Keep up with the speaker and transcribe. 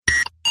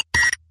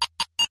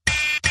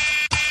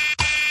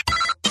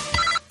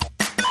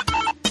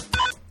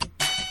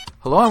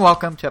Hello and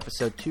welcome to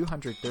episode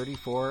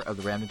 234 of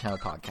the Random Nintendo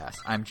Podcast.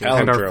 I'm Jason.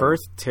 And our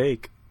first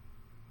take.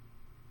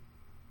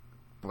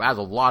 That's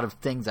a lot of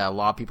things that a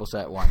lot of people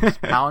say at once.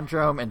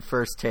 Palindrome and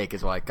first take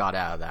is what I got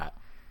out of that.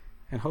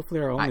 And hopefully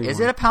our only Is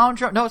one. it a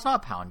palindrome? No, it's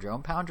not a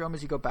palindrome. Palindrome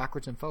is you go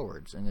backwards and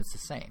forwards, and it's the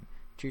same.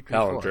 2, 3,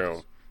 4.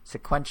 Palindrome.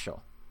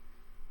 Sequential.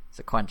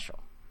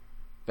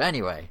 But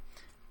anyway,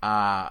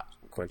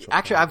 Sequential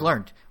actually, I've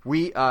learned.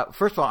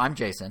 First of all, I'm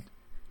Jason.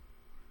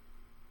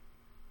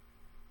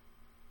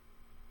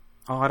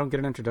 Oh, I don't get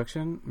an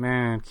introduction?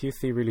 Man,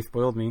 QC really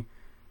spoiled me.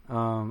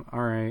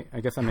 Alright, I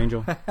guess I'm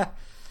Angel.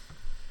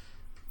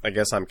 I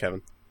guess I'm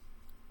Kevin.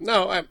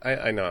 No,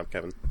 I know I'm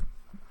Kevin.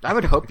 I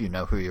would hope you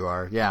know who you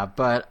are, yeah.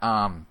 But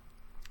now,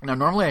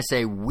 normally I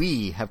say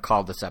we have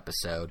called this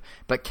episode,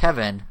 but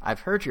Kevin,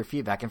 I've heard your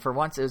feedback, and for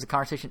once it was a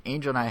conversation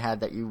Angel and I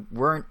had that you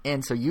weren't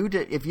in, so you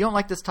did. If you don't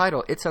like this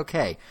title, it's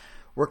okay.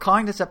 We're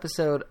calling this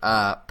episode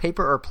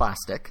Paper or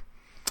Plastic.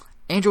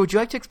 Angel, would you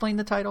like to explain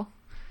the title?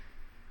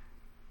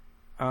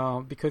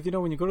 Because,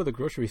 when you go to the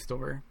grocery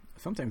store,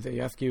 sometimes they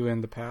ask you in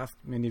the past,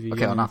 many of you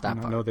not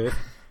that part. know this,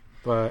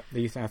 but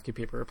they used to ask you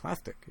paper or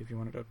plastic, if you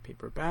wanted a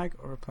paper bag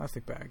or a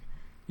plastic bag.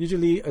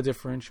 Usually a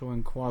differential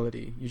in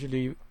quality.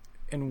 Usually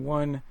in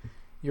one,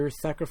 you're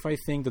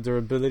sacrificing the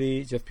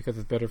durability just because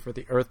it's better for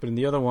the earth, but in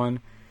the other one,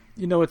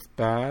 it's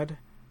bad,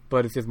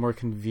 but it's just more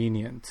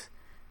convenient.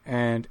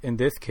 And in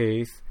this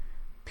case,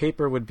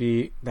 paper would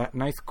be that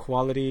nice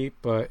quality,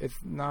 but it's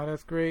not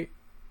as great.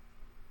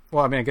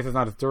 Well, I guess it's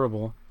not as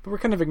durable, but we're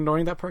kind of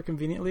ignoring that part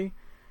conveniently.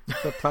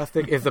 The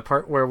plastic is the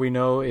part where we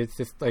know it's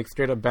just like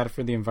straight up bad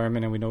for the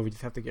environment, and we know we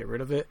just have to get rid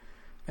of it.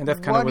 And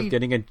that's kind of what's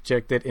getting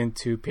injected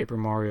into Paper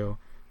Mario.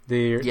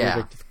 They're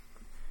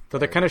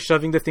kind of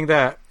shoving the thing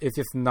that is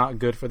just not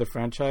good for the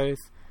franchise.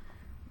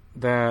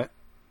 That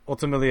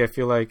ultimately, I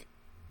feel like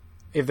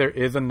if there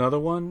is another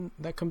one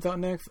that comes out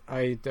next,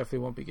 I definitely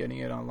won't be getting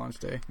it on launch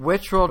day.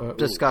 Which we'll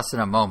discuss in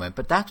a moment.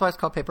 But that's why it's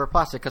called Paper or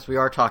Plastic, because we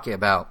are talking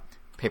about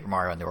Paper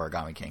Mario and the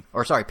Origami King.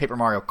 Or sorry, Paper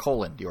Mario : The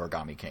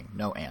Origami King.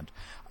 No and.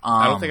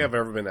 I don't think I've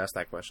ever been asked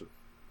that question.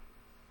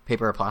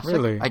 Paper or plastic?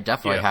 Really? I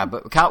definitely have.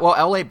 But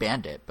LA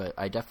banned it, but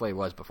I definitely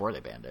was before they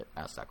banned it.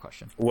 Asked that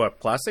question.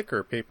 What, plastic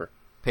or paper?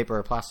 Paper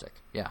or plastic?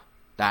 Yeah,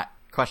 that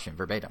question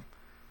verbatim.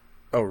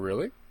 Oh,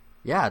 really?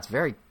 Yeah, it's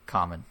very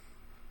common.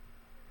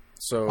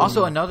 So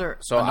also another.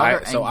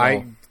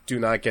 I do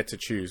not get to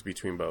choose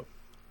between both.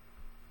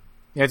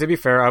 Yeah, to be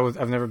fair,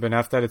 I've never been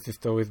asked that. It's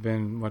just always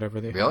been whatever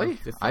they really.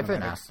 Have. I've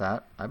been asked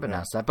that.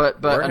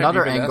 But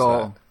another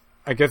angle.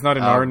 I guess not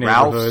in our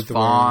neighborhood. Ralph's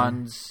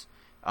Fawns,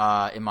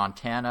 in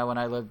Montana when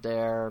I lived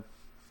there.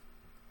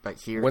 But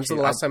here, when's the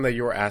last time that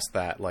you were asked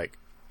that? Like,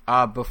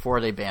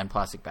 before they banned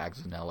plastic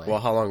bags in LA. Well,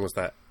 how long was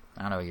that?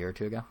 I don't know, a year or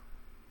two ago.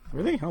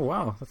 Really? Oh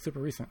wow, that's super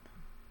recent.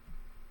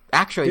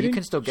 Actually, you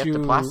can still get the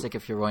plastic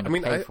if you're willing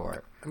to pay for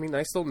it.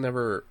 I still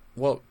never.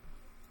 Well,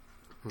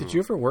 did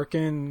you ever work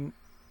in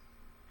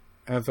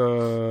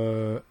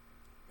CVS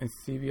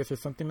or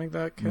something like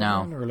that, Kevin?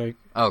 No. Or like,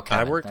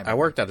 Kevin, I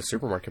worked at a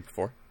supermarket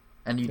before.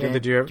 And you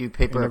did you do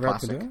paper or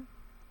plastic?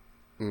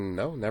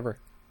 No, never.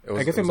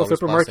 I guess in most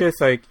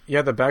supermarkets,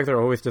 the bags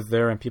are always just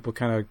there, and people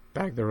kind of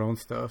bag their own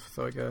stuff.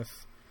 So I guess,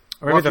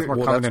 or maybe that's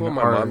more common in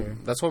our area.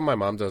 That's what my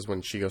mom does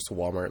when she goes to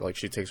Walmart. Like,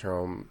 she takes her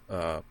own,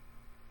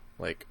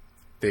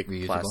 thick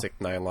plastic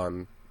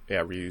nylon,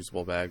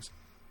 reusable bags.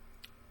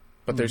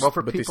 But they still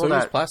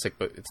use plastic.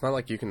 But it's not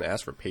like you can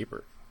ask for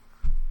paper.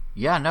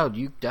 Yeah, no,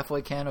 you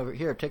definitely can over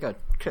here.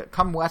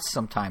 Come west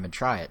sometime and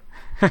try it.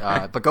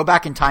 But go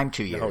back in time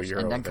 2 years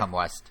and then come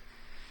west.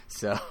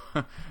 So,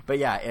 but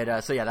yeah,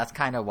 that's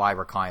kind of why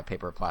we're calling it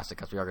Paper or Plastic,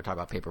 because we are going to talk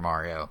about Paper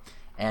Mario.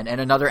 And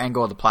another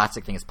angle of the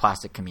plastic thing is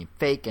plastic can mean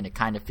fake, and it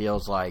kind of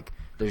feels like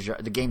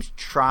the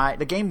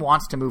game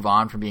wants to move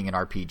on from being an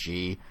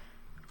RPG,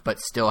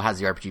 but still has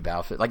the RPG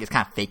battlefield. Like, it's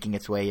kind of faking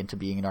its way into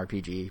being an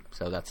RPG.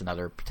 So that's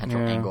another potential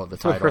angle of the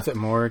title. Press it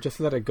more, just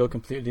to let it go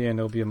completely, and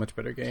it'll be a much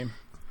better game.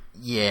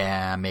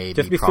 Yeah,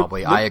 maybe,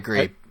 probably. I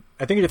agree.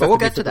 I think it just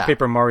has to be Super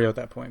Paper Mario at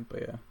that point,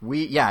 but yeah.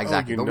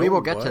 Exactly. But we will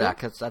get to that,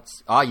 because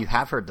that's... Oh, you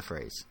have heard the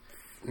phrase.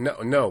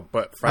 No,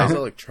 but Fry's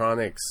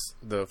Electronics,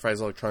 the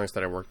Fry's Electronics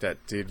that I worked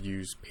at did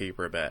use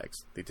paper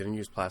bags. They didn't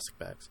use plastic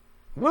bags.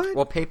 What?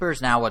 Well, paper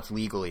is now what's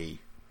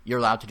legally... You're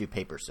allowed to do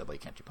paper still, but you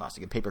can't do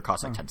plastic. And paper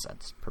costs like 10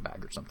 cents per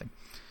bag or something.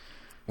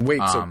 Wait,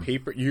 so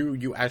paper...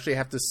 You actually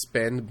have to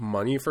spend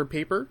money for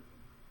paper?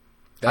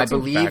 I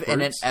believe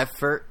in an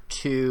effort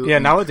to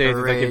nowadays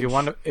it's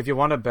like if you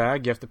want a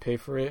bag, you have to pay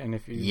for it, and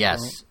if you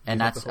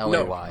and that's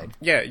LA wide.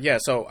 Yeah.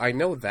 So I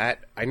know that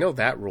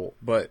rule,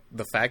 but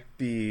the fact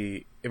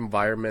the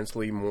more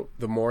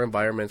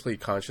environmentally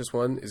conscious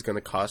one is going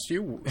to cost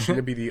you, shouldn't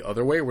it be the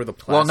other way where the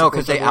plastic? Well, no,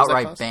 because they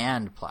outright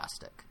banned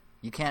plastic.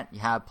 You can't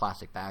have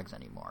plastic bags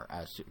anymore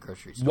at a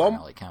grocery store in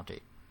LA County.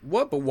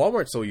 What? But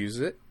Walmart still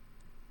uses it.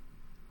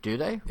 Do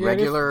they?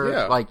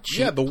 Regular,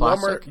 cheap the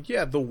plastic?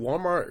 Walmart. The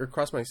Walmart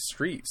across my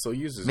street still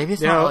uses it. Maybe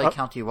it's not really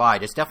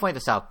county-wide. It's definitely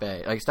the South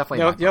Bay. Like, it's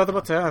definitely I was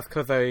about to ask,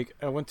 because I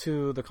went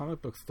to the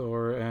comic book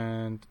store,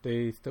 and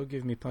they still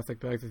give me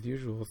plastic bags as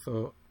usual,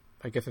 so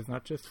I guess it's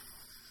not just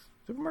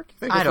Super Market?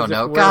 I don't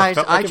know, guys.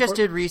 I just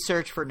did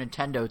research for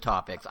Nintendo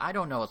topics. I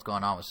don't know what's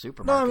going on with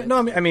Supermarket. No.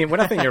 I mean, we're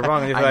not saying you're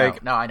wrong. It's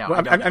like, I know.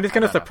 Well, I'm just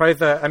kind of surprised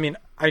that. I mean,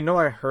 I know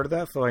I heard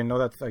that, so I know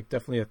that's like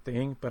definitely a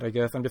thing. But I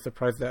guess I'm just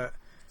surprised that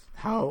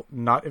how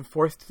not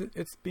enforced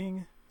it's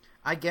being.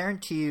 I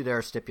guarantee you there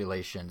are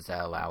stipulations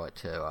that allow it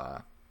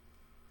to,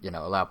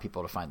 allow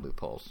people to find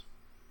loopholes.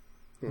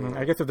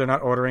 I guess if they're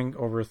not ordering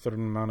over a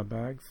certain amount of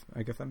bags,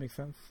 I guess that makes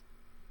sense.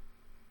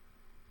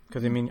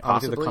 Because, I mean,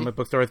 obviously the comic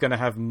book store is going to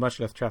have much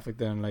less traffic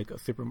than, like, a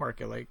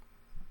supermarket like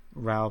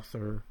Ralph's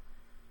or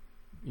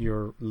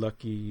your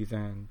Lucky's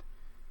and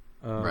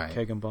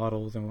Keg and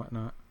Bottles and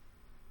whatnot.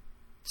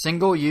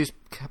 Single-use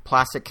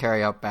plastic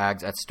carry-out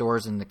bags at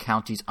stores in the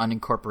county's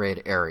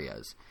unincorporated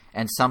areas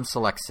and some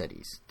select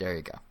cities. There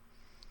you go.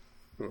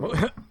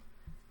 Well,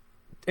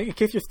 in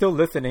case you're still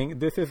listening,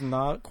 this is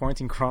not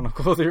Quarantine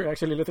Chronicles. You're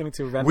actually listening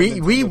to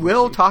random. We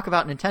will talk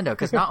about Nintendo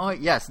because not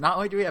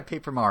only do we have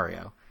Paper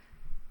Mario,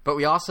 but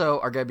we also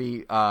are going to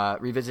be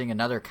revisiting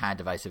another kind of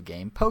divisive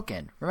game,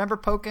 Pokken. Remember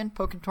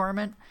Pokken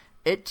Tournament?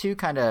 It too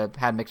kind of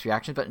had mixed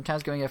reactions, but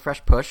Nintendo's going to get a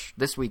fresh push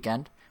this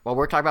weekend. While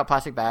we're talking about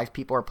plastic bags,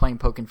 people are playing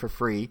Pokken for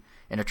free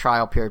in a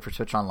trial period for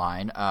Switch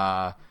Online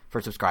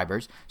for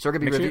subscribers. So we're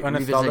going to be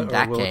revisiting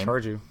that game.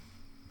 Charge you.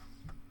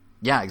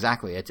 Yeah,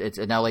 exactly. It's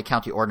an LA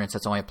County ordinance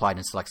that's only applied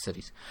in select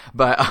cities.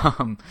 But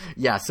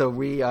so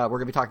we're going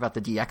to be talking about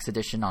the DX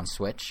edition on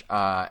Switch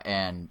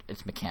and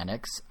its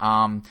mechanics.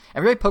 And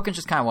really, Pokken's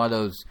just kind of one of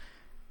those.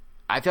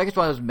 I feel like it's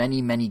one of those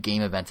many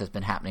game events that's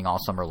been happening all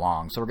summer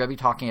long. So we're going to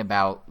be talking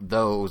about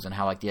those and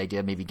how like the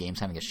idea of maybe games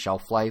having a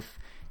shelf life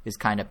is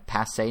kind of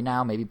passe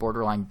now, maybe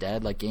borderline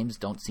dead. Like games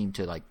don't seem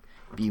to like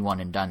be one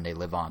and done, they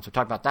live on. So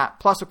talk about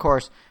that. Plus, of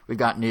course, we've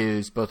got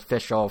news, both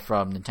official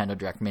from Nintendo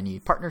Direct Mini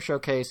Partner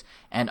Showcase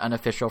and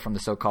unofficial from the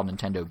so-called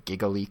Nintendo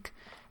Giga Leak.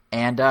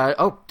 And,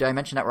 did I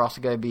mention that we're also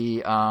going to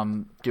be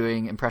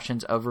doing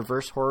impressions of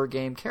reverse horror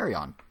game Carry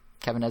On?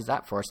 Kevin has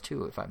that for us,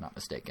 too, if I'm not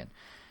mistaken.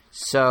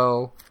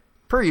 So,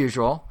 per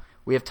usual,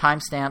 we have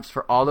timestamps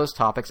for all those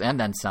topics and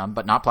then some,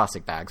 but not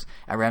plastic bags,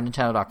 at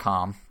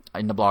RamNintendo.com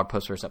in the blog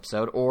post for this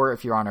episode. Or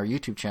if you're on our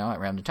YouTube channel at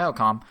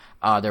RamNintendo.com,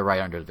 they're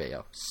right under the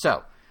video.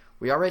 So,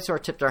 we already sort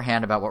of tipped our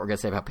hand about what we're going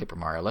to say about Paper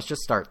Mario. Let's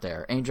just start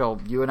there.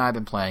 Angel, you and I have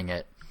been playing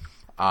it.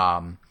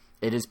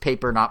 It is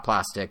paper, not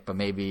plastic, but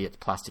maybe it's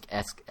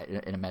plastic-esque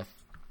in a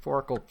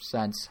metaphorical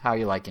sense. How are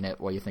you liking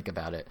it? What do you think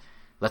about it?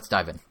 Let's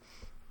dive in.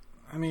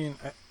 I mean,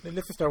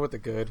 let's just start with the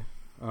good,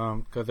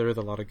 because there is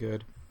a lot of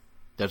good.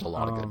 There's a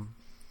lot of good.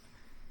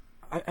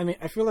 I mean,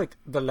 I feel like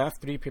the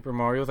last three Paper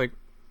Marios, like,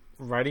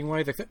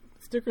 writing-wise, except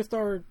Sticker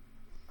Star,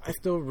 I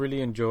still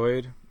really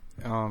enjoyed.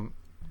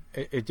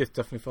 It just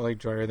definitely felt like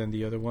drier than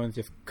the other ones,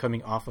 just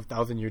coming off of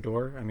Thousand Year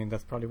Door. I mean,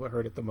 that's probably what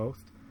hurt it the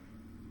most.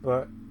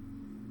 But,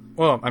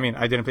 well, I mean,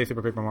 I didn't play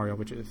Super Paper Mario,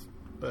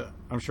 but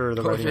I'm sure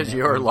the writing is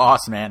your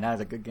loss, man. That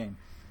was a good game.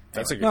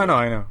 That's a good game. No,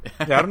 I know.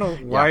 Yeah, I don't know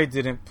why I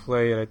didn't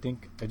play it. I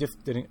think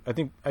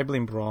I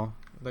blame Brawl.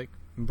 Like,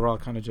 Brawl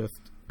kind of just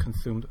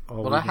consumed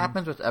all. Well, that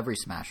happens with every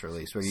Smash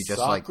release, where you just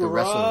like the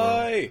rest of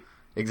the world.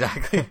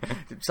 Exactly.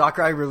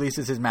 Sakurai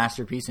releases his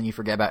masterpiece, and you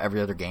forget about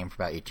every other game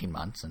for about 18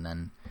 months, and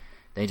then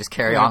they just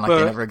carry on like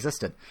they never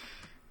existed.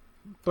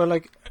 But,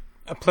 like,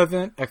 a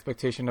pleasant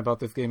expectation about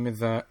this game is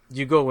that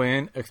you go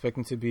in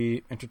expecting to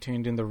be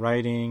entertained in the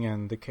writing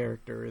and the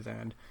characters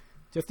and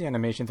just the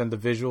animations and the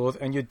visuals,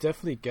 and you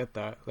definitely get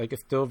that. Like, it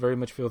still very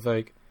much feels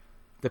like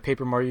the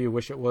Paper Mario you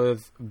wish it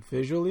was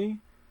visually.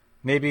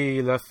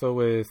 Maybe less so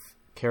with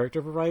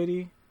character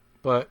variety,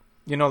 but,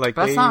 you know, like,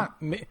 that's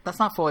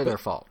not fully their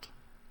fault.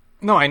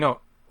 No, I know.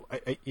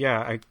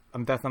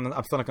 I'm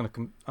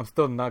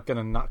still not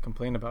gonna not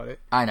complain about it.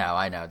 I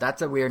know.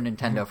 That's a weird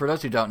Nintendo. For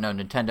those who don't know,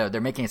 Nintendo,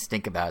 they're making a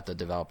stink about it, the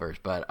developers,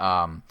 but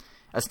a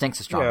stink's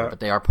a strong word, but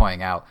they are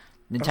pointing out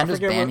Nintendo's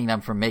banning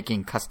them from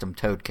making custom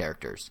Toad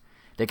characters.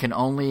 They can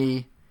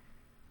only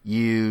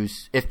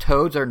use if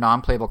Toads are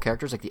non-playable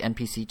characters, like the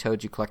NPC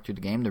Toads you collect through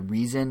the game. The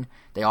reason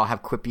they all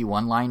have quippy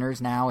one-liners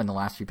now in the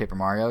last few Paper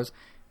Marios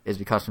is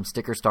because from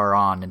Sticker Star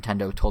on,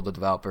 Nintendo told the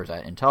developers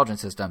at Intelligent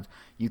Systems,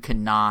 you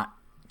cannot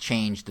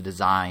change the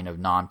design of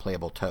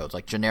non-playable Toads.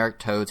 Like, generic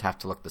Toads have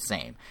to look the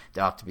same.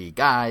 They have to be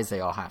guys. They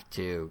all have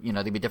to,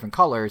 they be different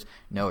colors.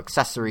 No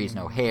accessories,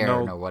 no hair,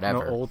 no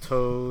whatever. No old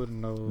Toad,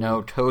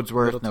 no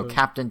Toadsworth, no Toad.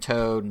 Captain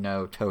Toad,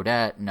 no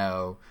Toadette,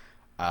 no...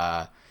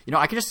 I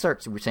could just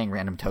start saying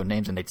random Toad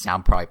names and they'd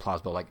sound probably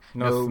plausible. Like,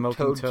 no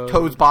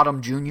Toad's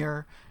Bottom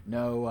Jr.,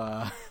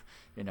 no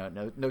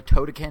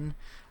Toadican.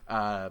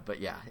 But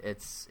yeah,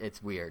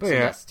 it's weird. But so yeah.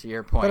 Yes, to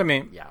your point. But I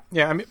mean,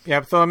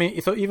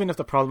 So even if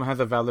the problem has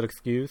a valid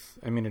excuse,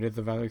 it is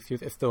a valid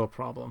excuse. It's still a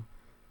problem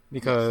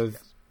because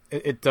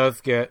it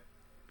does get,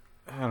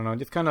 I don't know,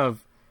 just kind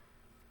of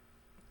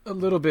a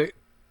little bit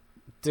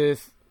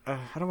I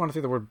don't want to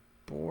say the word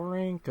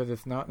boring because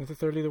it's not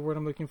necessarily the word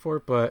I'm looking for,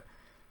 but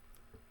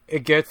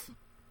it gets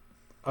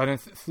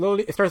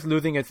slowly. It starts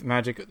losing its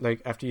magic,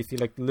 like after you see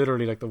like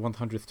literally like the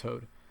 100th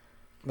Toad.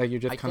 Like,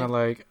 you're just kind of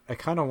like, I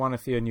kind of want to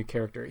see a new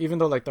character. Even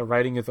though, like, the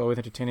writing is always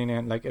entertaining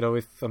and, like, it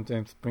always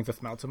sometimes brings a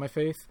smile to my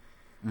face.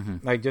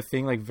 Like just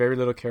seeing like very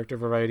little character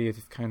variety is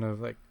just kind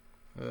of like.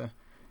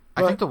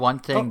 I think the one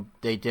thing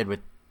they did with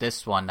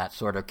this one that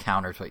sort of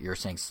counters what you're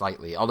saying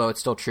slightly, although it's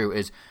still true,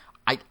 is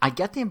I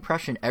get the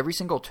impression every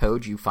single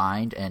Toad you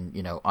find and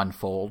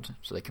unfold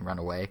so they can run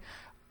away.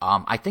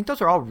 I think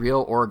those are all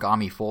real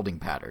origami folding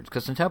patterns,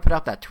 because Nintendo put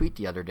out that tweet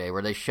the other day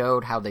where they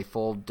showed how they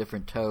fold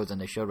different Toads and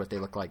they showed what they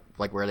look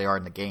like where they are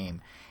in the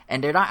game.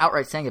 And they're not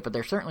outright saying it, but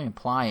they're certainly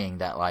implying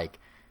that like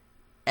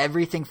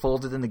everything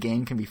folded in the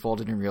game can be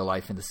folded in real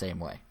life in the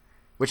same way,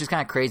 which is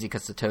kind of crazy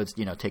because the Toads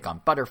take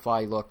on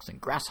butterfly looks and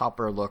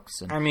grasshopper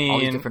looks and all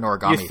these different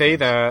origami. You say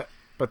that,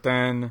 but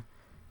then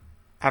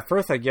at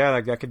first like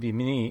that could be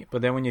neat,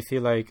 but then when you see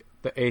like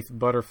the 8th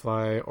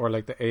butterfly or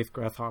like the 8th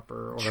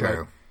grasshopper, or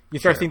like, you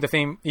start seeing the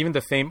same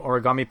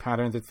origami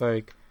patterns. It's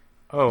like,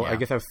 I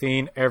guess I've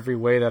seen every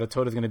way that a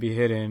Toad is going to be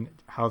hidden.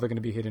 How they're going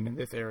to be hidden in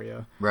this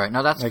area. Right.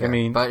 No, that's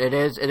fair. But it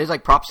is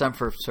like props them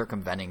for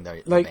circumventing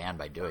the ban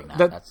by doing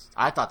that.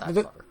 I thought that's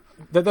clever.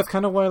 That's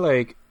kind of why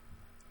like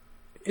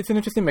it's an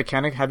interesting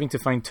mechanic having to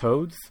find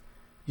Toads.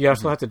 You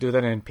also have to do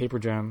that in Paper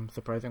Jam,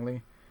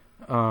 surprisingly.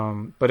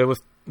 But it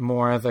was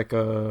more as like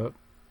a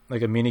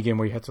mini game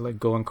where you had to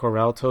like go and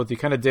corral Toads. You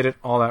kind of did it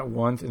all at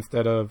once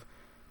instead of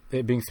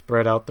it being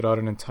spread out throughout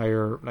an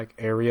entire like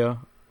area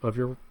of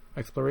your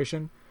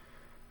exploration.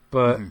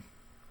 But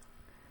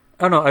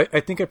I don't know.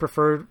 I think I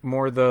preferred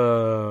more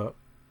the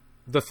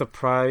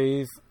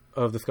surprise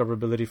of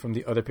discoverability from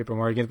the other Paper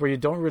Mario games, where you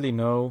don't really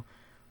know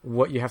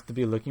what you have to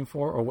be looking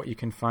for or what you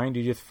can find.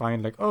 You just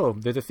find like, oh,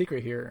 there's a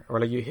secret here, or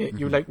like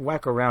you like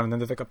whack around and then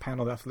there's like a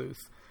panel that's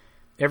loose.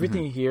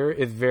 Everything here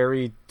is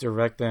very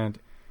direct, and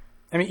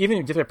I mean,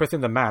 even just by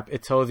pressing the map,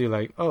 it tells you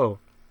like, oh,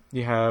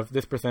 you have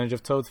this percentage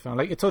of Toads found.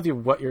 Like, it tells you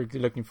what you're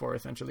looking for,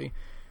 essentially.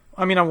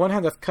 I mean, on one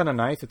hand, that's kind of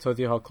nice. It tells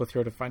you how close you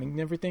are to finding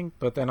everything.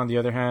 But then on the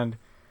other hand,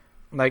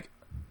 like,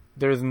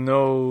 there's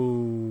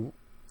no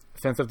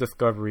sense of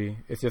discovery.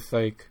 It's just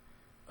like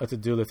a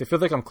to-do list. It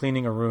feels like I'm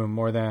cleaning a room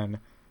more than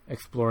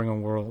exploring a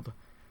world.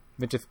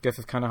 Which I guess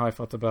is kind of how I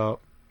felt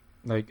about,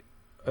 like,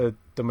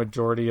 the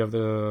majority of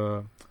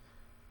the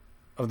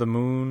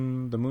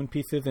moon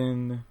pieces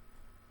in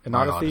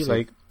Odyssey.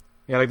 Like,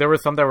 yeah, like there were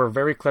some that were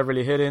very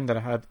cleverly hidden that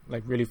I had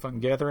like really fun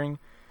gathering,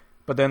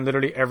 but then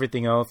literally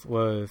everything else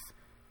was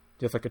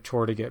just like a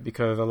chore to get,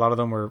 because a lot of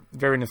them were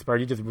very uninspired.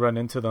 You just run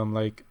into them,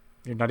 like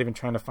you're not even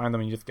trying to find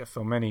them and you just get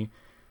so many.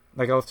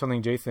 Like I was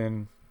telling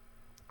Jason,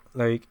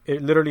 like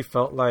it literally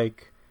felt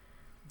like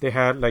they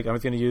had, like, I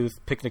was going to use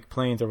Picnic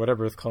Plains or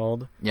whatever it's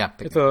called. Yeah,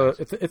 it's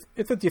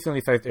a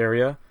decently sized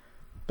area,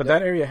 but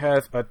that area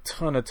has a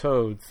ton of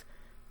Toads,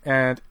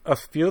 and a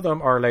few of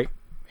them are like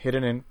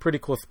hidden in pretty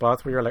cool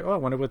spots where you're like, oh, I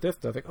wonder what this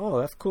does. Like,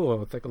 oh, that's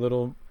cool. It's like a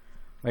little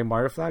like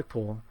Mario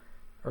flagpole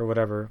or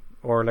whatever.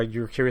 Or like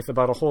you're curious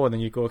about a hole and then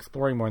you go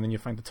exploring more and then you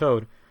find the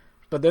Toad.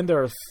 But then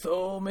there are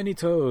so many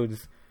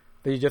Toads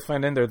that you just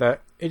find in there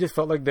that it just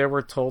felt like they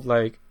were told,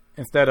 like,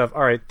 instead of,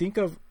 all right, think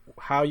of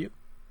how you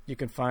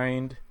can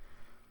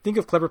think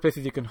of clever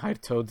places you can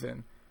hide Toads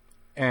in.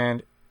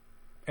 And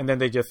then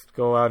they just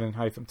go out and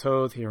hide some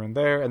Toads here and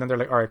there. And then they're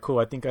like, all right, cool.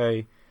 I think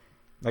I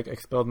like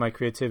expelled my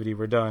creativity.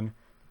 We're done.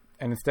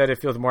 And instead it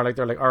feels more like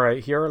they're like, all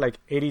right, here are like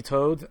 80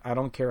 Toads. I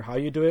don't care how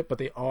you do it, but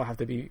they all have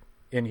to be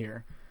in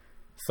here.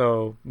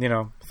 So,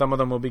 some of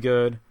them will be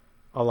good.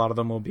 A lot of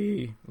them will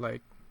be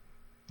like,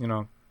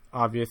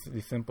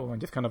 obviously simple and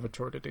just kind of a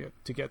chore to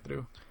get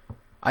through.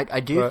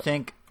 I do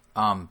think,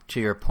 to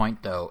your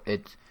point though,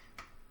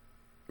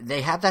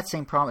 they have that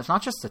same problem. It's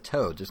not just the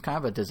Toads. It's kind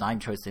of a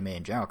design choice they made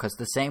in general. Because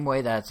the same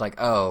way that it's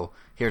like, oh,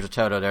 here's a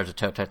Toad, there's a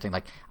Toad type thing.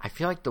 Like, I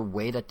feel like the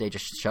way that they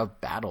just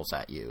shove battles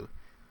at you.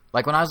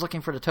 Like, when I was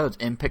looking for the Toads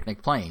in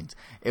Picnic Plains,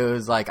 it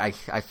was like, I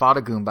fought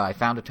a Goomba, I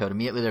found a Toad,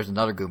 immediately there's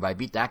another Goomba, I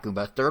beat that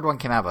Goomba, a third one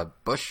came out of a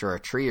bush or a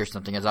tree or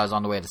something as I was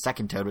on the way to the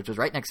second Toad, which was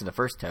right next to the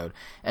first Toad.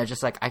 And it's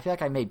just like, I feel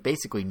like I made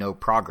basically no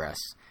progress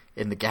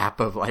in the gap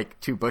of, like,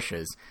 2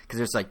 bushes. Because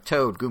there's, like,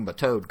 Toad, Goomba,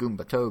 Toad,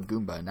 Goomba, Toad,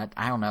 Goomba. And that,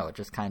 I don't know, it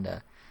just kind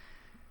of...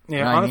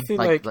 Yeah, honestly,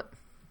 I mean?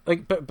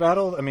 like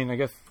battles, I mean, I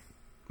guess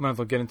might as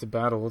well get into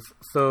battles.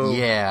 So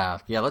Yeah,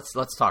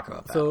 let's talk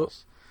about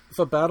battles.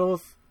 So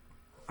battles,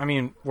 I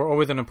mean, were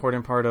always an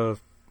important part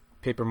of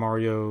Paper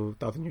Mario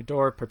Thousand Year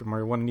Door, Paper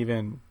Mario 1, and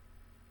even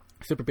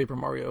Super Paper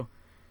Mario.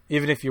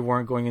 Even if you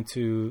weren't going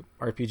into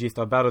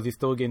RPG-style battles, you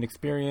still gained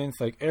experience.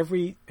 Like,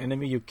 every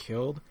enemy you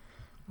killed,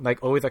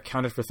 like, always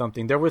accounted for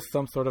something. There was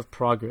some sort of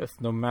progress,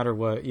 no matter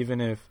what,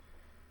 even if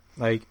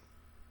it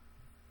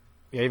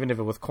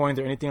was coins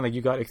or anything, like,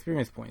 you got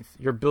experience points.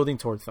 You're building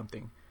towards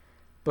something.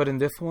 But in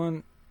this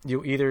one,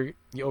 you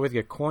always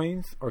get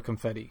coins or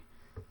confetti.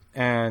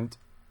 And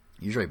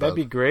usually both. That'd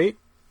be great.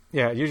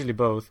 Yeah, usually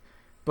both.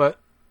 But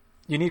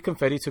you need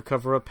confetti to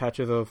cover up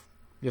patches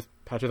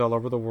all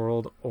over the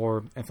world,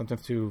 and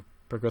sometimes to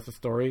progress the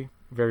story.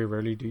 Very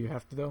rarely do you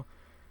have to, though.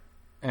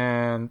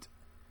 And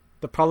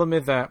the problem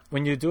is that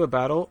when you do a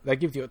battle, that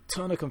gives you a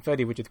ton of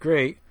confetti, which is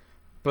great,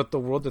 but the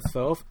world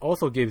itself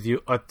also gives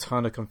you a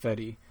ton of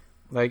confetti.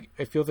 Like,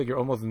 it feels like you're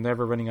almost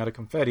never running out of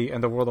confetti,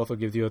 and the world also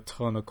gives you a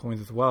ton of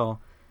coins as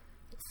well.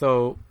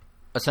 So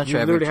Essentially,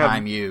 every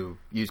time you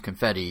use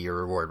confetti, you're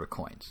rewarded with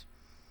coins.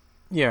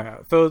 Yeah,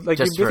 so like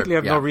Just you basically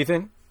have no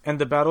reason. And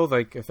the battles,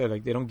 like I said,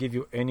 like they don't give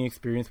you any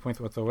experience points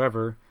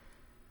whatsoever.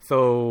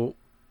 So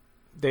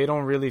they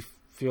don't really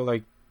feel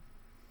like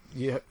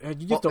you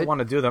just don't want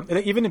to do them.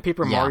 Even in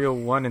Paper Mario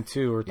 1 and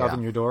 2 or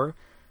Thousand Year Door,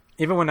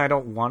 even when I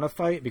don't want to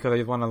fight because I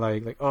just want to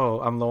like oh,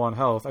 I'm low on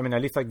health. I mean,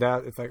 at least like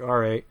that, it's like all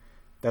right,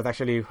 that's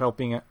actually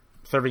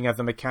serving as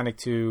a mechanic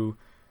to,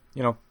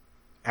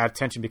 add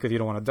tension because you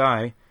don't want to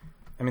die.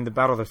 I mean, the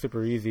battles are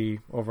super easy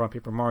over on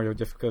Paper Mario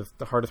just because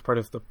the hardest part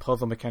is the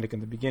puzzle mechanic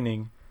in the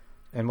beginning,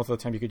 and most of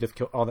the time you could just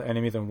kill all the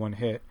enemies in one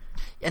hit.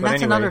 And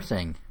that's another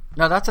thing.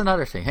 No, that's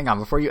another thing. Hang on,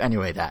 before you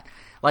anyway that.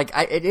 Like,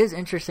 it is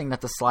interesting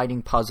that the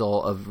sliding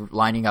puzzle of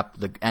lining up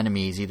the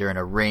enemies either in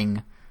a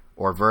ring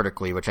or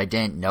vertically, which I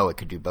didn't know it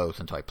could do both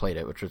until I played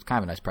it, which was kind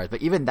of a nice surprise.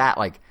 But even that,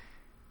 like,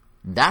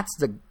 that's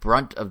the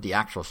brunt of the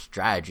actual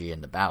strategy in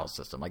the battle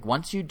system. Like,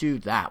 once you do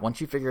that, once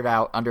you figure it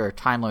out under a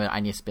time limit, I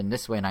need to spin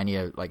this way and I need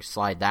to, like,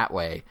 slide that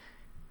way,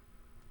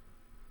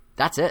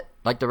 that's it.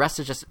 Like, the rest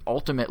is just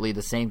ultimately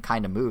the same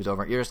kind of moves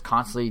over. You're just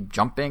constantly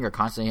jumping or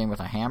constantly hitting with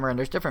a hammer, and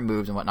there's different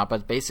moves and whatnot,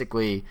 but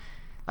basically,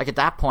 like, at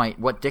that point,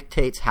 what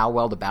dictates how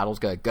well the battle's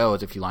going to go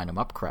is if you line them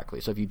up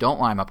correctly. So if you don't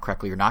line them up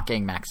correctly, you're not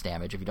getting max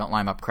damage. If you don't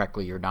line them up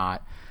correctly, you're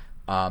not...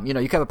 you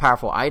can have a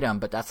powerful item,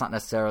 but that's not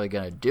necessarily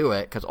going to do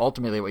it, because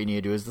ultimately what you need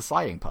to do is the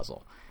sliding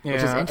puzzle. Yeah,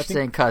 which is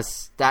interesting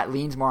because that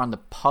leans more on the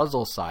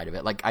puzzle side of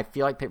it. Like, I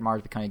feel like Paper Mario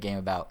is becoming a game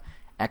about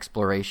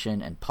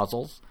exploration and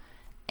puzzles,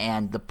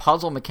 and the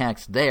puzzle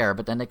mechanic's there,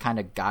 but then they kind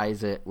of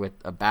guise it with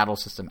a battle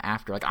system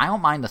after. Like, I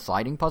don't mind the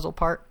sliding puzzle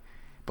part,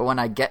 but when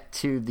I get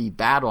to the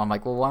battle, I'm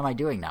like, well, what am I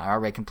doing now? I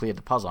already completed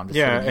the puzzle. I'm just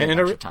sitting in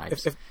a bunch of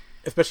times.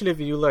 Especially if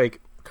you,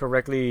 like,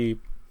 correctly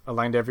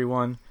aligned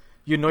everyone,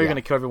 you're going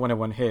to kill everyone in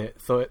one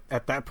hit. So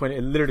at that point,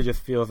 it literally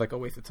just feels like a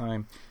waste of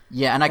time.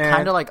 Yeah, and I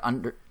kind of like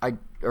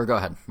or go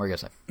ahead. What are you going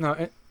to say?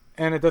 No,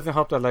 and it doesn't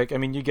help that, like, I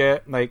mean, you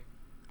get, like,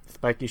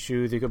 spiky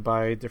shoes. You could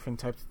buy different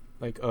types,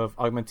 like, of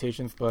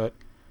augmentations, but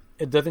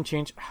it doesn't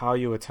change how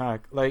you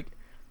attack. Like,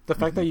 the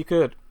fact that you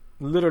could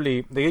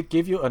literally, they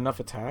give you enough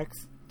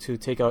attacks to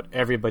take out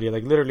everybody.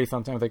 Like, literally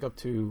sometimes, like, up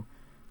to,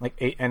 like,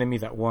 8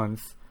 enemies at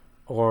once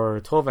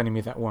or 12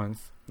 enemies at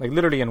once. Like,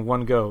 literally in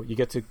one go, you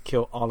get to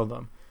kill all of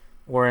them.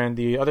 Where in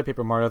the other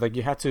Paper Mario, like,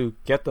 you had to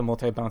get the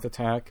multi-bounce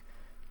attack,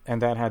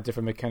 and that had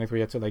different mechanics where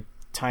you had to, like,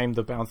 time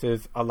the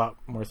bounces a lot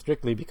more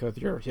strictly because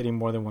you're hitting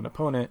more than one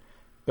opponent,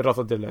 but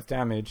also did less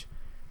damage.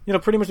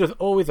 Pretty much there's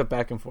always a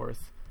back and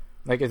forth.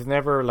 Like, it's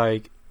never,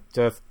 like,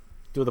 just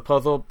do the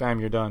puzzle, bam,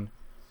 you're done.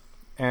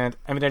 And,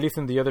 I mean, at least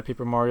in the other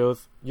Paper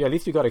Marios, at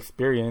least you got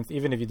experience.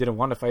 Even if you didn't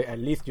want to fight, at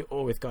least you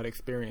always got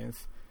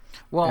experience.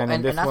 Well, and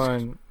in this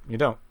one, you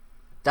don't.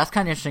 That's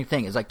kind of interesting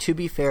thing. Is like, to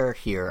be fair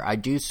here, I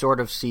do sort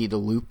of see the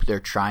loop they're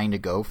trying to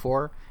go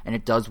for, and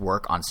it does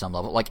work on some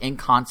level. Like, in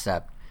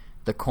concept,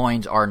 the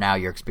coins are now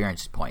your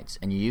experience points,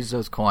 and you use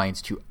those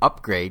coins to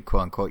upgrade,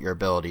 quote-unquote, your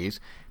abilities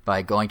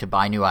by going to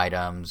buy new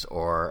items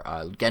or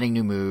getting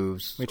new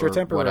moves which or are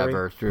temporary.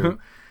 Whatever through...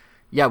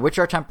 Yeah, which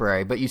are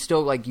temporary, but you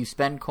still, like, you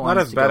spend coins not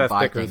as to bad go as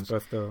buy stickers, things.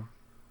 but still.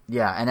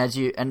 Yeah, and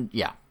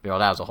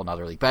that was a whole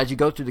nother league. But as you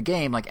go through the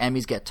game, like,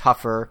 enemies get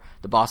tougher.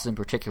 The bosses in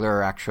particular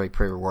are actually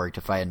pretty rewarding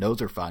to fight, and those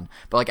are fun.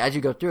 But, like, as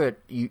you go through it,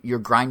 you're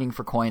grinding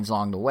for coins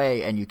along the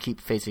way, and you keep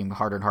facing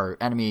harder and harder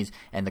enemies,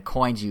 and the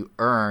coins you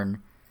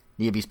earn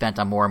need to be spent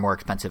on more and more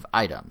expensive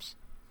items.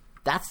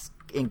 That's,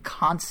 in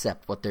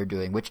concept, what they're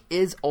doing, which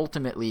is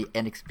ultimately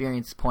an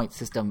experience point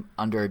system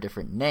under a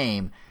different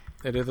name.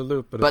 It is a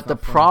loop, but the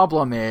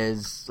problem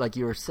is, like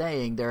you were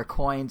saying, there are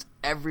coins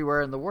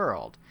everywhere in the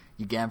world.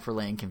 You get them for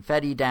laying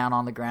confetti down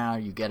on the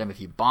ground. You get them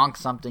if you bonk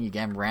something. You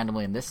get them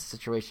randomly in this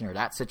situation or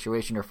that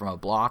situation or from a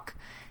block.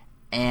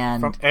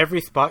 And from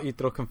every spot you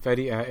throw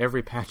confetti at,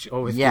 every patch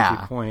always gives you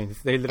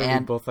coins. They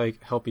literally both,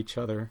 like, help each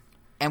other.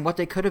 And what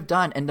they could have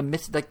done, and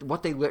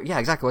what they could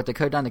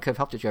have done, they could have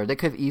helped each other. They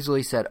could have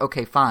easily said,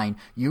 okay, fine,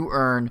 you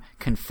earn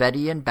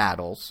confetti in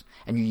battles,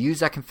 and you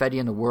use that confetti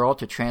in the world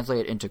to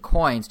translate it into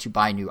coins to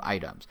buy new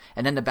items.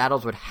 And then the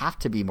battles would have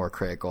to be more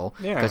critical,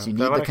 because you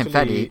need the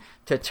confetti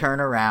to turn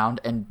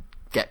around and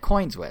get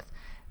coins with.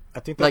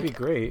 I think that'd be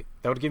great.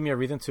 That would give me a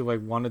reason to,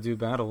 like, want to do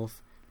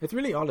battles. It's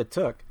really all it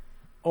took.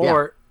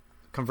 Or,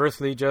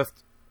 conversely,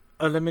 just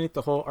eliminate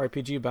the whole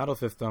RPG battle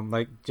system.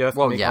 Like, just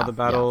make all the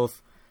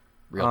battles... Yeah.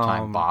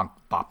 Real-time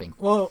bopping.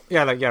 Well,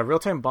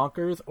 real-time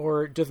bonkers,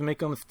 or just make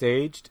them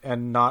staged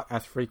and not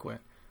as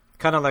frequent.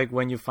 Kind of like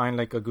when you find,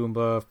 like, a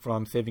Goomba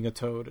from Saving a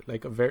Toad,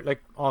 like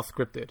all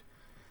scripted.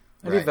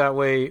 At least that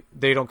way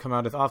they don't come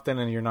out as often,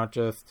 and you're not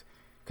just...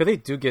 Because they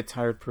do get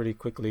tired pretty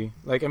quickly.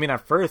 Like, I mean,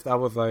 at first I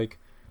was like,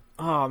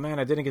 oh man,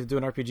 I didn't get to do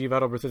an RPG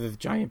battle versus this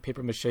giant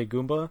papier-mâché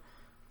Goomba.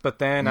 But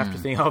then after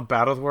seeing how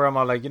battles were, I'm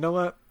all like, you know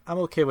what? I'm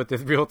okay with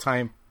this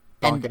real-time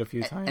bonk it a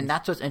few times. And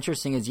that's what's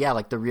interesting is,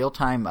 like, the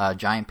real-time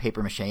giant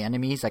papier-mâché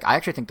enemies, like, I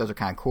actually think those are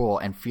kind of cool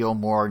and feel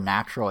more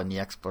natural in the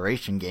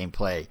exploration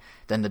gameplay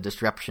than the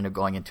disruption of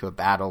going into a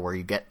battle where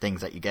you get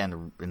things that you get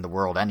in the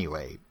world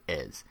anyway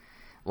is.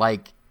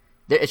 Like,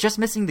 it's just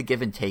missing the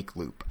give-and-take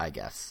loop, I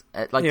guess.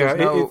 Like, there's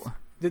no...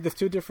 there's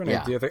two different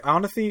ideas. Like,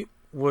 honestly,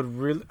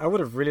 I would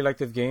have really liked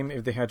this game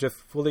if they had just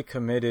fully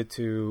committed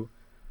to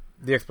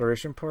the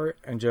exploration part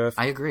and just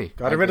I agree.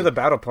 Got rid of the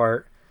battle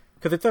part,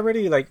 because it's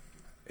already like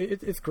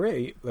it's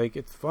great. Like,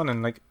 it's fun,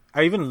 and like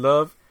I even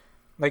love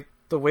like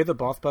the way the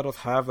boss battles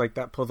have like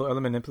that puzzle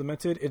element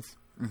implemented. It's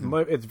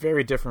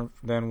very different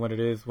than what it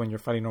is when you're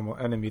fighting normal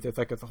enemies. It's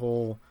like it's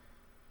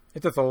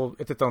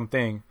its own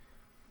thing,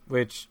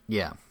 which I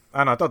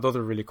don't know. I thought those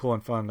were really cool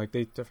and fun. Like,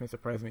 they definitely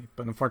surprised me,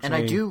 but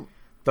unfortunately,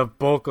 the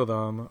bulk of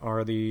them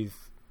are these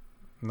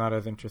not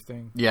as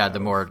interesting. Yeah, the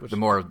more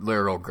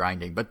literal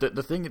grinding. But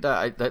the thing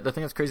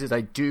that's crazy is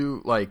I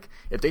do like,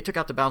 if they took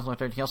out the battles and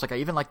everything else, like I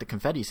even like the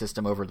confetti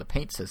system over the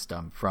paint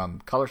system from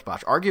Color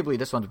Splash. Arguably,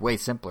 this one's way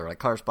simpler. Like,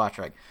 Color Splash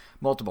are like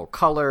multiple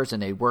colors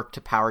and they work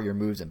to power your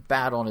moves in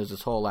battle, and there's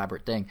this whole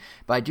elaborate thing.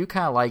 But I do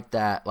kind of like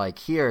that. Like,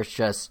 here it's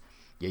just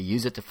you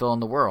use it to fill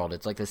in the world.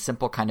 It's like this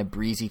simple kind of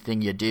breezy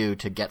thing you do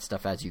to get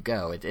stuff as you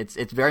go. It's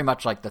very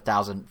much like the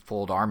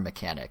 1,000-fold arm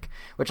mechanic,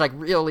 which like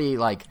really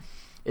like.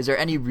 Is there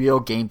any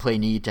real gameplay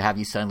need to have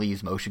you suddenly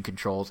use motion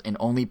controls in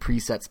only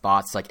preset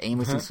spots, like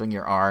aimlessly swing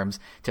your arms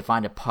to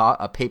find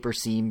a paper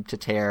seam to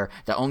tear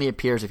that only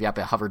appears if you have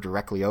to hover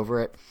directly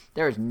over it?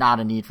 There is not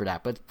a need for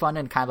that, but fun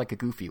in kind of like a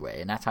goofy way,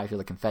 and that's how I feel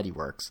like confetti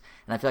works.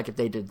 And I feel like if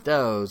they did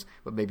those,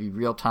 but maybe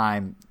real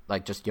time,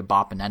 like just you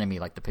bop an enemy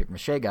like the paper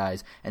mache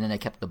guys, and then they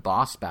kept the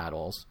boss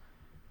battles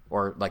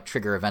or like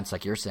trigger events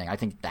like you're saying, I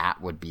think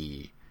that would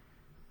be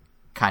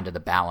kind of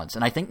the balance.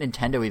 And I think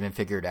Nintendo even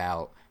figured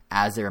out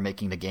as they were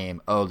making the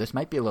game, this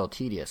might be a little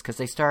tedious, because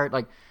they start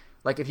like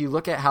if you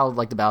look at how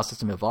like the battle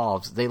system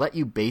evolves, they let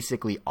you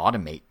basically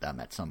automate them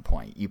at some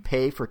point. You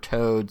pay for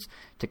Toads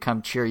to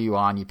come cheer you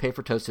on. You pay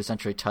for Toads to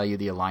essentially tell you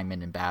the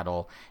alignment in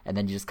battle, and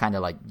then you just kind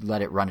of like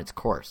let it run its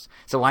course.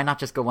 So why not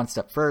just go one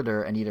step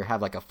further and either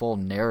have like a full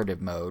narrative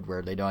mode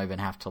where they don't even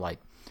have to like,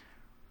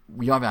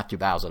 we don't even have to do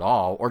battles at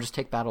all, or just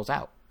take battles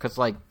out? Because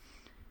like,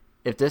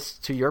 if this,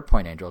 to your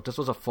point, Angel, if this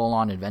was a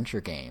full-on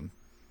adventure game,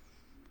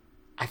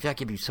 I feel like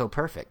it'd be so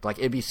perfect. Like,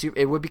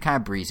 it would be kind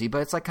of breezy,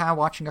 but it's like kind of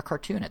watching a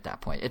cartoon at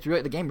that point. It's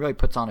really, the game really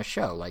puts on a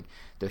show. Like,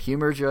 the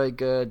humor is really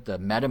good, the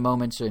meta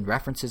moments and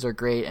references are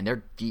great, and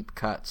they're deep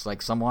cuts.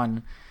 Like,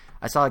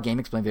 I saw a Game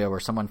Explain video where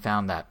someone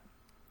found that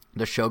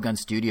the Shogun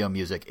Studio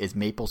music is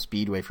Maple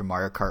Speedway from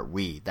Mario Kart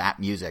Wii. That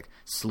music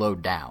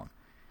slowed down.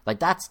 Like,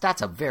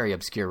 that's a very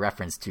obscure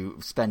reference to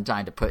spend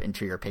time to put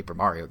into your Paper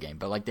Mario game.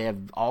 But, like, they have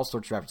all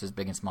sorts of references,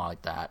 big and small,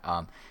 like that.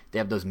 They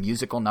have those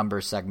musical number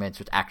segments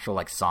with actual,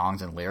 like,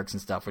 songs and lyrics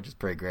and stuff, which is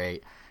pretty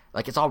great.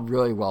 Like, it's all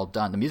really well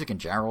done. The music in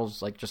general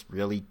is, like, just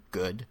really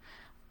good.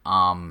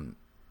 And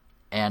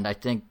I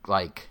think,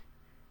 like,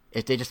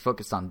 if they just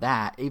focused on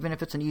that, even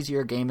if it's an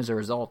easier game as a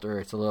result, or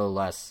it's a little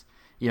less,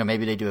 you know,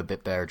 maybe they do a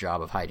bit better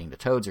job of hiding the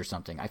Toads or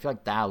something, I feel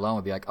like that alone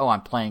would be like,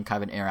 I'm playing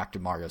kind of an interactive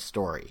Mario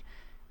story.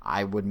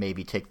 I would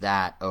maybe take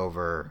that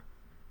over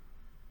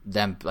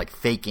them like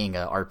faking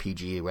a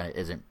RPG when it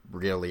isn't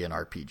really an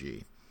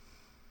RPG,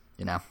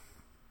 you know?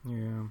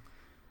 Yeah.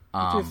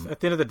 At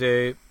the end of the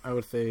day, I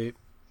would say,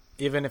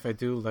 even if I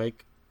do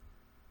like,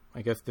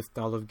 I guess, this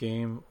style of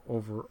game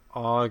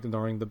overall,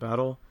 ignoring the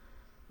battle,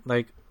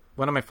 like,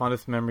 one of my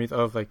fondest memories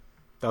of like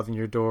Thousand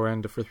Year Door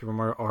and the first Paper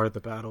Mario are the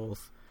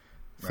battles.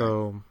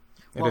 So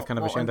it is kind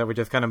of a shame that we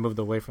just kind of moved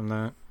away from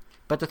that.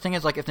 But the thing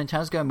is, like, if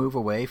Nintendo's going to move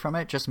away from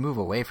it, just move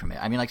away from it.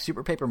 I mean, like,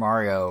 Super Paper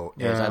Mario,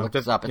 as I looked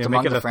this up, it's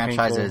among the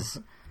franchises.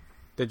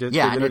 They just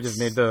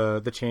made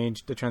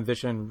the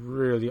transition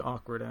really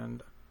awkward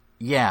and...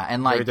 Yeah,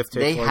 and, like,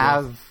 they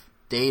have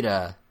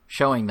data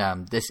showing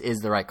them this is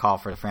the right call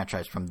for the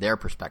franchise from their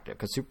perspective.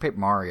 Because Super Paper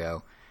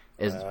Mario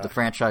is the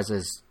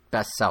franchise's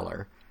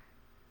bestseller,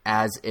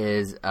 as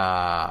is,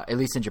 at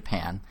least in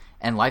Japan.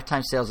 And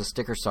lifetime sales of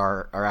Sticker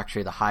Star are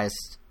actually the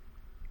highest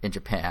in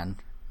Japan.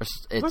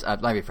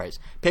 Let me rephrase.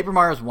 Paper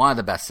Mario is one of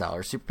the best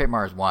sellers. Super Paper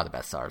Mario is one of the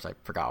best sellers. I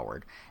forgot a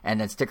word.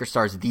 And then Sticker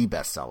Star is the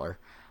best seller.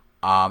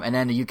 And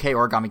then the UK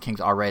Origami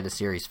King's already the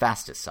series'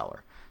 fastest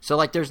seller. So,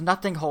 like, there's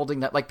nothing holding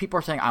that. Like, people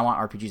are saying, I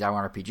want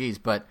RPGs.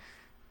 But,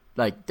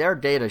 like, their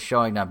data is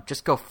showing them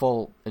just go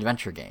full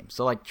adventure game.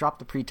 So, like, drop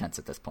the pretense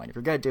at this point. If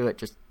you're going to do it,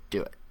 just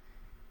do it.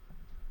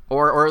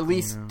 Or at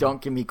least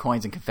don't give me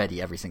coins and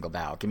confetti every single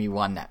battle. Give me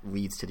one that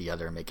leads to the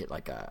other and make it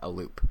like a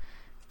loop.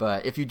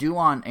 But if you do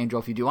want,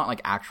 Angel, like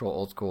actual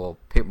old school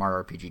Paper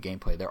Mario RPG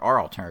gameplay, there are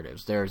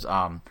alternatives. There's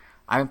I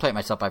haven't played it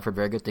myself. I've heard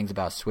very good things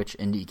about a Switch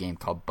indie game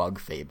called Bug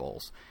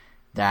Fables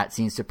that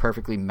seems to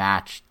perfectly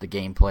match the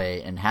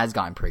gameplay and has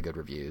gotten pretty good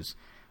reviews.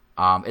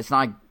 It's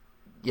not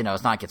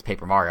like it's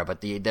Paper Mario,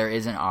 but there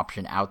is an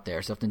option out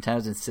there. So if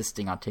Nintendo's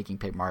insisting on taking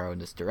Paper Mario in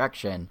this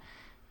direction,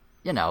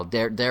 you know,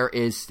 there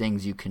is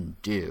things you can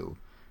do.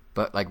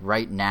 But like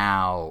right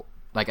now,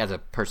 like as a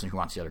person who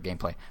wants the other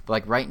gameplay, but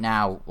like right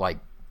now, like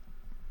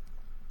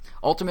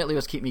ultimately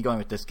what's keeping me going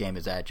with this game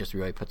is that it just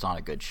really puts on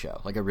a good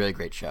show, like a really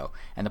great show.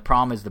 And the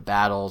problem is the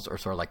battles are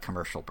sort of like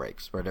commercial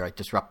breaks where they're like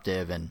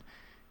disruptive and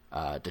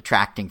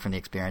detracting from the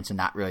experience, and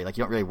not really like,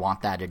 you don't really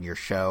want that in your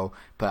show.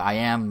 But I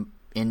am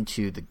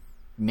into the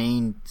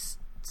main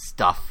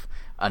stuff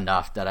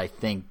enough that I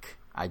think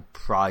I'd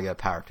probably go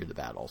power through the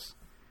battles.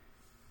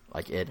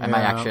 Like I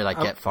might actually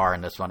get far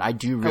in this one. I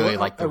do really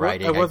like the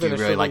writing. I do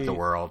really like the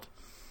world.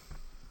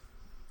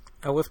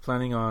 I was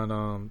planning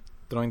on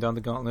throwing down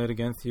the gauntlet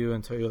against you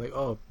and tell you like,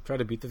 oh, try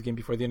to beat this game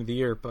before the end of the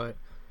year. But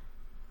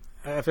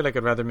I feel like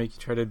I'd rather make you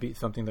try to beat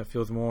something that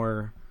feels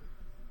more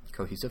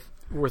cohesive,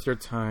 worth your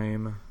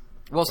time.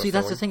 Well, see,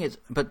 that's the thing is,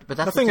 but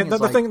that's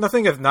the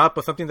thing is not,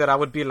 but something that I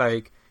would be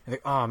like,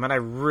 oh man, I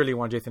really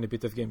want Jason to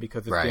beat this game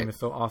because this game is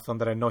so awesome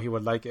that I know he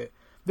would like it.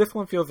 This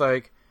one feels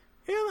like,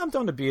 yeah, I'm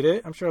down to beat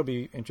it. I'm sure it'll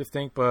be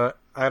interesting, but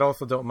I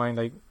also don't mind.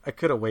 Like, I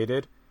could have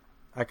waited.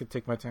 I could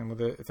take my time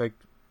with it. It's like,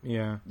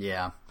 yeah.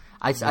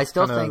 I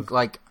still think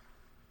like,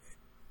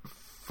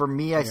 for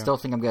me, I still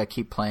think I'm gonna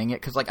keep playing it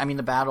because, like, I mean,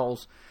 the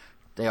battles,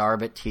 they are a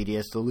bit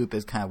tedious. The loop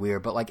is kind of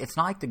weird, but like, it's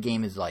not like the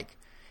game is like,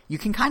 you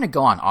can kind of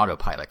go on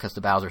autopilot because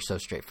the battles are so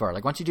straightforward.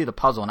 Like, once you do the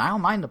puzzle, and I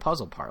don't mind the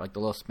puzzle part, like the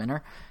little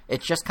spinner,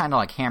 it's just kind of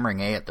like hammering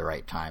A at the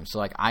right time. So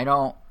like, I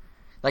don't.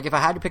 Like, if I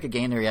had to pick a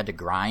game where you had to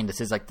grind, this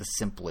is, like, the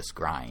simplest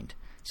grind.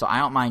 So I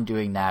don't mind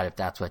doing that if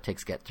that's what it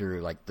takes to get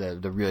through, like,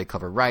 the really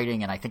clever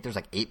writing. And I think there's,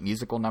 like, 8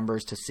 musical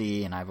numbers to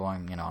see, and I'm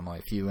only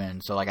a few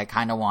in. So, like, I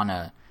kind of want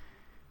to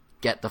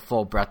get the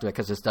full breadth of it,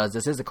 because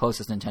this is the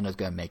closest Nintendo's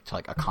going to make to,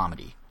 like, a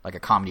comedy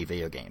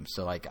video game.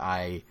 So, like,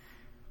 I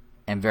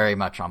am very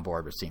much on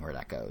board with seeing where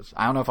that goes.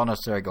 I don't know if I'll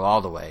necessarily go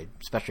all the way,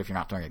 especially if you're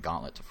not throwing a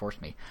gauntlet to force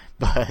me.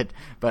 But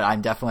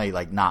I'm definitely,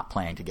 like, not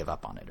planning to give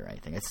up on it or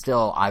anything. It's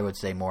still, I would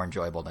say, more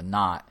enjoyable than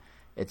not.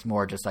 It's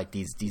more just like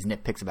these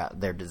nitpicks about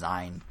their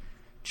design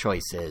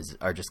choices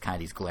are just kind of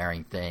these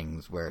glaring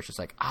things where it's just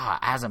like,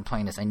 as I'm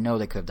playing this, I know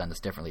they could have done this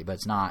differently, but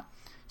it's not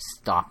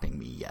stopping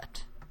me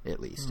yet, at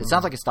least. It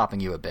sounds like it's stopping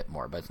you a bit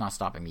more, but it's not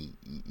stopping me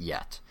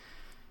yet.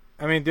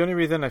 I mean, the only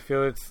reason I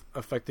feel it's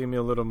affecting me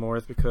a little more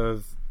is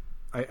because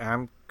I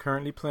am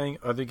currently playing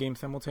other games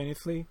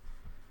simultaneously.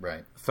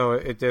 Right. So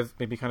it does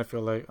make me kind of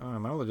feel like, I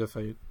might as well just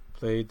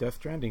play Death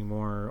Stranding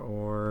more,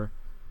 or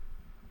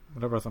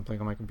whatever else I'm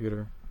playing on my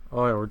computer.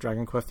 Or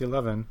Dragon Quest XI.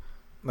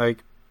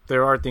 Like,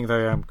 there are things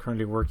I am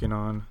currently working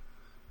on.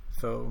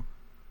 So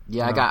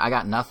yeah, I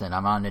got nothing.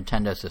 I'm on a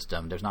Nintendo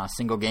system. There's not a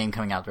single game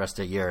coming out the rest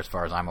of the year as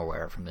far as I'm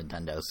aware from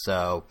Nintendo.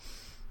 So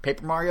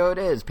Paper Mario it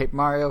is. Paper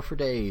Mario for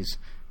days.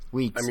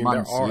 Weeks,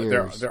 months,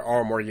 years. There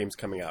are more games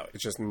coming out.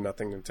 It's just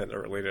nothing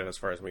Nintendo related as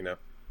far as we know.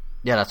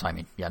 Yeah, that's what I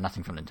mean. Yeah,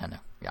 nothing from Nintendo.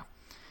 Yeah.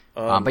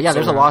 But yeah,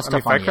 there's a lot of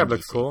stuff on the Fight Crab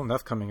looks cool, and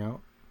that's coming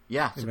out.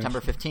 Yeah,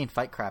 September 15th,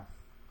 Fight Crab.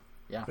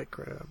 Yeah. Fight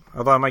Crab.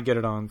 Although I might get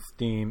it on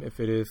Steam if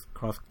it is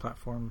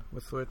cross-platform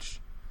with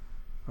Switch.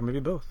 Or maybe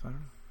both. I don't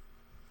know.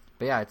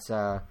 But yeah, it's...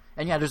 and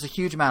yeah, there's a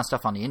huge amount of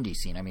stuff on the indie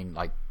scene. I mean,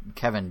 like,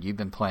 Kevin, you've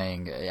been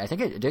playing... I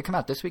think it did come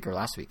out this week or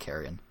last week,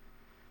 Carrion.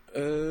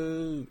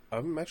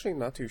 I'm actually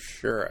not too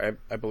sure.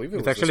 I believe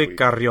it's actually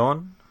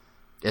Carrion.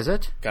 Is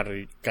it?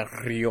 Carrion.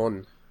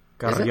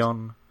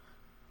 Carrion.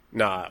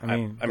 Nah, I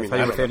mean that's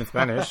how you say it in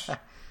Spanish.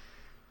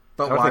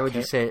 But why would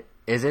you say it?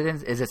 Is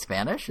it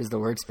Spanish? Is the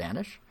word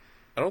Spanish?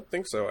 I don't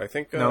think so. I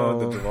think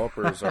the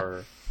developers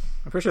are...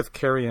 I'm pretty sure it's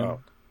Carrion.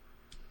 Oh.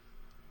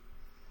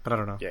 But I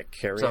don't know. Yeah,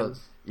 Carrion.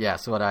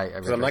 So what I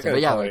I'm not going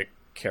to call it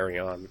Carry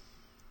On.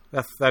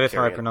 That is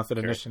how I pronounce it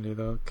initially,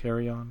 though.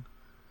 Carry On.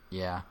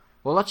 Yeah.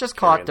 Well, let's just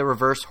call it the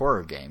reverse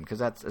horror game, because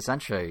that's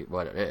essentially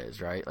what it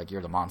is, right? Like,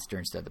 you're the monster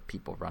instead of the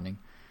people running.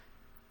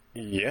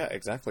 Yeah,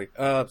 exactly.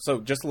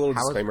 So, just a little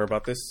disclaimer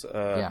about this.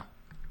 Yeah.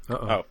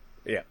 Oh,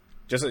 yeah.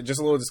 Just a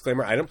little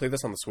disclaimer. I didn't play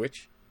this on the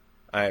Switch.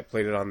 I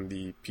played it on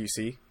the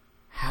PC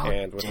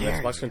and with an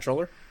Xbox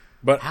controller.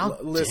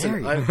 But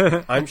listen,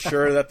 I'm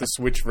sure that the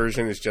Switch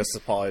version is just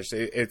as polished.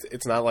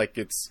 It's not like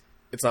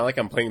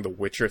I'm playing The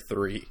Witcher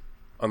 3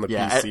 on the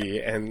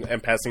PC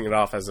and passing it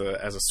off as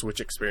a Switch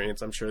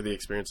experience. I'm sure the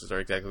experiences are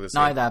exactly the same.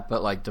 Not only that,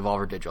 but like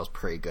Devolver Digital is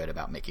pretty good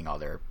about making all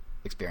their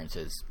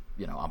experiences,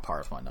 on par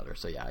with one another.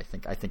 So yeah, I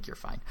think you're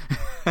fine.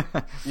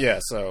 Yeah.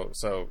 So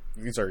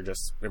these are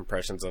just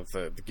impressions of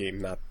the game,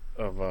 not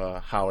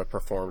of how it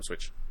performs.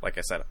 Which, like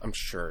I said, I'm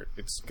sure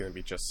it's going to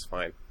be just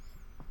fine.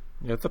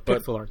 Yeah, it's a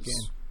pixel art game.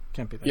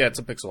 Can't be that. Yeah, it's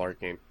a pixel art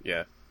game.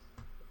 Yeah.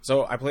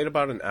 So I played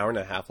about an hour and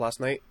a half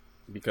last night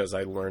because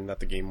I learned that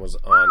the game was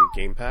on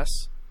Game Pass.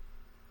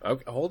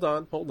 Okay, hold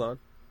on. All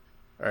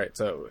right,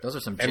 so those are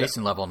some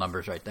Jason level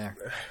numbers right there.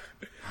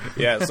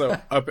 Yeah, so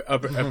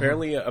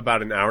apparently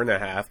about an hour and a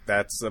half.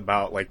 That's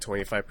about like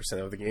 25%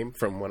 of the game,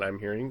 from what I'm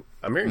hearing.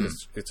 I'm hearing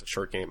it's a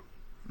short game,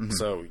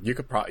 so you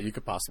could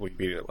possibly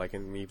beat it like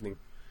in an evening.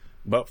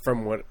 But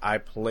from what I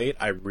played,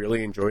 I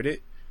really enjoyed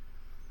it,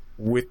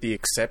 with the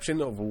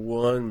exception of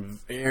one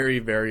very,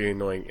 very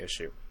annoying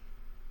issue.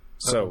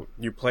 So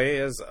you play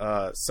as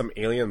some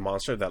alien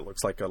monster that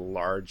looks like a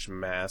large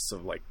mass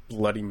of like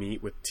bloody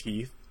meat with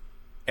teeth,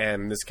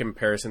 and this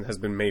comparison has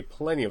been made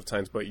plenty of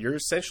times. But you're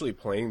essentially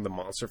playing the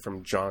monster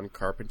from John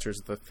Carpenter's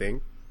The Thing.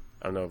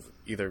 I don't know if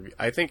either of you...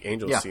 I think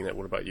Angel's seen it.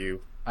 What about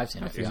you? I've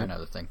seen it. Yeah, I know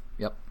The Thing.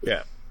 Yep.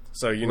 Yeah.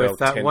 So with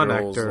that one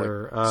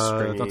actor.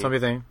 Like, don't tell me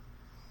his name.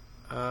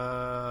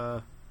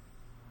 I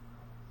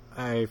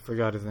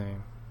forgot his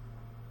name.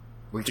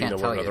 We can't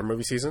tell you. Another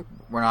movie season?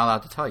 We're not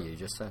allowed to tell you. You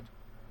just said.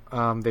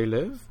 They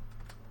Live?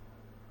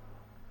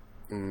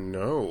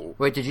 No.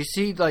 Wait, did you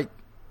see like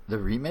The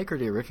remake or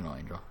the original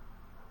Angel?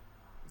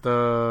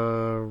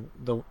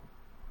 The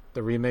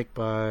remake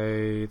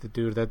by the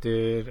dude that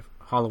did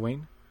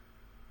Halloween,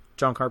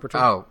 John Carpenter.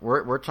 Oh,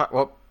 we're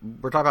talking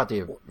about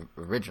the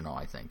original,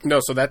 I think. No,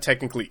 so that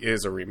technically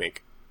is a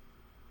remake.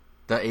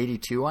 The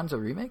 82 one's a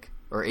remake?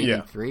 Or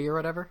 83 or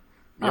whatever?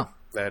 Yep,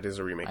 that is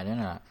a remake. I didn't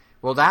know that.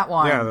 Well, that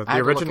one, the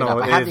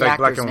original I have is the like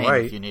black actor's and name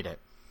white. if you need it.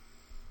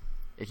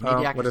 If you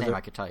need the actor's name,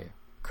 I could tell you.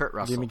 Kurt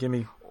Russell.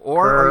 Gimme.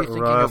 Or Kurt are you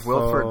thinking Russell. of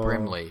Wilford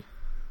Brimley?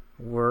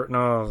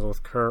 No, it was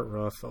Kurt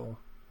Russell.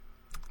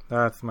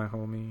 That's my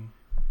homie.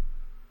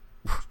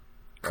 Kurt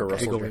We go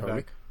Russell's way your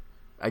homie?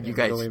 back. You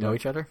guys know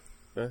each other?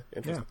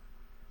 Interesting. Yeah.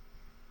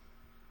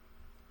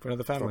 Friend of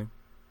the family.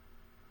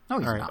 No,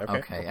 he's All right, not. okay.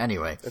 Okay,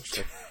 anyway.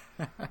 Interesting.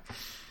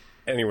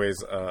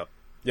 Anyways,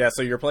 yeah.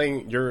 So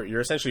you're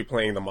essentially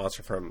playing the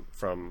monster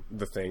from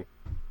The Thing,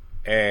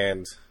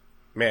 and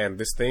man,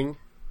 this thing.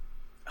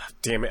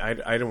 Damn it! I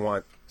didn't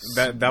want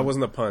that. That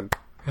wasn't a pun.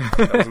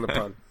 That wasn't a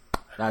pun.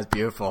 That's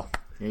beautiful.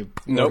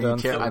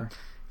 Nope.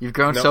 You've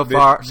grown No,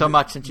 so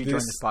much since you joined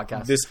this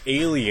podcast. This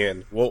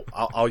alien. Well,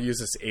 I'll use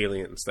this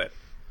alien instead.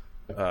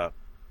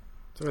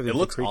 It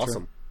looks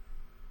awesome.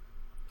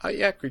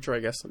 Yeah, creature, I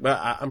guess. But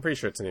I'm pretty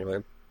sure it's an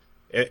alien.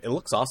 It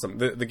looks awesome.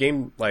 The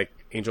game, like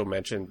Angel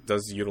mentioned,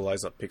 does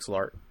utilize a pixel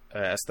art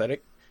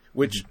aesthetic,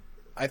 which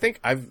I think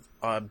I've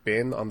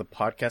been on the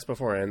podcast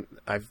before, and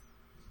I've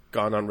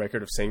gone on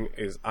record of saying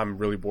is I'm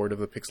really bored of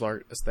the pixel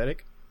art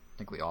aesthetic. I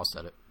think we all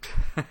said it.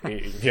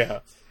 Yeah.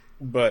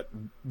 But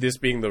this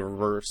being the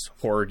reverse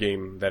horror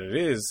game that it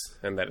is,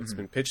 and that it's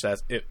been pitched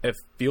as, it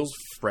feels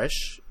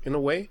fresh in a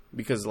way,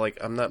 because like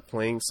I'm not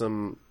playing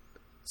some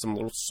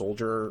little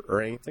soldier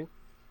or anything.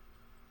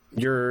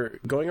 You're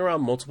going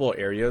around multiple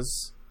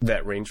areas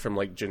that range from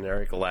like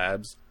generic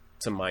labs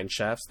to mine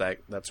shafts, that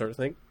sort of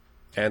thing.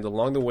 And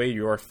along the way,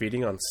 you are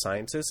feeding on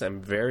scientists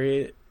and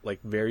various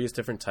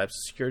different types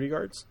of security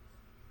guards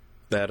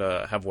that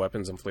have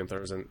weapons and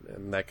flamethrowers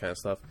and that kind of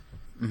stuff.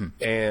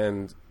 Mm-hmm.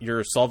 And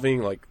you're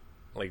solving like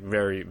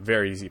very,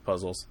 very easy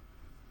puzzles.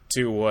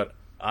 To what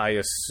I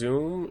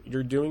assume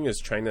you're doing is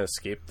trying to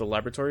escape the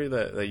laboratory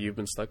that you've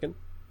been stuck in.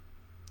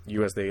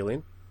 You as the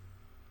alien.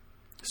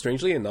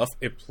 Strangely enough,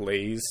 it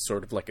plays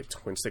sort of like a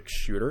twin-stick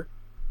shooter,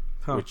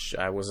 which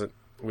I wasn't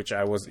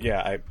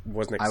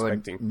expecting. I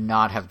would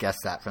not have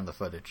guessed that from the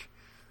footage.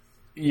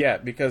 Yeah,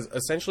 because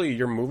essentially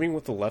you're moving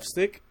with the left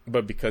stick,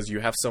 but because you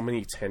have so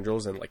many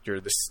tendrils and like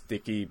you're this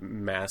sticky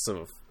mass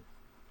of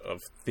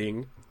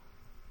thing,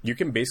 you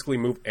can basically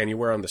move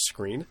anywhere on the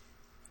screen.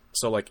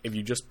 So like if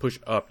you just push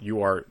up,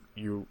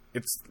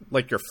 it's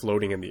like you're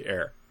floating in the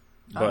air,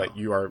 but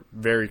you are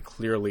very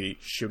clearly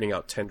shooting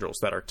out tendrils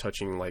that are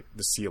touching like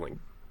the ceiling.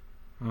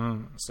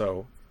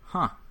 So,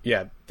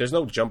 yeah, there's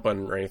no jump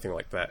button or anything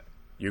like that.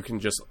 You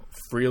can just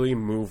freely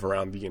move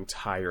around the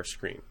entire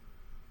screen.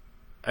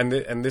 And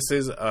this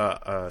is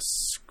I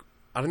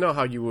don't know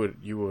how you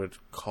would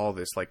call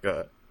this, like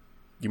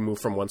you move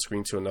from one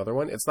screen to another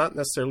one. It's not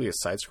necessarily a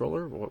side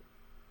scroller.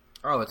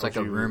 It's like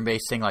a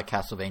room-based thing, like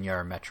Castlevania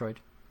or Metroid.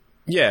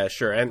 Yeah,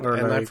 sure, and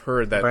like I've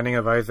heard that Binding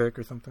of Isaac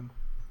or something.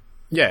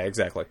 Yeah,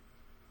 exactly.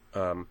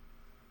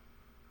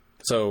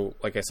 So,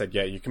 like I said,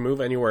 yeah, you can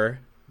move anywhere,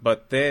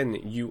 but then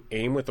you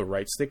aim with the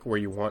right stick where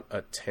you want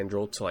a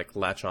tendril to like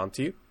latch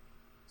onto you.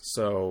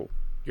 So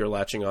you're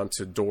latching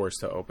onto doors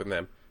to open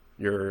them.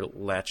 You're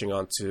latching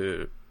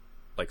onto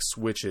like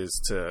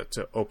switches to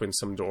open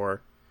some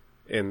door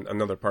in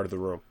another part of the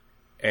room.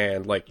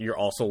 And like you're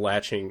also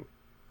latching,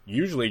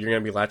 usually you're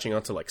going to be latching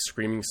onto like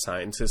screaming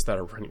scientists that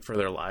are running for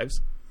their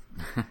lives.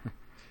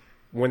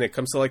 When it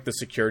comes to like the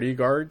security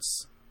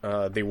guards,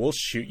 they will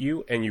shoot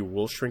you and you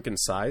will shrink in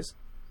size,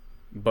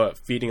 but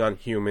feeding on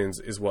humans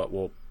is what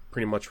will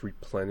pretty much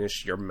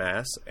replenish your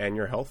mass and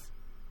your health.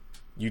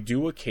 You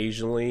do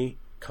occasionally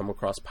come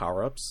across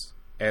power-ups,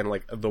 and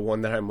like the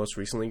one that I most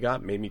recently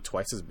got made me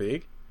twice as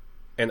big,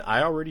 and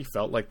I already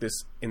felt like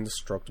this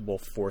indestructible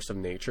force of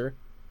nature,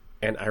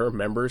 and I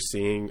remember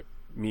seeing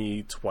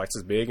me twice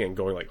as big and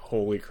going like,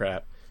 holy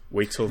crap,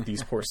 wait till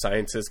these poor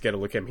scientists get a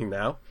look at me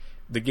now.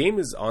 The game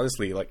is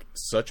honestly like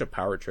such a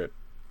power trip.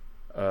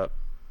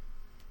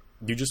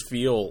 You just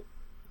feel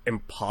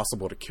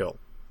impossible to kill,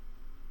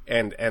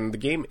 and the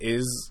game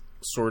is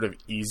sort of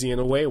easy in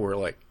a way where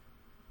like,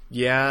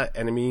 yeah,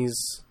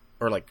 enemies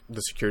or like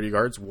the security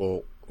guards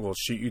will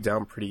shoot you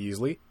down pretty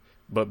easily,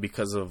 but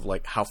because of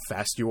like how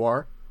fast you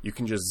are, you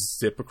can just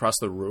zip across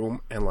the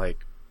room and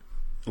like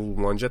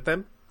lunge at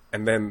them,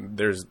 and then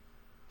there's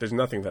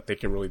nothing that they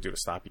can really do to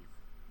stop you.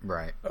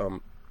 Right.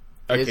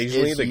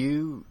 Occasionally,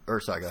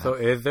 So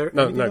is there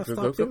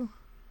go.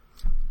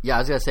 Yeah, I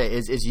was gonna say,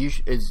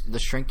 is the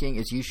shrinking?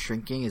 Is you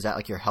shrinking? Is that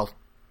like your health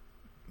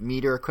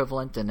meter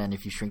equivalent? And then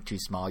if you shrink too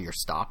small, you're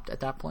stopped at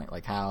that point.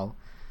 Like how?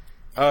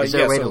 Is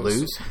there a way to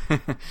lose?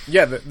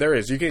 Yeah, there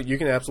is. You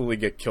can absolutely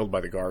get killed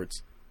by the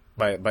guards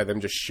by them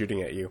just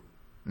shooting at you.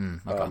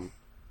 Okay.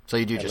 So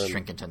you do just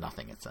shrink into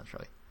nothing,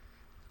 essentially.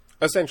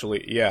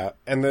 Essentially, yeah.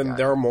 And then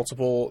there are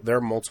multiple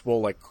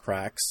like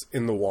cracks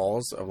in the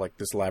walls of like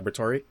this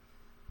laboratory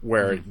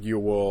where you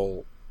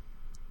will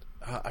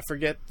I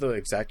forget the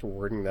exact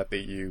wording that they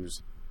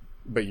use,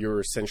 but you're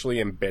essentially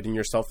embedding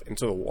yourself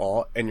into the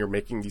wall, and you're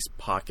making these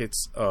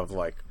pockets of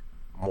like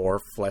more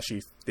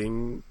fleshy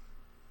thing.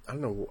 I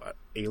don't know,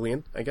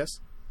 alien, I guess,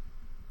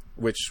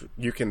 which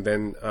you can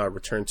then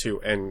return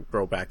to and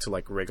grow back to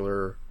like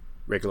regular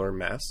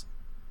mass.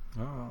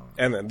 Oh.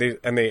 And then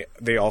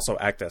they also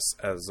act as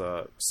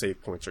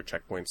save points or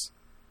checkpoints.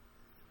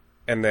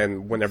 And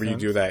then whenever you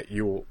do that,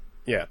 you're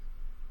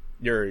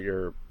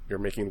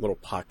making little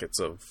pockets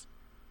of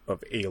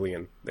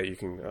alien that you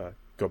can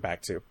go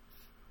back to.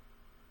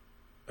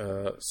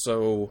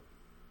 So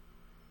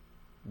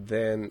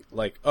then,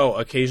 like,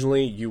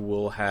 occasionally you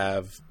will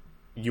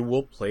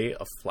play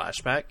a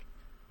flashback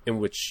in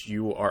which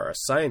you are a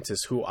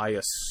scientist who I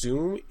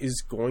assume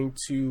is going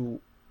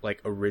to like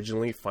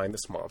originally find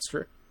this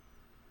monster.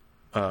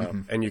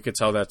 And you could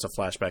tell that's a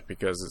flashback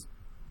because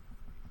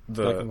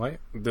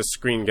the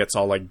screen gets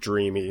all like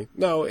dreamy.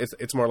 No,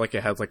 it's more like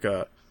it has like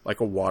a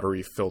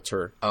watery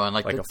filter. Oh, and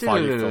like a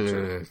foggy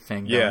filter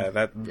thing. Yeah,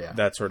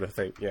 that sort of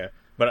thing. Yeah,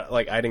 but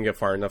like I didn't get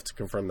far enough to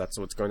confirm that's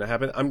what's going to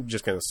happen. I'm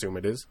just going to assume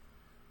it is.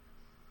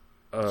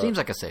 Seems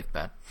like a safe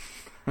bet.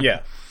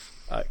 Yeah.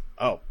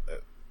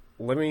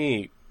 Let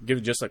me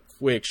give just a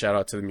quick shout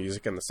out to the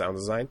music and the sound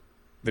design.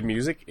 The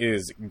music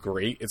is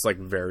great. It's like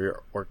very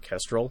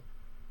orchestral.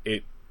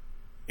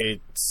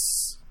 It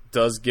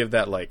does give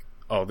that like,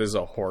 oh, this is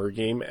a horror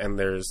game, and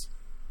there's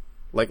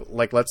like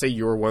let's say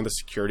you were one of the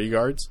security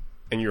guards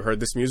and you heard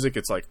this music.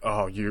 It's like,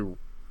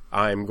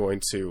 I'm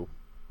going to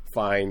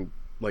find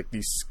like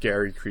these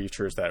scary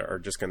creatures that are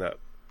just gonna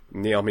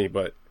nail me.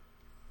 But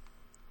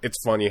it's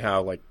funny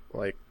how like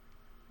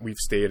we've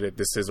stated,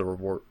 this is a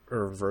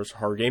reverse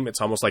horror game.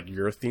 It's almost like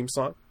your theme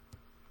song,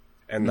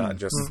 and not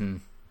just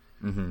and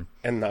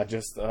not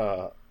just.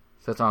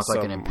 So it's almost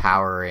like an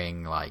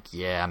empowering, like,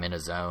 I'm in a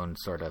zone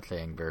sort of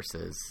thing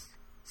versus.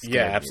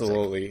 Yeah,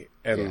 absolutely,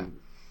 and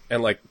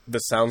like the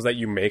sounds that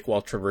you make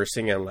while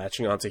traversing and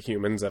latching onto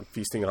humans and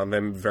feasting on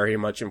them very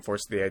much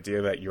enforce the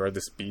idea that you are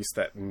this beast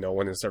that no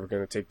one is ever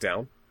going to take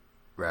down.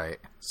 Right.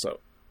 So,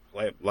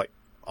 like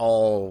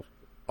all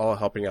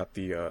helping out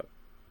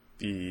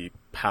the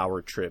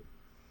power trip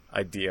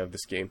idea of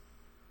this game,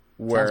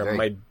 where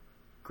my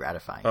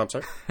gratifying. Oh, I'm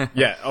sorry.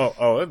 Yeah.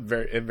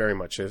 It very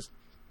much is.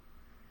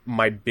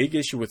 My big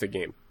issue with the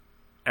game,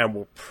 and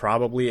will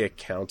probably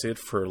accounted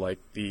for like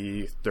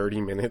the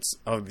 30 minutes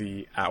of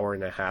the hour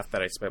and a half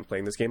that I spent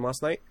playing this game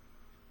last night,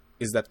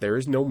 is that there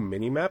is no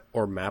mini-map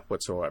or map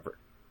whatsoever.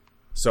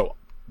 So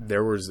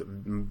there's a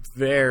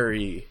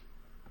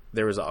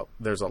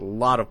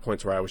lot of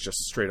points where I was just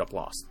straight up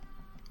lost.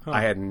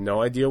 I had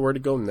no idea where to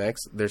go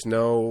next. There's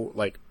no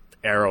like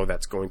arrow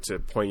that's going to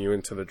point you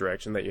into the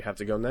direction that you have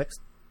to go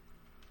next.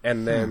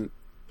 And then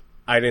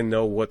I didn't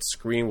know what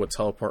screen would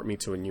teleport me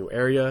to a new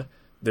area.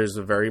 There's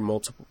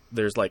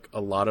like a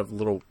lot of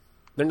little,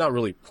 they're not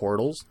really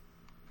portals,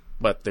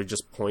 but they're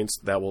just points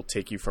that will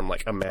take you from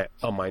like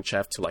a mine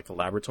shaft to like a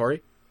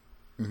laboratory.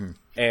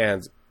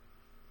 And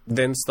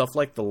then stuff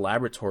like the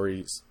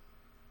laboratories,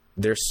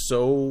 they're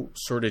so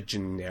sort of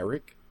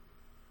generic.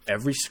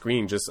 Every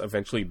screen just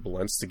eventually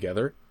blends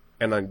together,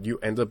 and then you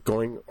end up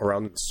going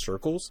around in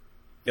circles.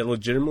 It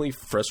legitimately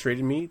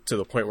frustrated me to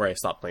the point where I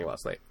stopped playing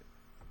last night.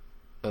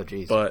 Oh,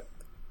 jeez. But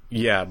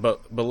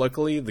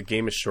luckily the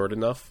game is short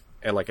enough,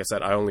 and like I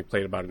said, I only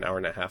played about an hour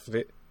and a half of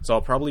it, so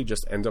I'll probably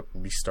just end up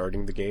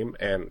restarting the game.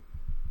 And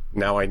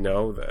now I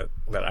know that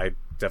I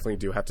definitely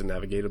do have to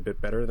navigate a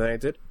bit better than I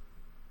did,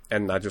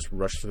 and not just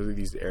rush through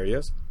these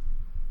areas.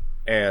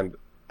 And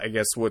I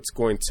guess what's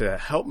going to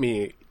help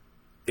me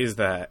is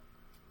that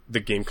the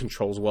game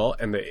controls well,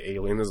 and the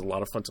alien is a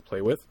lot of fun to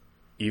play with,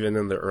 even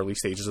in the early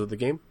stages of the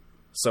game.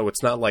 So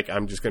it's not like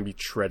I'm just going to be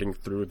treading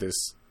through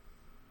this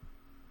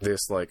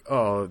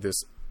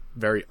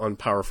very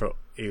unpowerful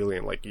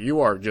alien. Like, you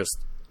are just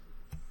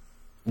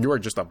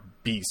a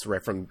beast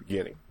right from the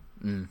beginning.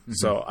 Mm-hmm.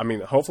 So, I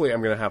mean, hopefully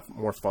I'm going to have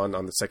more fun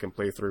on the second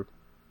playthrough.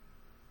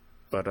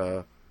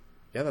 But,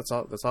 yeah, that's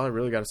all I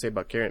really got to say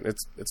about Carrion.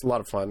 It's a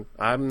lot of fun.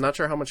 I'm not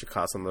sure how much it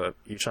costs on the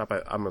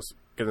eShop. I'm going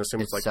to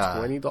assume it's like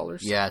 $20.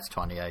 Yeah, it's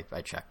 $20.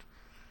 I checked.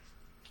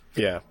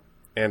 Yeah.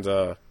 And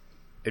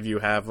if you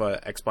have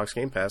Xbox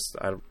Game Pass,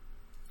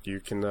 you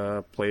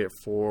can play it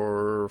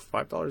for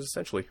 $5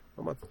 essentially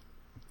a month.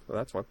 So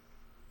that's fun.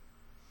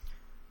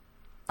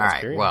 All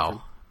right,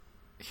 well,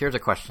 here's a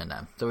question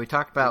then. So we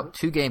talked about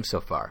two games so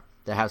far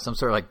that have some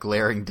sort of like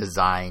glaring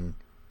design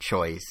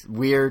choice,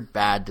 weird,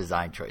 bad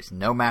design choice.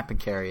 No map in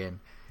Carrion,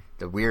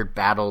 the weird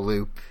battle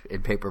loop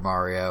in Paper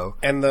Mario.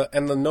 And the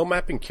no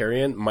map in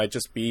Carrion might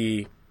just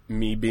be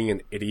me being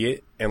an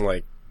idiot and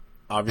like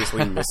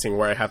obviously missing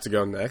where I have to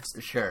go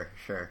next. Sure.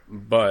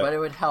 But it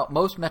would help.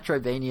 Most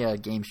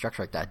Metroidvania game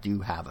structure like that do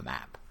have a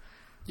map.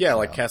 Yeah, so.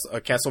 Like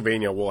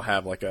Castlevania will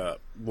have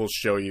will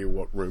show you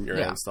what room you're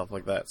in and stuff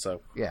like that.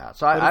 So yeah,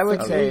 so I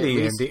would say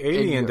the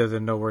alien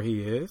doesn't know where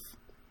he is.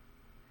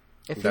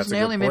 If he's an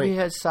alien, maybe he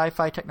has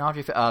sci-fi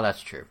technology. Oh,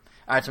 that's true.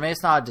 All right, so maybe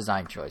it's not a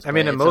design choice. I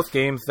mean, in most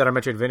games that are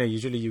Metroidvania,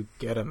 usually you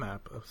get a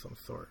map of some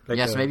sort. Like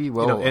yes, maybe you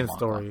will in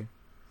story.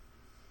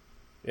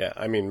 Yeah,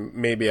 I mean,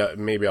 maybe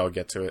I'll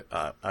get to it.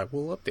 I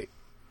will update.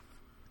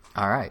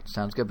 All right,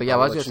 sounds good. But yeah,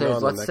 what I was going to say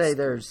is, let's say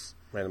there's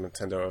Random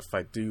Nintendo if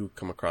I do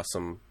come across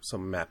some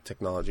map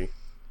technology.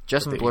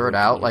 Just blur it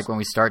out, like when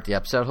we start the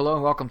episode. Hello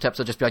and welcome to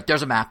episode. Just be like,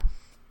 "There's a map."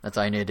 That's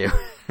all you need to do.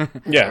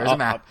 Yeah, there's a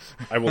map.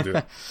 I will do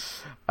it.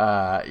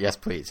 Yes,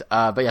 please.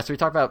 But yeah, so we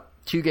talked about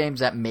two games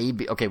that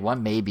maybe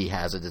one maybe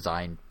has a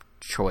design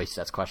choice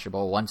that's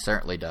questionable. One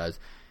certainly does.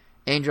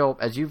 Angel,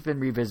 as you've been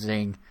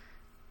revisiting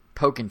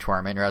Pokken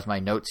Tournament, or as my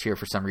notes here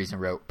for some reason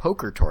wrote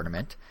Poker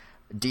Tournament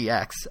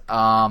DX,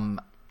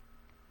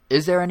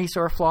 is there any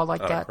sort of flaw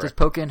like that? Correct. Does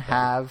Pokken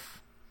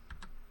have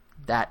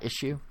that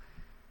issue?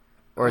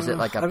 Or is it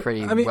like a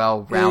pretty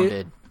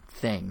well-rounded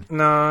thing?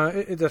 No,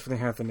 it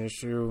definitely has an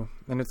issue.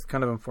 And it's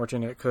kind of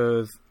unfortunate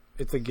because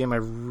it's a game I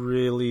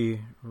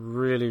really,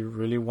 really,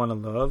 really want to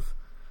love,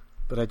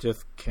 but I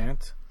just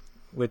can't.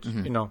 Which,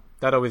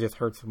 that always just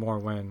hurts more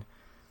when...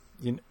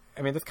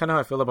 that's kind of how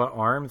I feel about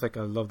ARMS. Like,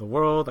 I love the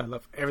world. I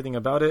love everything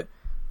about it.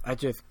 I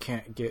just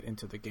can't get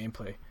into the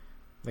gameplay.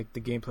 Like,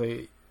 the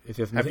gameplay is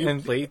just... Have you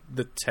played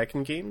the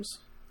Tekken games?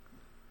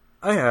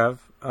 I have.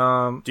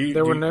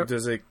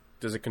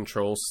 Does it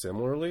control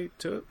similarly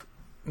to it?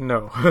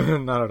 No,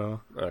 not at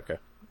all. Okay.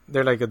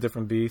 They're like a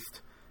different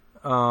beast.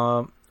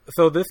 So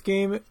this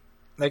game,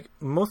 like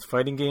most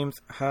fighting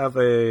games, have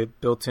a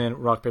built-in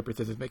rock, paper,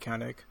 scissors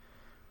mechanic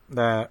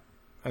that,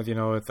 as you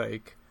know, it's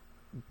like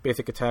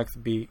basic attacks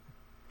beat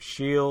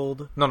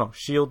shield. No,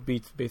 shield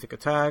beats basic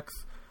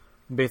attacks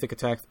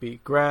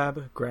beat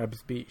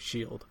grabs beat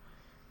shield.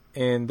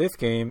 In this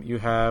game, you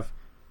have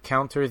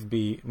counters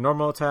beat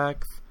normal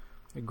attacks,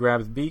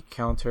 grabs beat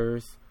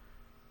counters,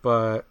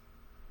 but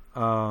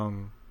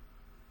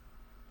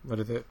what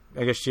is it?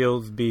 I guess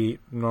shields beat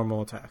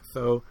normal attacks.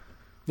 So,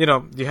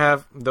 you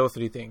have those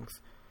three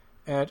things.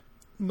 And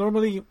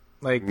normally,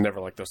 like... Never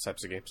like those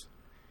types of games.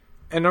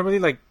 And normally,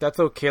 like, that's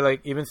okay.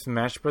 Like, even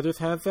Smash Brothers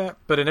has that,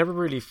 but it never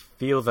really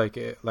feels like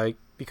it. Like,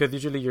 because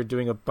usually you're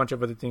doing a bunch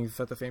of other things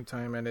at the same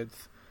time, and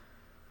it's...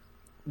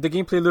 The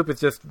gameplay loop is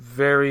just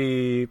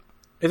very...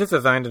 It's just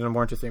designed in a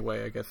more interesting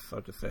way, I guess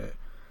I'll just say it.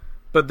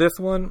 But this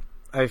one,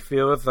 I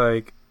feel is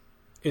like...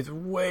 It's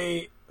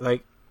way...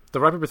 Like, the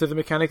rock, paper, scissors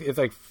mechanic is,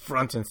 like,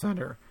 front and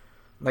center.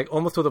 Like,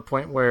 almost to the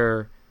point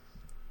where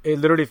it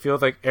literally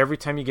feels like every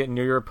time you get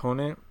near your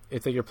opponent,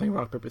 it's like you're playing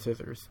rock, paper,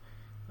 scissors.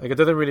 Like, it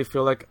doesn't really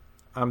feel like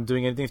I'm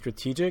doing anything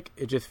strategic.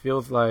 It just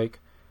feels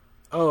like,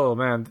 oh,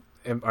 man,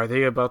 are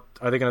they going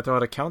to throw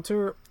out a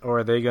counter, or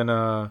are they going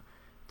to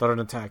throw out an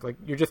attack? Like,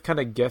 you're just kind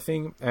of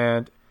guessing,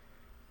 and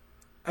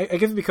I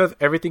guess because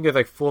everything is,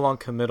 like, full-on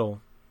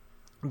committal,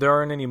 there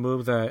aren't any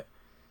moves that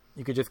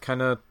you could just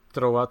kind of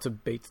throw out to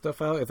bait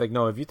stuff out. It's like,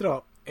 no, if you throw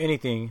out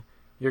anything,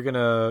 you're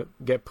gonna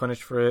get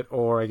punished for it,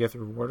 or I guess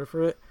rewarded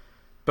for it.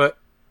 But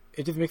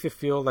it just makes it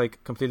feel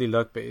like completely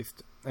luck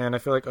based, and I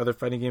feel like other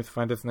fighting games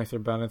find this nicer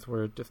balance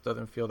where it just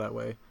doesn't feel that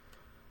way.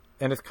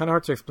 And it's kind of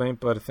hard to explain,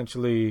 but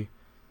essentially,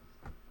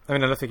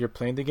 unless like you're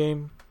playing the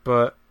game,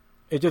 but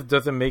it just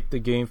doesn't make the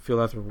game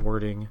feel as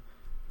rewarding.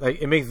 Like,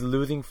 it makes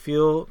losing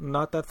feel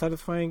not that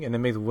satisfying, and it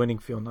makes winning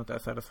feel not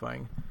that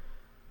satisfying.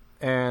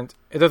 And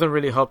it doesn't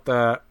really help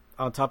that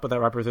on top of that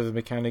rock, paper, scissors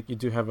mechanic, you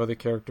do have other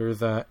characters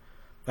that,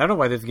 I don't know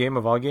why this game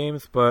of all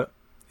games, but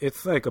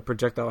it's like a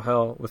projectile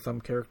hell with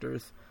some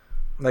characters.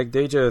 Like,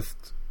 they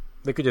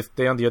could just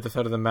stay on the other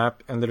side of the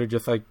map and literally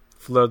just like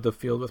flood the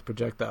field with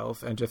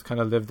projectiles and just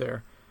kind of live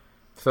there.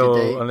 So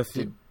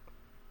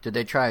did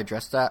they try to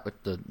address that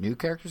with the new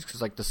characters?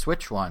 Because like the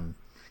Switch one,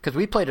 because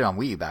we played it on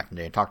Wii U back in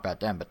the day and talked about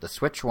them, but the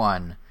Switch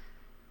one,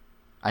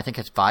 I think,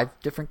 has 5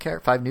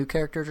 new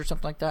characters or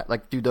something like that.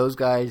 Like, do those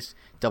guys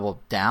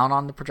double down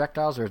on the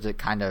projectiles, or is it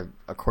kind of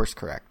a course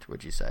correct,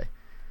 would you say?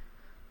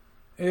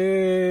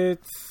 I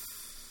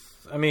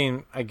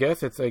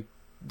guess it's like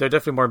they're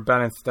definitely more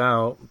balanced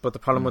out, but the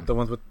problem with the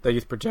ones that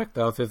use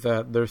projectiles is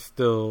that they're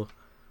still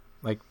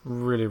like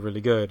really,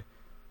 really good.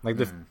 Like,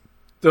 there's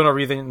still no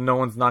reason no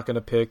one's not going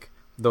to pick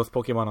those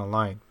Pokemon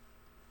online,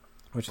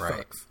 which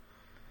sucks.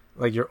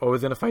 Like, you're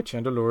always going to fight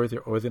Chandelures,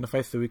 you're always going to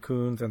fight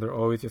Suicunes, and they're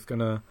always just going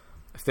to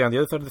stay on the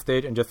other side of the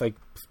stage and just like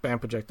spam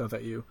projectiles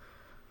at you.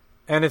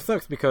 And it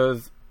sucks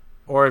because,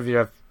 or if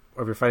you're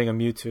fighting a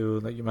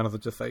Mewtwo, like, you might as well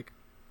just like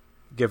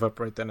give up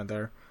right then and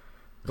there.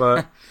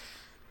 But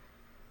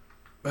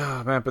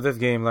oh man, but this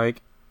game,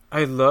 like,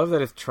 I love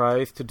that it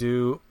tries to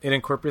do, it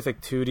incorporates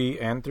like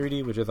 2D and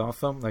 3D, which is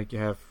awesome. Like,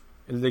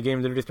 the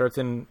game literally starts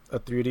in a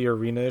 3D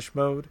arena-ish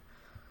mode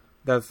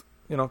that's,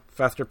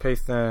 faster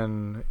paced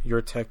than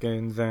your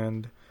Tekkens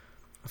and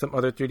some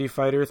other 3D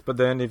fighters. But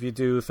then if you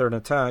do certain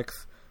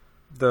attacks,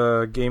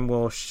 the game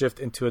will shift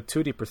into a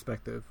 2D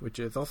perspective, which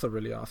is also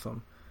really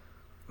awesome.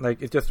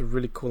 Like, it's just a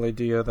really cool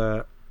idea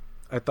that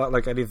I thought,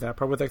 like, at least that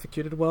part was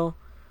executed well.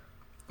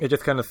 It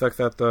just kind of sucks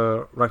that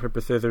the rock,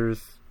 paper,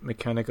 scissors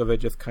mechanic of it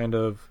just kind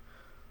of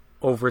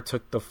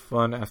overtook the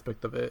fun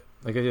aspect of it.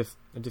 Like, I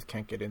just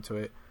can't get into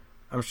it.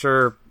 I'm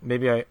sure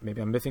maybe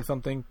I'm missing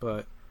something,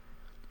 but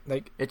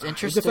like, it's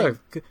interesting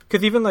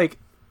because even like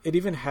it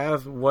even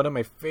has one of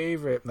my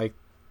favorite, like,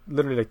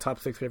 literally like top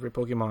 6 favorite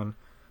Pokemon,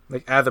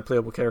 like as a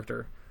playable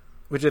character,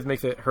 which just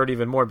makes it hurt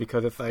even more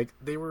because it's like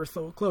they were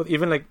so close.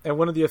 Even like, and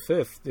one of the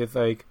assists is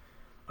like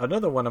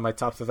another one of my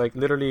tops is like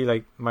literally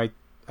like I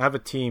have a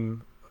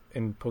team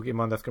in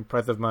Pokemon that's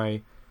comprised of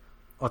my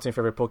all-time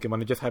favorite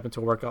Pokemon. It just happened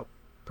to work out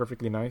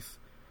perfectly nice,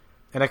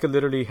 and I could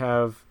literally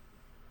have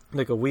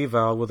like a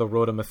Weavile with a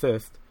Rotom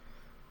assist,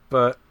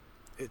 but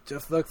it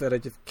just sucks that I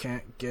just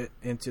can't get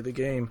into the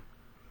game,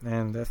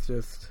 and that's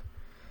a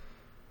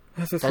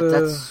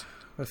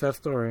sad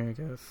story, I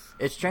guess.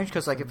 It's strange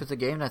because like if it's a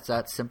game that's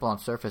that simple on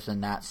surface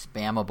and that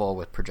spammable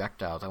with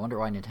projectiles, I wonder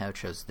why Nintendo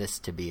chose this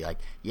to be like,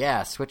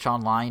 yeah, Switch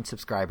Online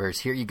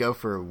subscribers, here you go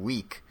for a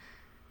week,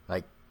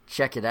 like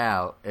check it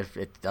out. If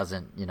it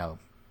doesn't,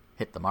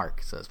 hit the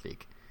mark, so to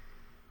speak.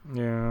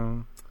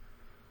 Yeah.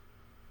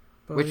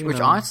 But, which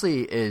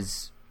honestly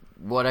is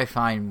what I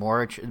find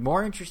more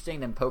interesting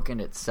than Pokken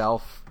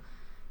itself.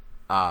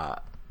 More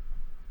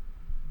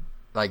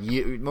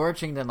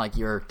interesting than like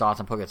your thoughts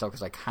on Pokken itself,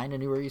 because I kind of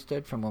knew where you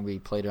stood from when we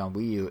played it on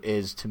Wii U.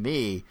 Is to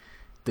me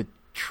the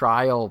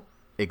trial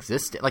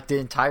existed, like the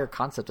entire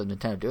concept of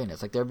Nintendo doing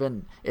this. Like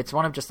it's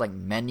one of just like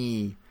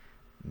many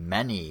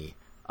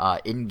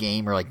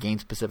in-game or like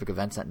game-specific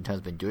events that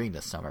Nintendo's been doing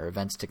this summer.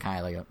 Events to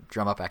kind of like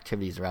drum up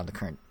activities around the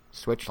current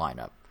Switch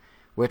lineup,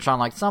 which on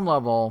like some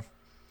level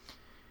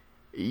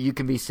you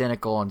can be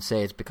cynical and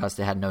say it's because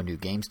they had no new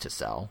games to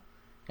sell,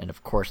 and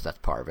of course that's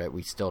part of it.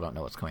 We still don't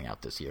know what's coming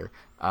out this year.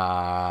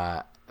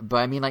 But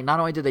I mean, like, not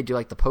only did they do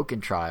like the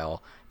Pokken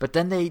trial, but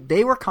then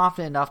they were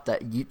confident enough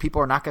that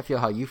people are not going to feel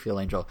how you feel,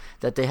 Angel,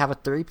 that they have a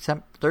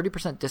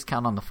 30%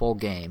 discount on the full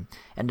game,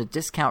 and the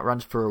discount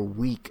runs for a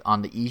week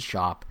on the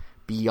eShop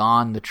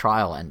beyond the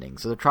trial ending.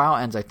 So the trial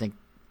ends, I think,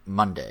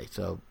 Monday,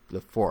 so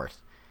the 4th.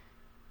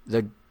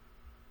 The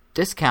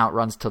discount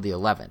runs till the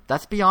 11th.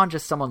 That's beyond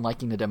just someone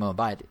liking the demo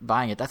and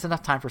buying it. That's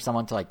enough time for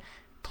someone to like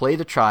play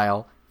the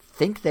trial,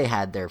 think they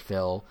had their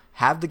fill,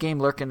 have the game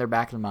lurk in the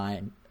back of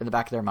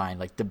their mind,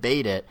 like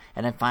debate it,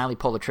 and then finally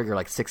pull the trigger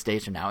like 6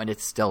 days from now, and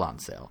it's still on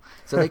sale.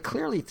 So they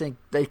clearly think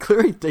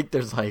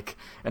there's like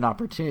an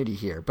opportunity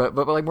here. But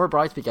like more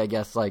broadly speaking, I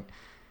guess like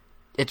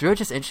it's really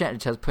just interesting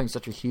that it's putting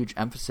such a huge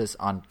emphasis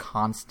on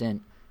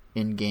constant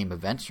in-game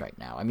events right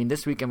now. I mean,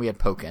 this weekend we had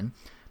Pokken,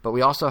 but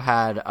we also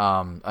had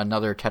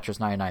another Tetris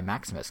 99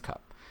 Maximus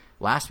Cup.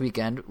 Last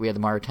weekend, we had the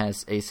Mario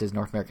Tennis Aces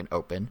North American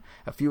Open.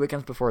 A few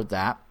weekends before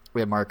that, we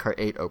had Mario Kart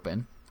 8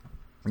 Open.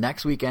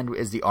 Next weekend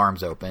is the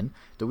ARMS Open.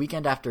 The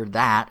weekend after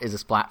that is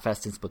a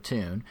Splatfest in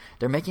Splatoon.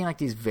 They're making like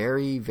these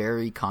very,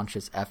 very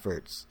conscious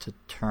efforts to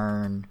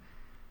turn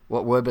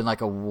what would have been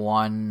like a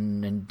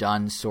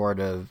one-and-done sort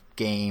of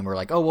game, or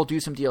like, oh, we'll do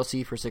some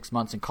DLC for 6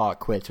 months and call it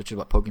quits, which is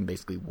what Pokken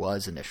basically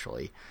was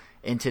initially,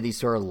 into these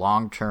sort of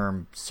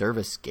long-term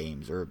service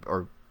games,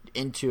 or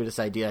into this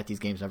idea that these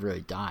games never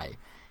really die.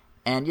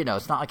 And,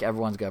 it's not like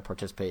everyone's going to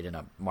participate in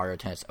a Mario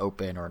Tennis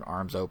Open or an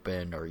ARMS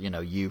Open, or,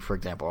 you, for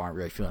example, aren't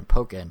really feeling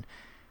Pokken.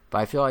 But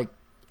I feel like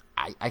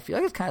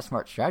it's kind of a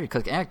smart strategy,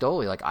 because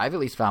anecdotally, like, I've at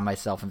least found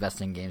myself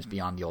investing in games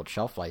beyond the old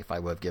shelf life I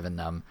would have given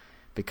them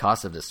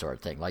because of this sort of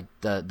thing. Like,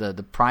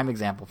 the prime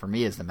example for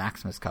me is the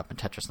Maximus Cup and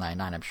Tetris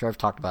 99. I'm sure I've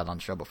talked about it on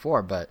the show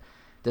before, but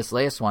this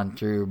latest one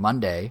through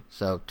Monday,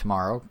 so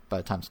tomorrow, by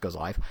the time this goes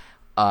live,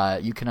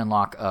 you can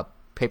unlock a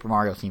Paper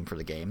Mario theme for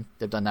the game.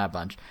 They've done that a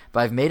bunch. But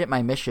I've made it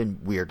my mission,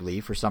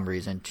 weirdly, for some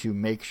reason, to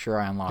make sure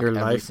I unlock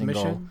every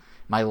single... Mission?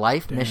 My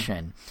life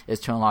mission is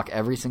to unlock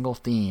every single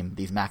theme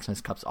these Maximus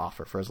Cups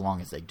offer for as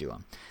long as they do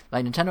them.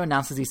 Like, Nintendo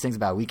announces these things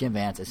about a week in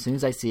advance. As soon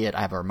as I see it,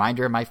 I have a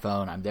reminder in my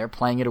phone. I'm there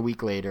playing it a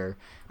week later.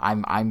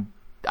 I'm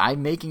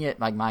making it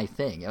like my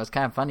thing. It was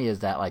kind of funny is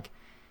that, like,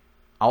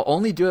 I'll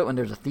only do it when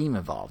there's a theme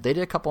involved. They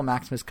did a couple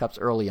Maximus Cups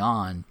early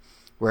on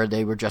where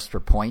they were just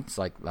for points,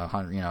 like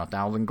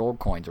 1,000 gold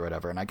coins or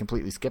whatever, and I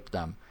completely skipped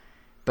them.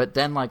 But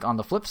then, like, on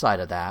the flip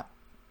side of that,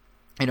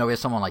 we have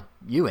someone like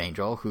you,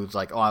 Angel, who's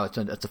like, oh,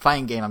 it's a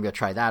fighting game, I'm going to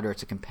try that, or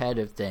it's a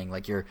competitive thing.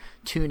 Like, you're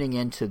tuning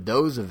into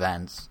those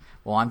events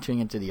while I'm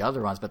tuning into the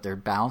other ones, but they're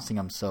balancing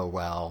them so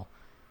well.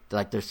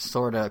 Like, there's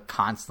sort of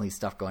constantly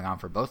stuff going on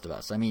for both of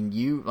us. I mean,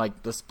 you,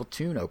 like, the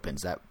Splatoon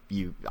Opens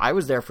I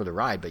was there for the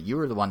ride, but you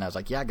were the one that was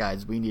like, yeah,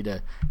 guys, we need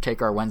to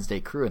take our Wednesday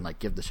crew and, like,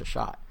 give this a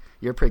shot.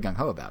 You're pretty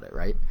gung-ho about it,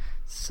 right?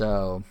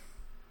 So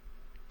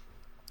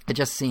it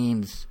just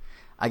seems,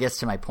 I guess,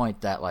 to my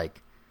point that,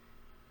 like,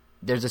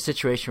 there's a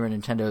situation where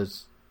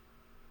Nintendo's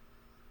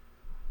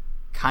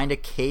kind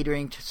of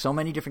catering to so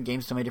many different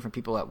games, so many different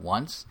people at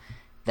once,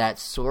 that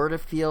sort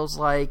of feels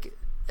like,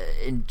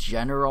 in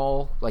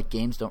general, like,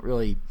 games don't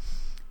really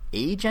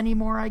age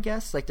anymore, I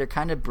guess. Like, they're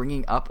kind of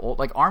bringing up old...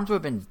 Like, ARMS would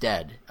have been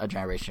dead a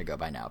generation ago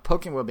by now.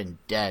 Pokken would have been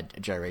dead a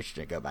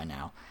generation ago by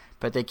now.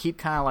 But they keep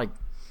kind of, like,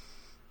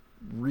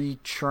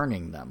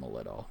 re-churning them a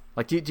little.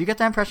 Like, do you get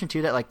that impression,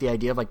 too, that, like, the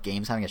idea of, like,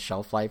 games having a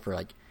shelf life or,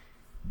 like,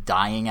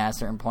 dying at a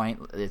certain point,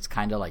 it's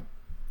kind of, like,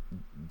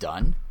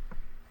 done?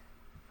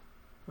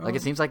 Like,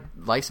 it seems like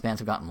lifespans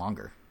have gotten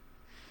longer.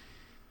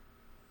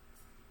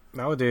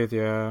 Nowadays,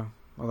 yeah.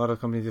 A lot of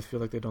companies just feel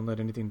like they don't let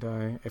anything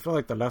die. I feel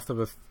like The Last of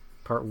Us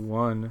Part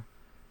 1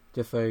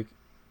 just, like,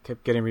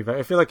 kept getting revived.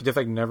 I feel like it just,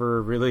 like,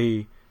 never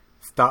really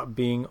stopped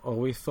being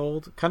always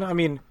sold. Kind of, I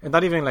mean, and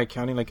not even like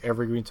counting like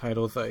evergreen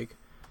titles, like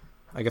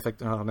I guess like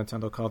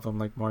Nintendo calls them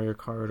like Mario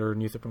Kart or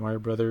New Super Mario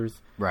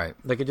Brothers. Right.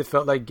 Like it just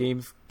felt like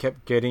games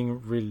kept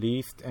getting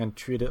released and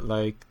treated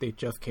like they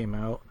just came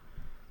out.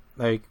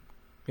 Like,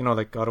 you know,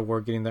 like God of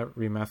War getting that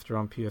remaster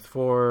on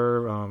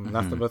PS4,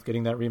 Last of Us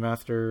getting that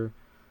remaster,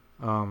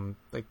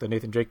 like the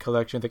Nathan Drake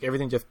collection, like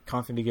everything just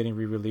constantly getting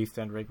re-released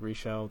and like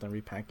reshelled and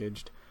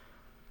repackaged.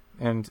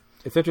 And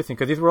it's interesting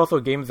because these were also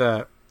games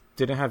that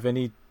didn't have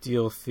any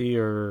DLC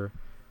or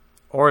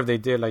if they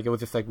did, like it was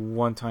just like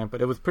one time,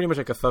 but it was pretty much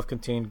like a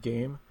self-contained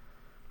game.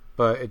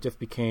 But it just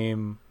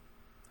became,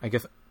 I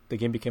guess, the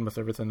game became a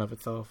service in and of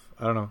itself.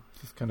 I don't know.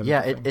 It's just kind of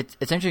it's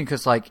interesting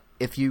because like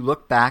if you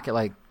look back at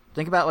like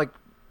think about like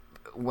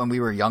when we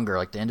were younger,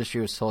 like the industry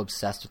was so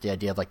obsessed with the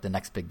idea of like the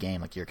next big game.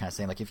 Like you're kind of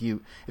saying, like if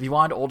you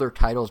wanted older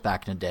titles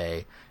back in the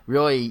day,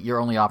 really your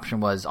only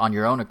option was on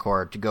your own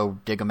accord to go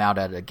dig them out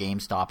at a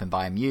GameStop and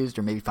buy them used,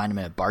 or maybe find them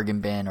in a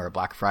bargain bin or a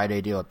Black Friday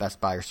deal at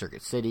Best Buy or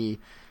Circuit City.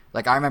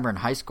 Like I remember in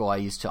high school, I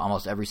used to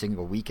almost every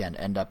single weekend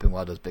end up in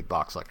one of those big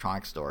box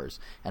electronics stores,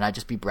 and I'd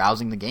just be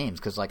browsing the games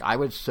because like I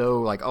was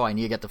so like, oh, I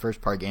need to get the first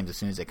party games as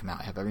soon as they come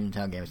out. I have every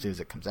Nintendo game as soon as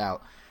it comes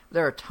out.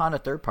 There are a ton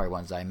of third party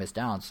ones that I missed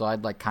out on, so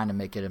I'd like kind of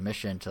make it a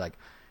mission to like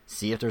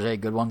see if there's any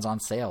good ones on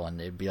sale, and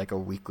it'd be like a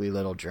weekly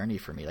little journey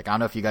for me. Like I don't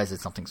know if you guys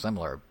did something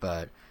similar,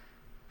 but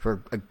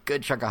for a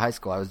good chunk of high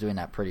school, I was doing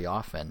that pretty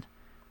often.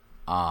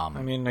 I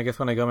mean, I guess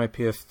when I got my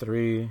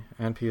PS3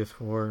 and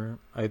PS4,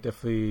 I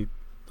definitely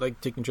like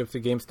taking trips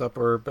to GameStop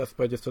or Best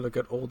Buy just to look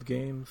at old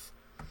games,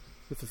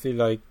 just to see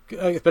like,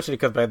 especially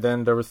because by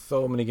then there were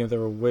so many games that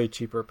were way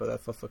cheaper, but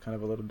that's also kind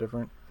of a little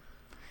different.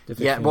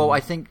 Yeah, well, I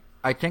think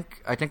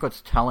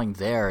what's telling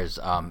there is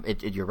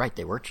you're right,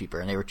 they were cheaper,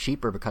 and they were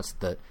cheaper because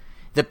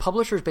the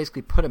publishers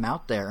basically put them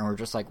out there and were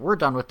just like, we're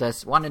done with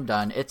this, one and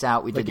done, it's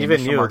out. We like did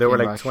even new, they were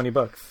like rush.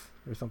 $20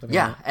 or something.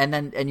 Yeah, like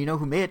that. and you know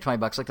who made it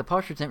 $20? Like the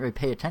publishers didn't really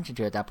pay attention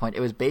to it at that point. It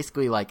was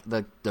basically like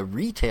the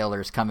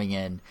retailers coming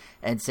in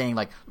and saying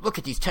like, look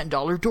at these $10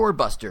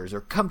 doorbusters,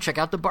 or come check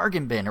out the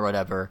bargain bin or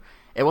whatever.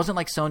 It wasn't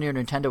like Sony or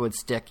Nintendo would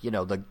stick, you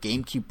know, the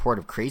GameCube port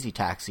of Crazy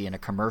Taxi in a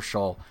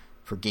commercial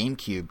for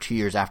GameCube 2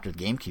 years after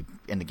the GameCube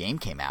and the game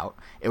came out.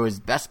 It was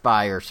Best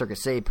Buy or Circuit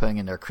City putting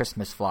in their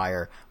Christmas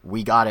flyer,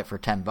 we got it for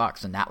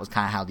 $10, and that was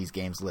kind of how these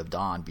games lived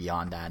on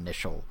beyond that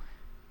initial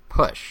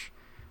push.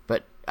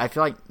 But I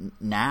feel like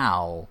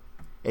now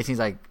it seems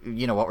like,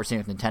 you know, what we're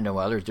seeing with Nintendo and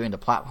what others doing, the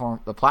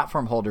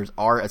platform holders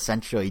are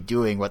essentially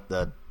doing what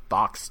the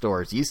box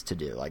stores used to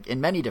do, like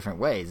in many different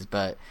ways.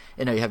 But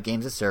you know, you have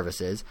games as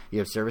services, you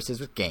have services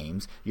with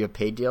games, you have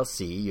paid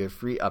DLC, you have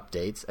free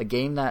updates. A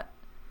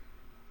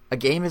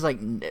game is like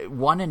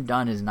one and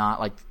done is not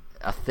like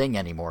a thing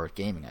anymore with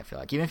gaming. I feel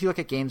like even if you look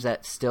at games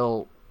that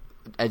still,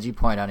 as you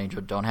point out,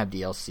 Angel, don't have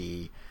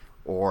DLC,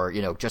 or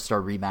you know, just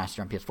are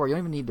remastered on PS4, you don't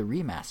even need the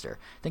remaster.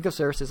 Think of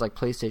services like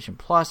PlayStation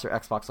Plus or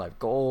Xbox Live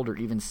Gold or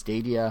even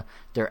Stadia.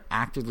 They're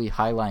actively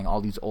highlighting all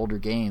these older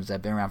games that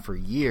have been around for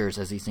years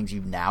as these things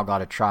you've now got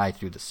to try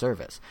through the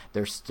service.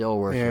 They're still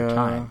worth your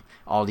time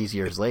all these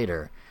years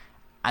later.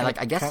 I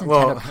guess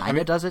Nintendo kind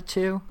of does it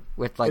too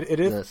with like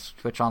the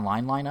Switch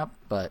Online lineup,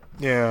 but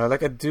yeah,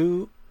 like I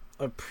do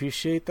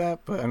appreciate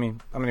that, but I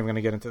mean, I'm not even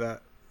gonna get into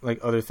that like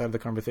other side of the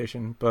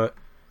conversation, but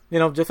you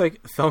know, just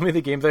like sell me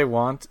the games I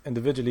want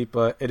individually,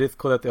 but it is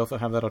cool that they also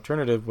have that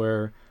alternative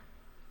where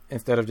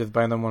instead of just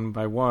buying them one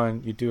by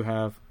one, you do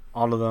have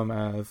all of them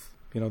as,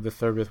 you know, the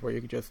service where you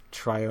can just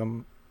try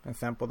them and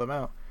sample them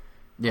out.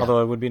 Yeah.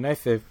 Although it would be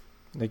nice if,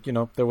 like, you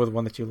know, there was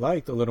one that you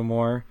liked a little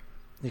more,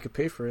 you could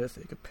pay for it,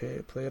 so you could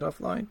play it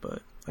offline,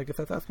 but I guess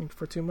that's asking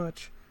for too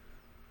much.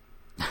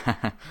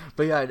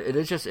 But yeah, it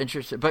is just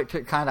interesting. But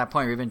to kind of that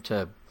point, or even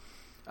to,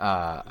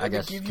 I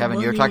guess,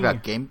 Kevin, you were talking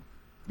about game...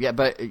 Yeah,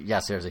 but yeah,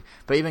 seriously.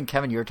 But even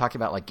Kevin, you were talking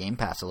about like Game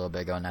Pass a little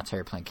bit ago, and that's how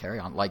you're playing Carry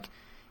On. Like,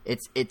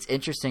 it's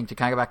interesting to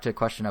kind of go back to the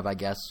question of, I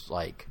guess,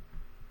 like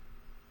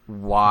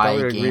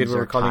why games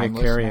are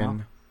timeless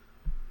now.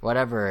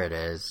 Whatever it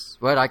is,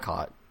 what did I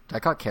call it? Did I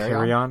call it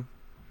Carry On?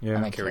 Yeah,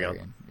 I mean, Carry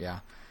On. Yeah,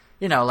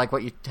 you know, like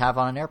what you have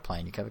on an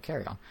airplane, you have a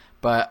Carry On.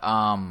 But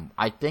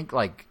I think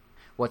like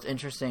what's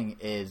interesting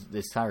is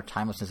this kind of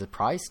timelessness is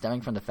probably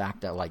stemming from the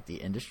fact that like the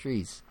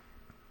industry's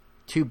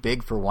too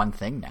big for one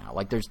thing now.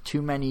 Like, there's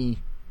too many.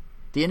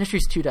 The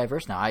industry's too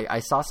diverse now. I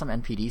saw some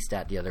NPD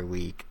stat the other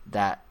week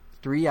that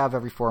 3 out of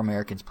every 4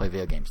 Americans play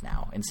video games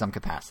now in some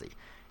capacity.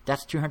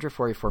 That's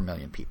 244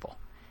 million people.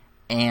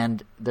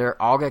 And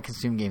they're all going to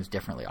consume games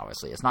differently,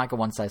 obviously. It's not like a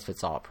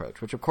one-size-fits-all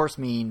approach, which of course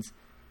means,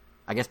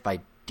 I guess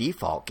by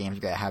default, games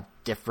are going to have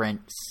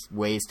different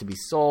ways to be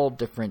sold,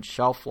 different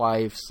shelf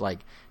lives. Like,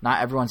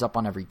 not everyone's up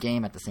on every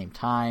game at the same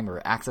time or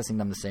accessing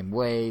them the same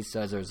way.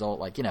 So as a result,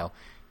 like, you know,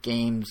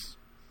 games,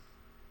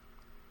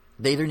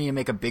 they either need to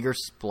make a bigger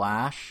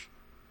splash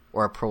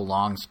or a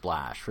prolonged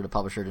splash for the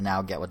publisher to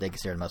now get what they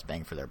consider the most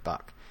bang for their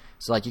buck.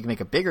 So, like, you can make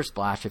a bigger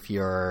splash if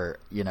you're,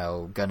 you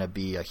know, going to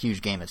be a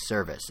huge game as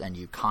service and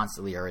you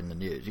constantly are in the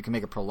news. You can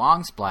make a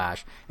prolonged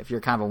splash if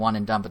you're kind of a one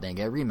and done, but then you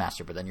get a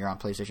remaster, but then you're on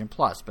PlayStation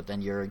Plus, but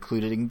then you're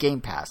included in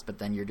Game Pass, but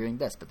then you're doing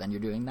this, but then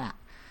you're doing that.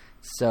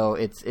 So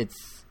it's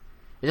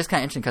just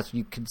kind of interesting because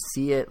you could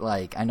see it,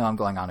 like, I know I'm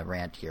going on a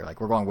rant here, like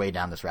we're going way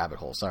down this rabbit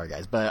hole, sorry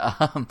guys, but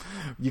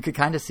you could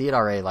kind of see it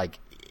already, like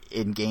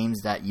in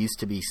games that used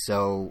to be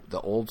so the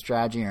old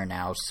strategy are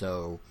now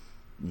so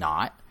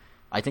not.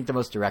 I think the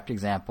most direct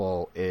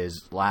example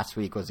is last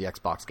week was the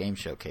Xbox Game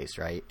Showcase,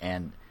 right?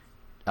 And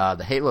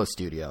the Halo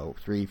studio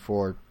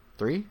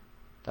 343, is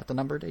that the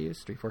number they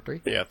use?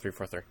 343? Yeah,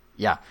 343.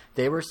 Yeah,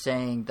 they were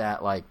saying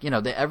that, like, you know,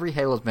 every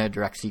Halo's been a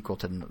direct sequel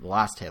to the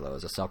last Halo. It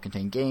was a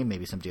self-contained game,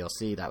 maybe some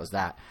DLC, that was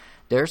that.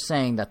 They're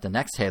saying that the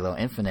next Halo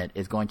Infinite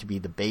is going to be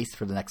the base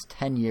for the next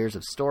 10 years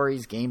of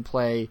stories,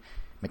 gameplay,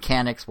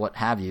 mechanics, what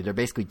have you. They're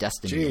basically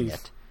destinying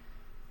it.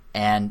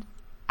 And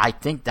I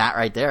think that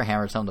right there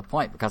hammers home the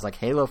point, because like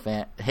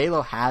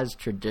Halo has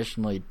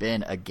traditionally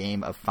been a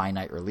game of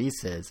finite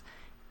releases,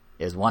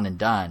 is one and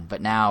done, but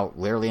now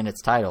literally in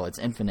its title, it's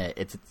infinite.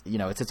 It's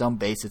its own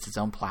base, it's its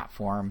own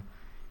platform,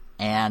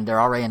 and they're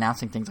already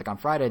announcing things like on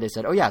Friday. They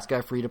said, "Oh yeah, it's got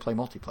a free to play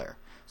multiplayer."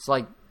 It's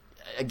like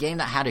a game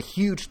that had a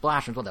huge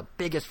splash and was one of the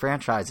biggest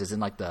franchises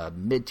in like the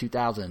mid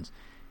 2000s.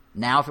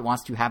 Now, if it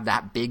wants to have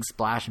that big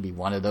splash and be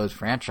one of those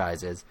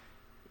franchises,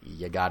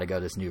 you got to go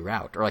this new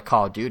route. Or like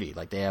Call of Duty,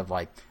 like they have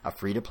like a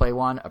free-to-play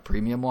one, a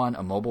premium one,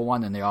 a mobile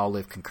one, and they all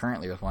live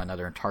concurrently with one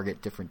another and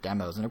target different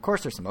demos. And of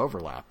course, there's some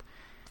overlap.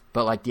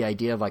 But like the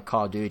idea of like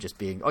Call of Duty just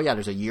being, oh yeah,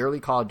 there's a yearly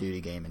Call of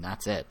Duty game and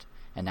that's it.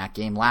 And that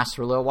game lasts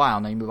for a little while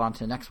and then you move on to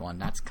the next one.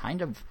 That's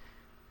kind of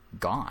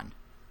gone.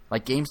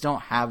 Like games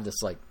don't have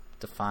this like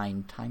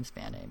defined time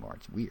span anymore.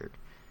 It's weird.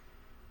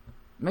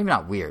 Maybe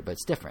not weird, but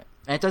it's different.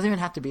 And it doesn't even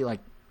have to be like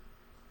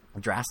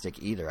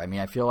drastic either. I mean,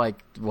 I feel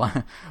like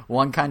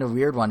one kind of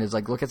weird one is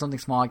like look at something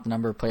small like the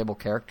number of playable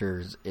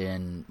characters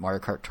in Mario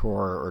Kart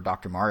Tour or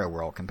Dr. Mario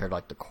World compared to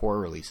like the core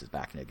releases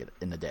back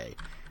in the day.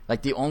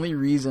 Like the only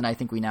reason I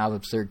think we now have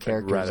absurd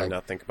characters, I'd rather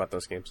not think about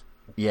those games.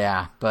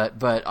 Yeah,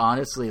 but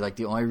honestly, like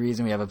the only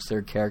reason we have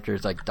absurd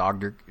characters like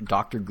Dr.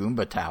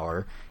 Goomba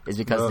Tower is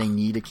because they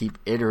need to keep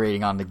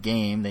iterating on the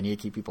game. They need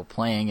to keep people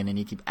playing, and they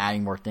need to keep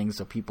adding more things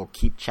so people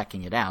keep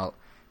checking it out.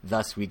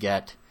 Thus, we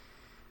get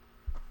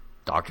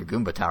Dr.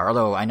 Goomba Tower.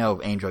 Although I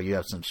know, Angel, you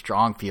have some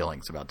strong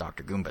feelings about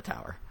Dr. Goomba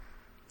Tower.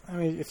 I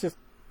mean, it's just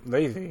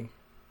lazy.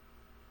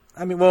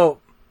 I mean, well,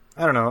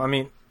 I don't know. I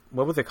mean,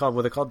 what was it called?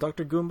 Was it called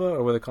Dr. Goomba,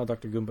 or was it called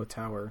Dr. Goomba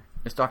Tower?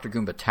 It's Dr.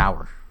 Goomba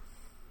Tower.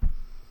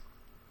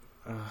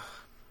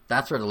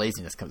 That's where the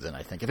laziness comes in,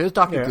 I think. If it was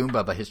Dr.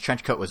 Goomba, but his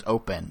trench coat was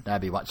open,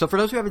 that'd be one. So for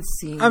those who haven't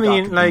seen Dr.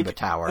 Goomba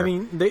Tower, I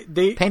mean,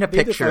 they paint a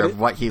picture of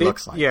what he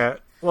looks like. Yeah,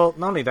 well,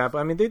 not only that, but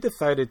I mean, they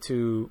decided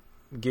to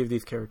give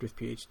these characters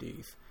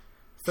PhDs.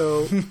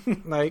 So,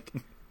 like,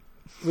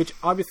 which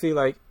obviously,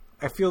 like,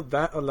 I feel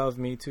that allows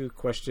me to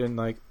question,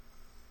 like,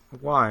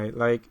 why?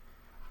 Like,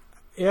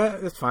 yeah,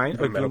 it's fine.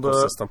 The medical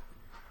system.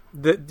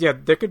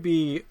 There could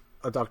be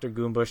a Dr.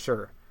 Goomba,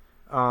 sure.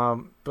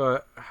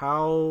 But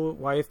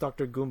why is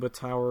Dr. Goomba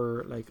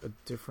Tower like a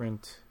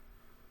different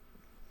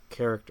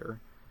character?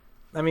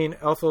 I mean,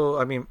 also,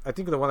 I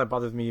think the one that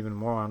bothers me even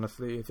more,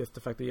 honestly, is just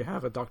the fact that you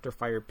have a Dr.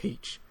 Fire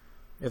Peach.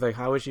 It's like,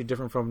 how is she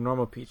different from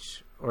normal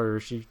Peach? Or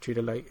is she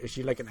treated like, is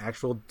she like an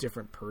actual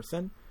different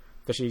person?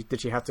 Did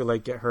she have to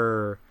like get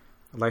her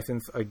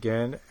license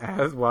again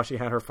while she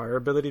had her fire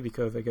ability?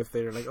 Because I guess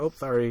they're like, oh,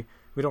 sorry,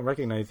 we don't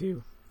recognize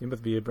you. You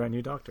must be a brand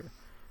new doctor.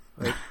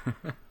 Like,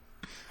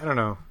 I don't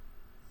know.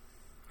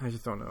 I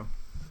just don't know.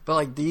 But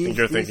like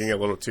you're thinking a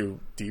little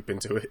too deep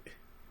into it.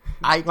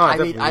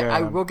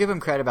 I will give him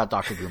credit about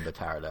Dr. Goomba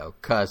Tower though,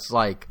 because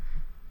like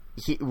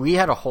we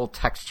had a whole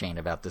text chain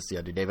about this the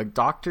other day. Like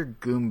Dr.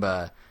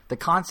 Goomba, the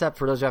concept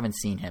for those who haven't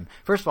seen him.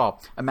 First of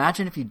all,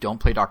 imagine if you don't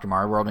play Dr.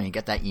 Mario World and you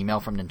get that email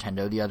from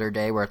Nintendo the other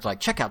day where it's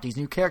like, check out these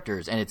new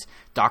characters, and it's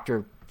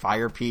Dr.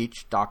 Fire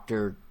Peach,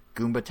 Dr.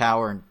 Goomba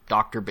Tower, and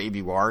Dr.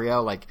 Baby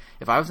Wario. Like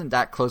if I wasn't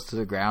that close to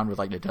the ground with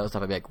like Nintendo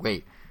stuff, I'd be like,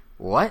 wait.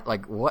 What?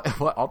 Like, what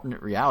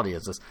alternate reality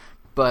is this?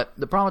 But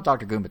the problem with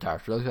Dr. Goomba Tower,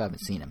 for those who haven't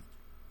seen him,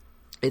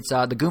 it's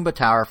the Goomba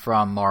Tower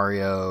from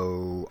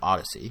Mario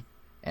Odyssey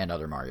and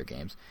other Mario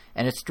games.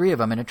 And it's three of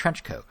them in a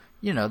trench coat.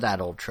 You know, that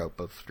old trope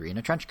of three in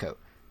a trench coat.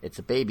 It's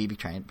a baby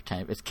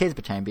it's kids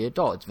pretending to be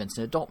adult. It's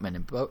Vincent Adultman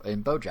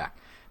in BoJack.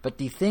 But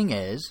the thing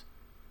is,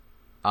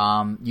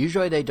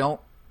 usually they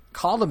don't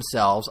call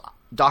themselves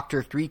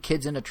Dr. Three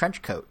Kids in a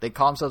Trench Coat. They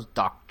call themselves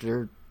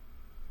Dr.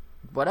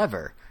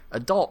 whatever,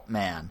 Adult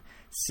Man.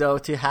 So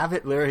to have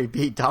it literally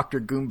be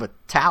Dr. Goomba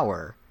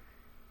Tower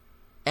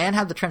and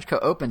have the trench coat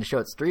open to show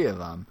it's three of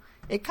them,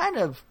 it kind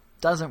of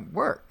doesn't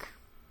work.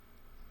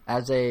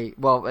 As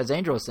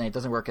Angel was saying, it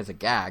doesn't work as a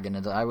gag, and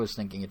as I was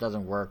thinking, it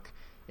doesn't work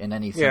in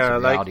any sense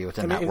of reality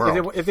within that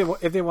world.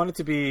 If they wanted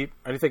to be,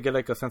 I think get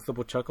like a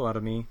sensible chuckle out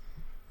of me,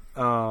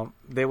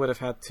 they would have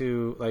had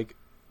to like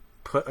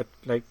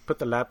put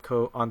the lab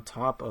coat on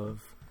top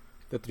of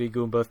the three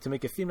Goombas to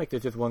make it seem like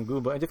there's just one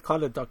Goomba, and just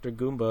call it Dr.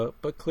 Goomba,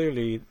 but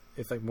clearly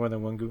it's like more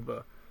than one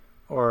Goomba,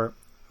 or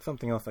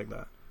something else like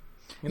that.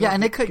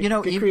 And they could,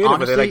 get creative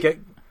honestly, with it. Like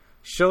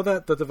show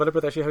that the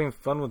developer's actually having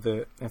fun with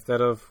it instead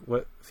of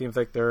what seems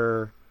like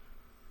they're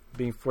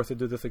being forced to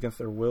do this against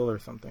their will or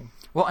something.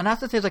 Well, and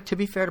that's the thing. Like, to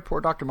be fair to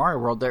poor Dr. Mario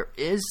World, there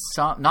is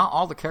some. Not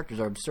all the characters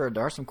are absurd.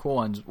 There are some cool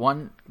ones.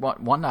 One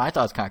that I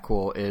thought was kind of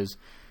cool is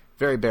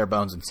very bare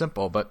bones and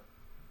simple, but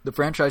the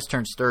franchise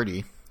turns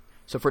 30,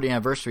 so for the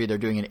anniversary, they're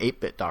doing an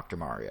 8-bit Dr.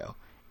 Mario.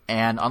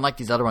 And unlike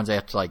these other ones, they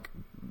have to like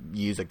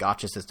use a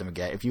gacha system to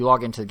get. If you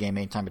log into the game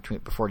anytime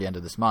before the end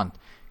of this month,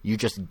 you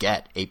just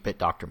get 8-bit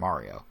Dr.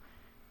 Mario.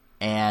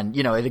 And,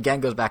 you know, it again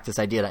goes back to this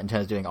idea that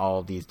Nintendo's doing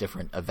all these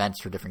different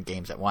events for different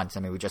games at once. I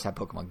mean, we just had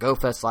Pokemon Go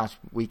Fest last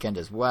weekend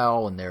as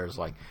well, and there's,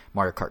 like,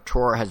 Mario Kart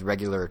Tour has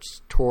regular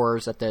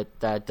tours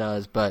that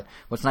does. But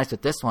what's nice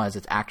with this one is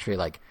it's actually,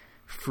 like,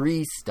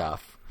 free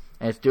stuff,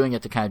 and it's doing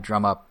it to kind of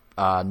drum up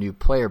a new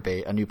player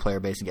base and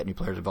get new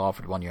players involved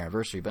for the 1-year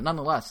anniversary. But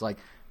nonetheless, like,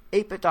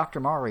 8-bit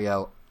Dr.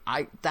 Mario,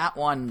 that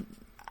one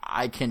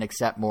I can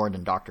accept more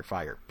than Dr.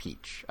 Fire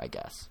Peach, I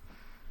guess.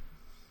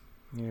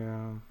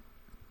 Yeah.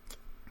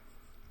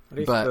 At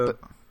least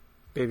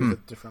maybe a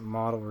different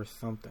model or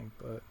something,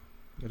 but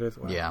it is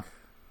whack.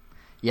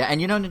 Yeah,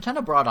 and you know,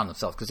 Nintendo brought on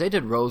themselves because they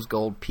did Rose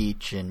Gold,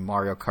 Peach, and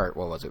Mario Kart.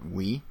 What was it,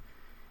 Wii?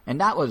 And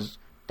that was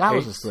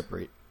a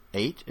slippery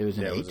 8. It was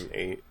an 8. It was an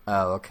 8.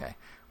 Oh, okay.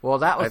 Well,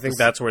 that was. I think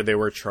that's where they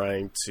were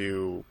trying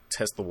to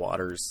test the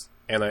waters,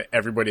 and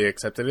everybody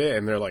accepted it,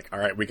 and they're like, "All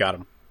right, we got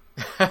them."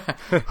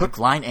 Hook,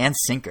 line, and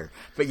sinker.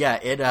 But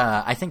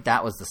yeah, I think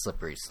that was the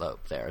slippery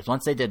slope there.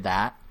 Once they did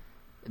that,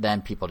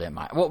 then people didn't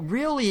mind. Well,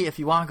 really, if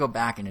you want to go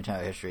back in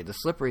Nintendo history, the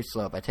slippery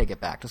slope, I take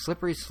it back. The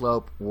slippery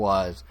slope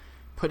was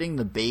putting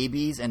the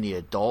babies and the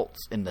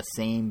adults in the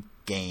same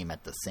game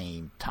at the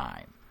same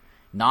time.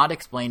 Not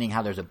explaining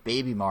how there's a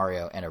baby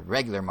Mario and a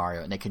regular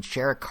Mario, and they can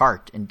share a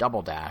cart in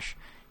Double Dash.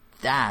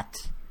 That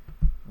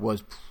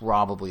was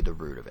probably the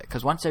root of it.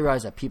 Because once they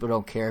realized that people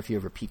don't care if you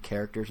repeat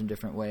characters in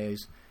different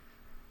ways,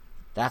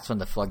 that's when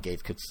the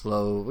floodgates could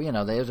slow. You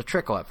know, there was a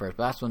trickle at first,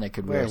 but that's when they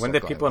could really. When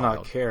did people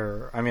not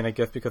care? I mean, I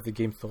guess because the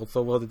game sold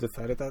so well, they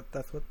decided that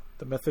that's what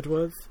the message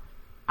was.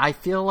 I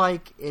feel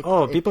like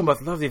people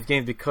must love these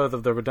games because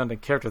of the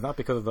redundant characters, not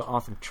because of the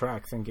awesome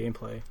tracks and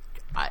gameplay.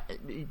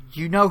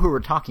 You know who we're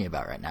talking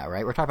about right now,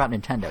 right? We're talking about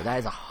Nintendo. That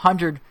is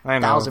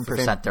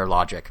 100,000% their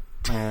logic.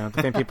 The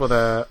same people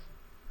that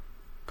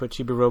put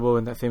Chibi Robo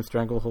in that same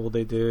stranglehold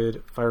they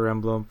did Fire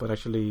Emblem, but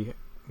actually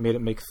made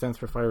it make sense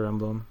for Fire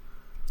Emblem.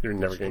 You're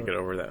never going to get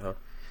over that, huh?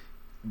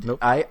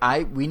 Nope.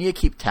 We need to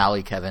keep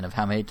tally, Kevin, of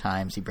how many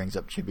times he brings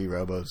up Chibi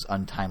Robo's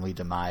untimely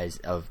demise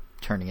of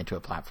turning into a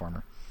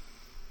platformer.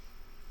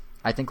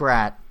 I think we're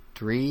at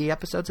 3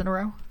 episodes in a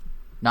row,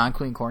 not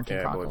including Quarantine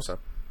Chronicles. I believe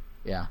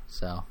so. Yeah,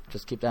 so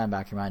just keep that in the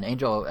back of your mind.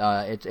 Angel,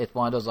 it's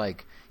one of those,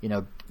 like, you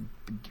know,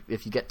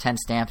 if you get 10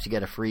 stamps, you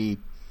get a free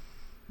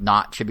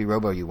not Chibi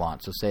Robo you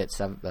want. So say it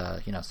 7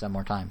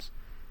 more times.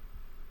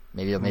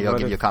 Maybe I'll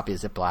give you a copy of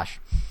Ziplash.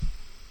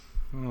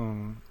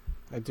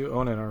 I do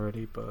own it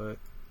already, but...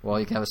 Well,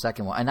 you can have a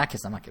second one. In that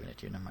case, I'm not giving it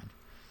to you. Never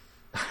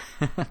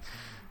mind.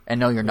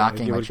 And no, you're not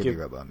getting my Chibi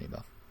Robo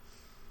amiibo.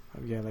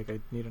 Yeah, like I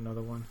need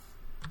another one.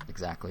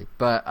 Exactly.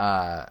 But,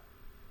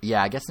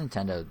 yeah, I guess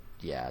Nintendo,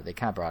 they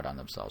kind of brought it on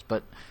themselves.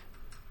 But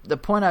the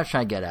point I was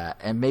trying to get at,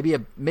 and maybe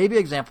an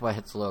example that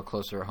hits a little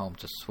closer home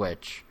to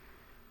Switch,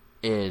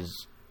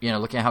 is, you know,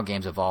 looking at how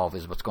games evolve,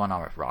 is what's going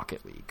on with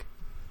Rocket League.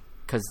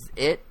 Because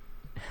it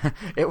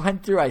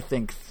went through, I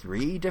think,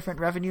 3 different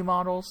revenue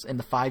models in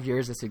the 5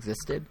 years this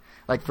existed.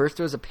 Like, first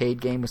it was a paid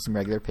game with some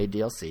regular paid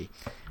DLC.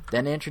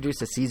 Then they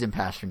introduced a season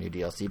pass for new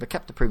DLC, but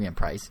kept the premium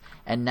price.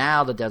 And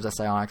now the devs at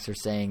Psyonix are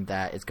saying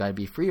that it's going to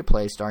be free to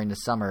play starting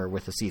this summer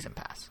with a season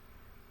pass.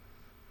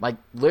 Like,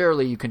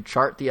 literally, you can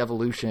chart the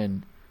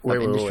evolution of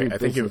industry.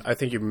 Wait. I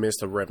think you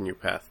missed a revenue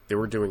path. They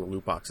were doing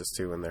loot boxes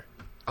too in there.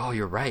 Oh,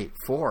 you're right.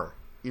 4.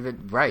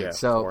 Even right. Yeah,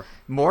 so 4.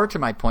 More to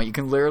my point, you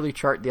can literally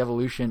chart the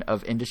evolution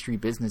of industry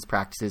business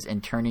practices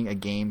and turning a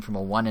game from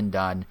a one and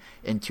done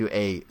into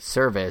a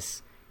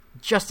service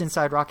just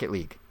inside Rocket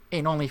League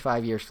in only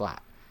 5 years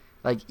flat.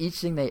 Like, each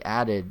thing they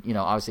added, you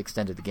know, obviously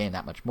extended the game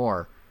that much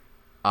more.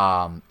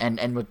 And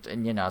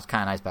you know, it's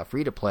kind of nice about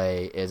free to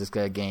play is it's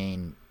going to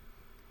gain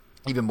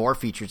even more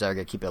features that are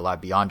going to keep it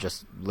alive beyond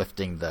just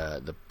lifting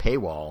the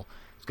paywall.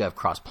 It's going to have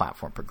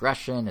cross-platform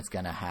progression. It's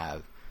going to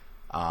have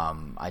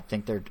I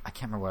can't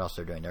remember what else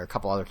they're doing. There are a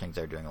couple other things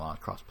they're doing along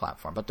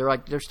cross-platform, but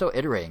they're still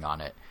iterating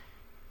on it.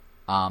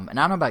 And I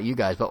don't know about you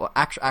guys, but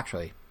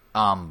actually,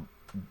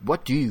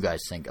 what do you guys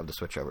think of the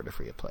switch over to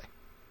free to play?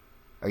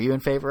 Are you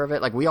in favor of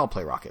it? Like, we all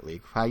play Rocket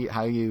League. How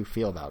you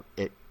feel about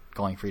it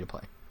going free to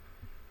play?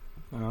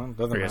 It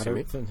doesn't matter.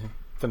 It's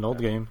an old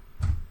game.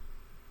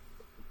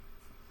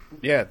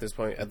 Yeah, at this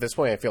point,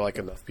 I feel like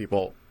enough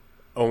people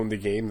own the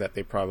game that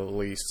they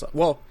probably.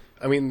 Well,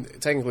 I mean,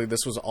 technically,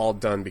 this was all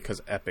done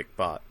because Epic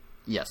bought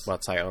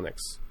Psyonix.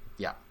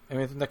 Yeah, I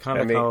mean, isn't that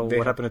kind of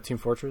what happened to Team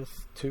Fortress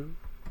 2?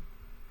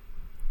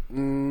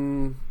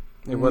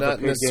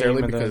 Not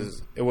necessarily,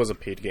 because it was a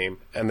paid game,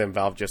 and then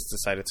Valve just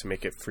decided to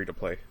make it free to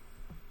play.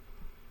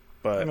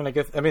 But I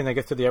guess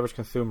to the average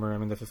consumer,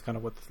 this is kind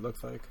of what this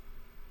looks like.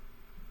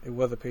 It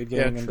was a paid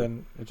game, and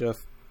then it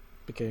just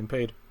became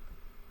paid.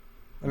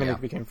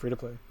 It became free to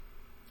play.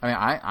 I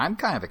mean, I'm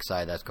kind of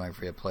excited that's going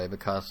free to play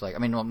because, like, I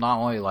mean, not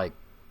only like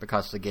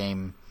because the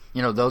game,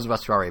 you know, those of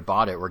us who already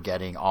bought it, we're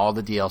getting all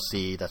the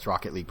DLC that's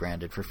Rocket League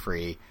branded for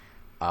free.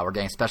 We're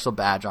getting a special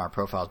badge on our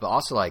profiles, but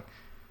also like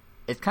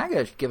it's kind of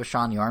going to give a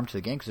shot in the arm to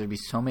the game because there'll be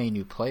so many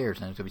new players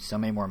and there's going to be so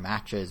many more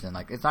matches, and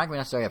like it's not going to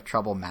necessarily have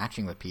trouble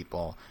matching with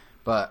people.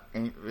 But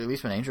at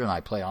least when Angel and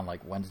I play on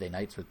like Wednesday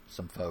nights with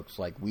some folks,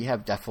 like we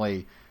have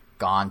definitely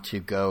gone to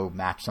go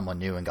match someone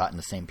new and gotten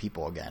the same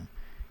people again.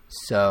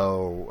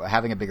 So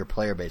having a bigger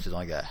player base is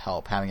only going to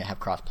help. Having it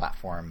have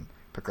cross-platform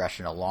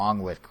progression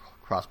along with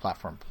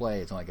cross-platform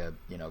play is only going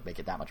to make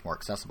it that much more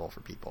accessible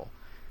for people,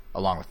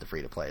 along with the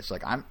free-to-play. So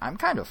like I'm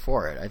kind of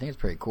for it. I think it's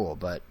pretty cool,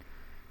 but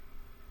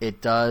it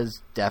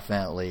does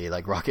definitely,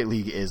 like, Rocket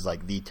League is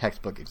like the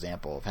textbook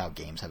example of how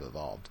games have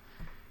evolved,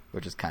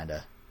 which is kind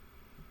of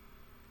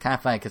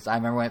funny because I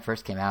remember when it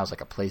first came out, it was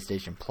like a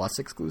PlayStation Plus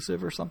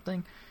exclusive or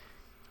something.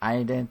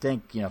 I didn't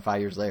think,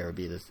 5 years later it would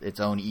be its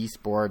own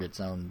esport, its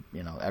own,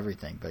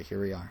 everything. But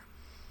here we are.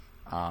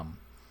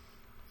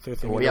 So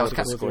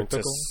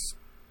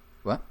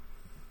what?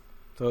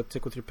 So it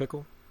tickled your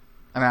pickle?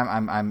 I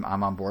mean,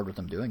 I'm on board with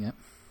them doing it.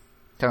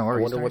 Tell me what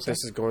I wonder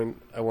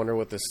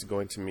what this is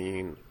going to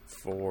mean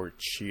for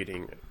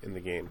cheating in the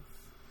game.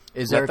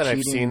 Is there a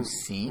cheating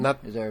scene?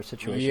 Is there a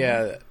situation?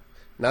 Yeah,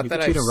 not that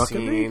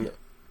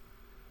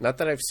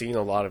I've seen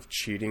a lot of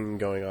cheating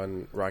going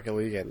on Rocket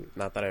League, and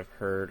not that I've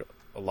heard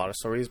a lot of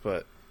stories,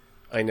 but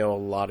I know a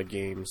lot of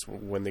games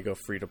when they go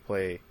free to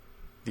play,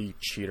 the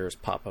cheaters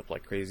pop up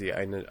like crazy.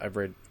 I've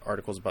read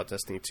articles about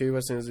Destiny 2.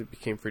 As soon as it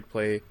became free to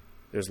play,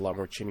 there's a lot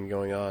more cheating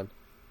going on.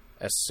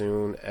 As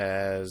soon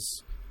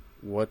as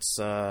what's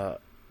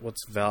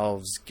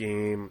Valve's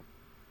game?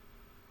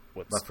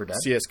 Left 4 Dead?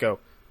 CS:GO.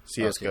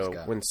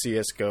 CS:GO. When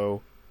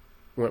CS:GO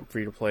went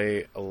free to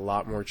play, a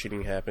lot more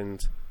cheating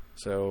happened.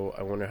 So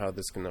I wonder how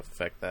this can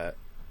affect that.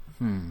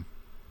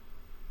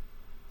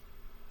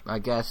 I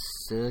guess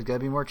there's going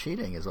to be more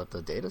cheating, is what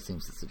the data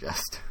seems to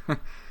suggest. But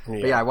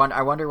yeah,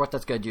 I wonder what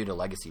that's going to do to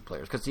legacy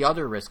players. Because the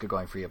other risk of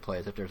going free to play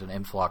is if there's an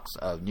influx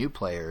of new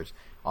players,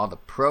 all the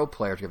pro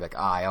players are going to be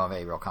like, I don't have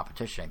any real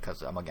competition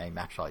because I'm getting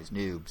matched all these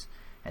noobs,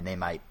 and they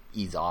might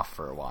ease off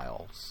for a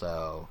while.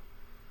 So,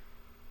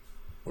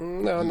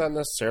 no, not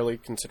necessarily.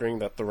 Considering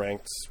that the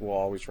ranks will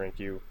always rank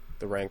you.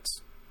 The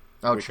ranks.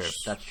 Oh, true.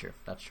 That's true.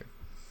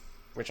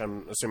 Which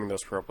I'm assuming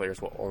those pro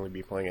players will only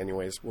be playing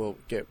anyways, will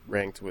get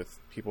ranked with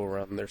people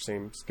around their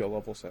same skill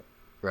level set.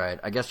 Right.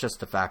 I guess just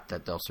the fact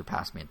that they'll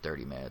surpass me in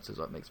 30 minutes is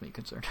what makes me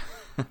concerned.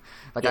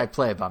 I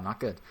play, but I'm not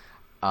good.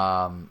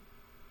 But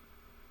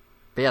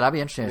yeah, that'd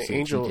be interesting to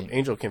see.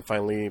 Angel can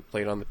finally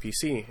play it on the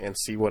PC and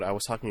see what I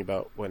was talking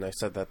about when I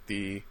said that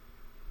the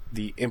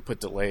input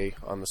delay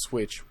on the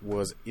Switch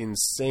was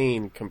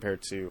insane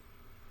compared to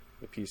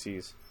the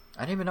PCs.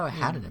 I didn't even know it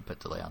had an input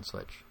delay on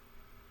Switch.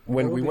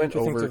 When we went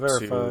over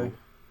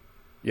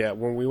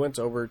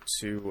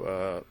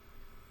to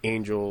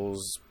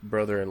Angel's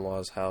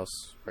brother-in-law's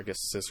house, I guess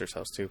sister's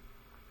house too,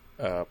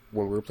 when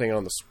we were playing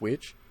on the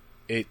Switch,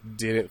 it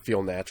didn't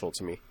feel natural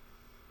to me.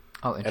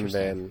 Oh,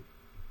 interesting. And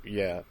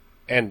then,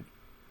 and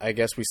I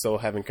guess we still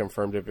haven't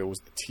confirmed if it was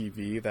the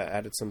TV that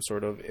added some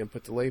sort of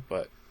input delay,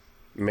 but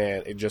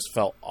man, it just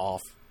felt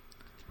off,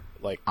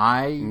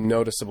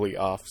 noticeably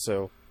off.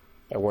 So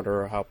I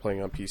wonder how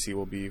playing on PC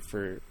will be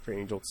for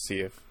Angel to see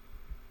if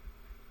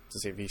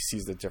he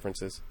sees the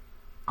differences.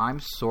 I'm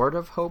sort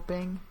of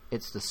hoping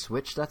it's the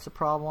Switch that's the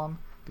problem,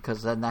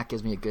 because then that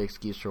gives me a good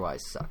excuse for why I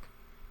suck.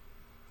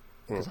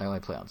 Because I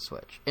only play on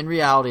Switch. In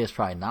reality, it's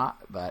probably not,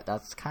 but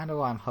that's kind of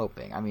what I'm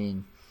hoping. I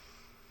mean,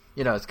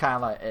 it's kind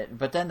of like...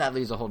 But then that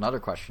leaves a whole other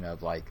question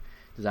of, does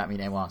that mean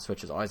anyone on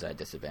Switch is always at a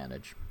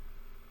disadvantage?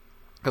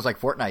 Because,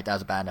 Fortnite, that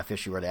was a bad enough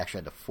issue where they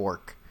actually had to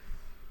fork...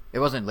 It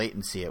wasn't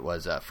latency, it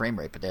was frame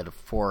rate, but they had to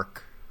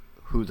fork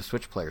who the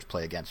Switch players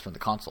play against from the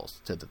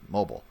consoles to the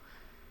mobile.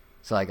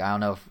 So, I don't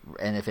know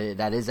if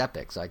that is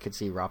Epic, so I could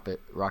see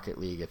Rocket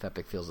League, if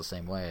Epic feels the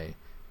same way,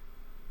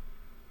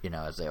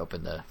 as they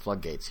open the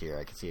floodgates here,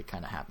 I could see it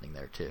kind of happening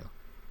there, too.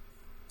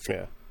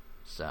 Yeah.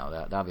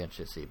 So, that'll be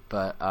interesting to see.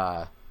 But,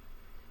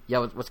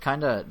 what's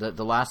kind of,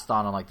 the last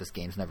thought on, this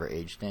games never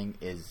age thing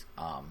is,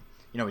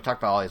 we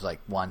talked about all these,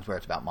 ones where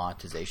it's about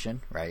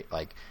monetization, right?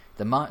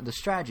 The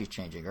strategy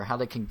changing, or how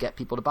they can get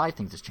people to buy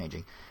things is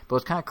changing. But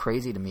what's kind of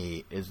crazy to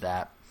me is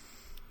that,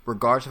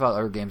 regardless of how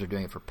other games are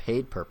doing it for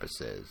paid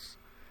purposes,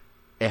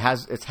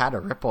 it's had a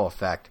ripple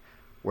effect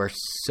where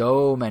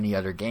so many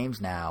other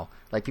games now,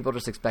 people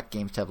just expect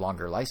games to have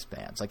longer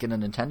lifespans. In the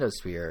Nintendo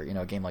sphere,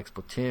 a game like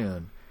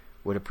Splatoon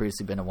would have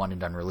previously been a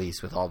one-and-done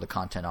release with all the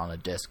content on a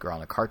disc or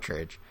on a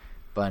cartridge,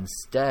 but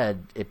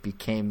instead it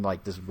became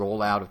this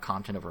rollout of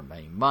content over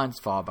many months,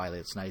 followed by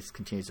this nice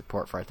continued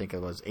support for, I think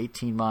it was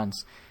 18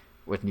 months,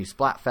 with new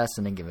Splatfests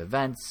and in-game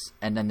events,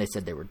 and then they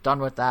said they were done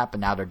with that,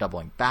 but now they're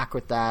doubling back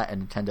with that,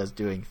 and Nintendo's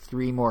doing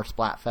 3 more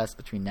Splatfests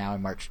between now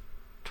and March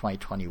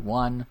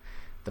 2021,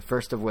 the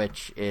first of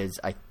which is,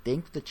 I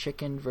think, the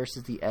chicken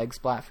versus the egg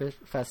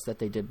Splatfest that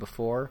they did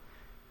before,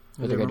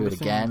 but they're going to do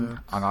it again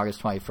on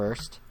August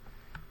 21st.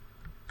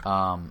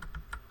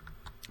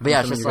 But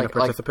yeah, it's just like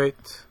participate.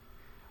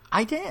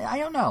 I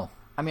don't know.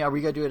 I mean, are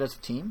we gonna do it as a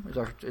team?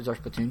 Is our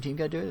Splatoon team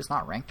gonna do it? It's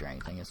not ranked or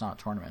anything. It's not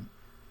a tournament.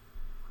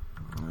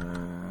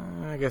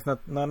 I guess not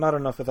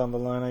enough is on the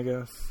line. I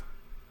guess.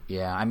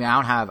 Yeah, I mean,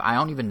 I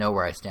don't even know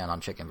where I stand on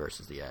chicken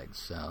versus the eggs.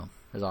 So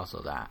there's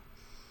also that.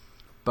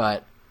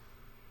 But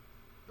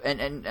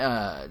and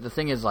the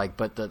thing is, like,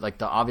 but the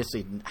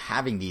obviously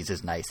having these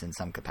is nice in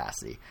some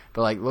capacity.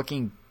 But like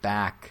looking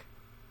back,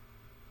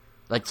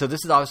 like, so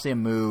this is obviously a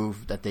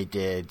move that they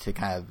did to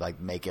kind of like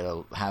make it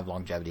have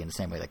longevity in the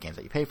same way that games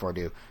that you pay for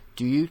do.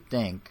 Do you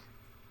think,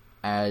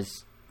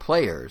 as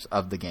players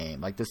of the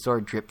game, like this sort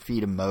of drip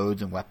feed of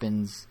modes and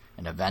weapons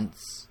and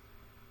events,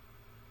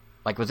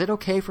 like, was it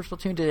okay for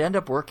Splatoon? Did it end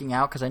up working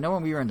out? Because I know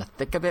when we were in the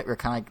thick of it, we are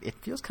kind of like,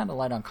 it feels kind of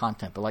light on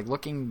content. But like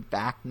looking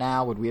back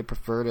now, would we have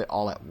preferred it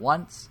all at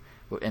once,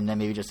 and then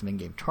maybe just some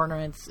in-game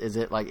tournaments? Is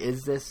it like,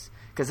 is this,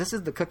 because this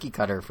is the cookie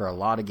cutter for a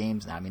lot of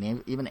games now. I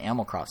mean, even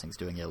Animal Crossing's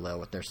doing it a little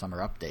with their summer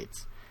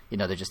updates. You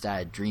know, they just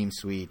added Dream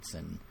Suites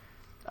and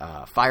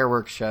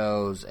fireworks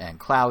shows and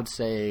cloud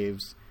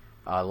saves.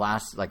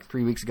 Last, like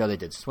 3 weeks ago, they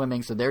did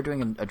swimming, so they're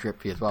doing a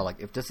drip feed as well. Like,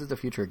 if this is the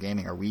future of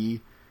gaming, are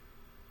we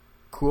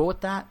cool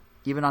with that?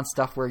 Even on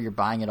stuff where you're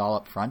buying it all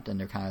up front and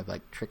they're kind of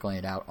like trickling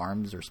it out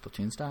ARMS or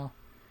Splatoon style?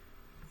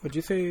 Would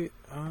you say,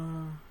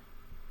 I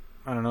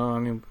don't know, I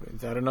mean, is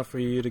that enough for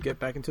you to get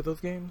back into those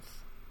games?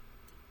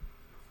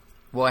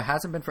 Well, it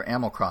hasn't been for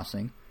Animal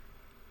Crossing.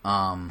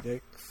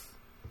 Yikes.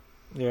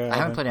 Yeah, I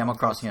haven't played Animal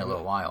Crossing in a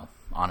little while,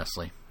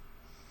 honestly.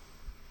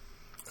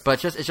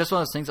 But it's just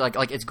one of those things,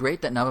 like it's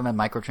great that none of them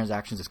have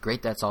microtransactions. It's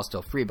great that it's all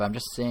still free, but I'm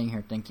just sitting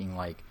here thinking,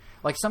 like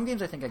some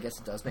games I think I guess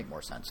it does make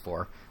more sense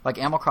for. Like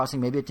Animal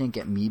Crossing, maybe it didn't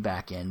get me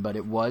back in, but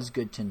it was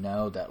good to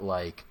know that,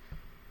 like,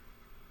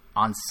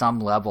 on some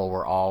level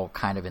we're all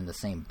kind of in the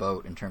same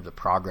boat in terms of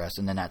progress,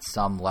 and then at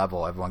some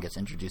level everyone gets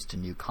introduced to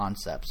new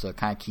concepts. So it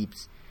kind of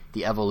keeps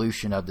the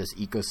evolution of this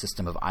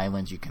ecosystem of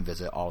islands you can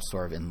visit all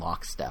sort of in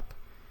lockstep.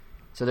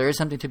 So there is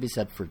something to be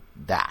said for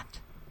that.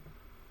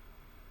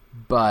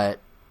 But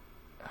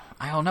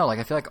I don't know. Like,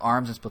 I feel like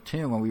ARMS and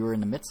Splatoon, when we were in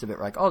the midst of it,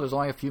 we're like, oh, there's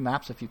only a few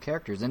maps, a few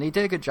characters. And they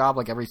did a good job,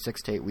 like, every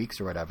 6 to 8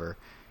 weeks or whatever.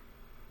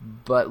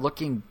 But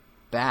looking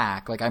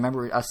back, like, I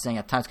remember us saying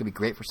at times it's going to be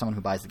great for someone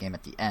who buys the game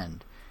at the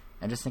end.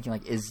 And just thinking,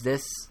 like, is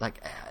this going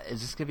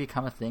to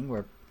become a thing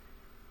where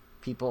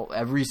people,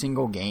 every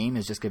single game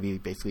is just going to be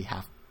basically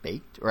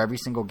half-baked? Or every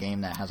single game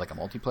that has, like, a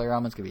multiplayer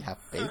element is going to be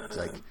half-baked?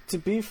 Like, to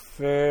be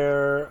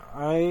fair,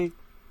 I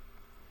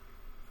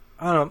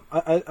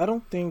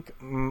don't think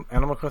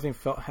Animal Crossing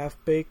felt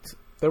half-baked.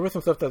 There was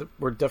some stuff that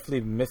were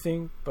definitely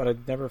missing, but I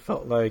never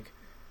felt like,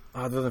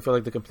 it doesn't feel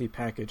like the complete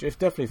package. It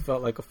definitely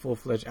felt like a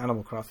full-fledged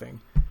Animal Crossing.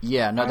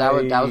 Yeah, no, that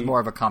was more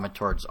of a comment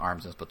towards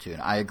ARMS and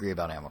Splatoon. I agree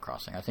about Animal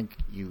Crossing. I think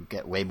you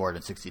get way more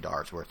than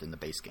 $60 worth in the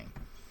base game.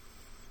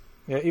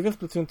 Yeah, even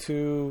Splatoon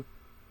 2,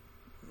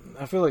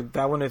 I feel like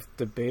that one is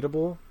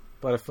debatable,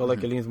 but I feel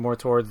like it leans more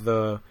towards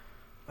the...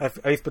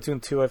 At least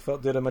Splatoon 2, I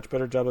felt, did a much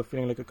better job of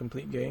feeling like a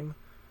complete game.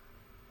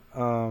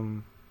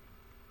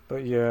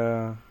 But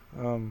yeah,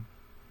 I don't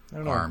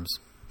know. ARMS.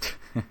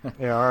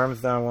 Yeah,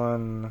 ARMS, that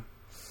one.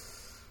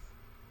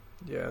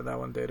 Yeah, that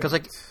one did.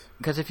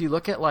 Because if you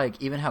look at,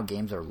 like, even how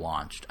games are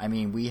launched, I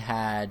mean, we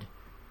had,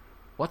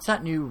 what's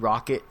that new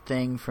Rocket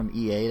thing from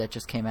EA that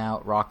just came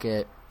out?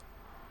 Rocket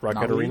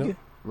Arena?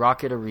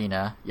 Rocket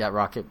Arena. Yeah,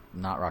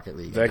 not Rocket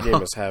League. That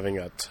game is having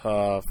a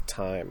tough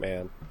time,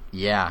 man.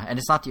 Yeah, and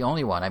it's not the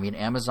only one. I mean,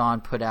 Amazon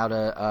put out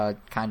a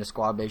kind of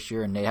squad-based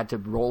year, and they had to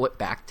roll it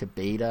back to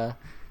beta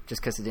just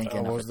because it didn't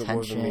get enough attention. What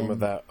was the name of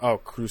that? Oh,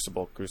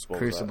 Crucible.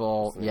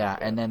 Crucible, yeah.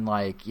 And then,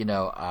 like, you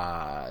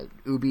know,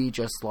 Ubi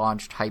just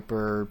launched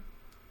Hyper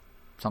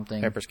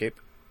something. Hyperscape.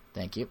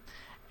 Thank you.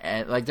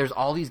 And, like, there's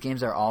all these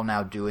games that are all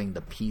now doing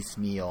the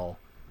piecemeal,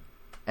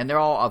 and they're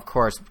all, of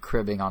course,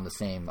 cribbing on the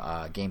same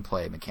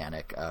gameplay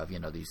mechanic of, you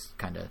know, these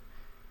kind of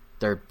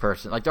third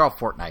person, like, they're all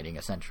Fortniting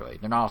essentially.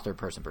 They're not all third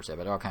person per se,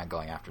 but they're all kind of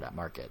going after that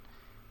market.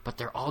 But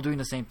they're all doing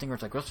the same thing where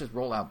it's like, let's just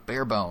roll out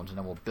bare bones and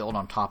then we'll build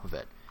on top of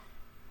it.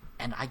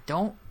 And I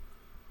don't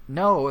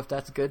know if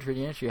that's good for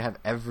the industry to have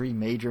every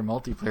major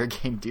multiplayer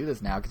game do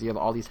this now, because you have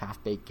all these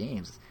half-baked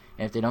games.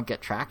 And if they don't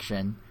get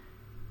traction,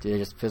 do they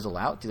just fizzle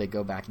out? Do they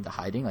go back into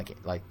hiding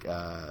like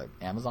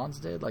Amazon's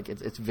did? Like,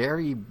 it's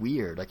very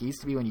weird. Like, it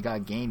used to be when you got a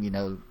game, you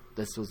know,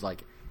 this was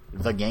like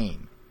the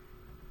game.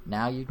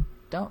 Now you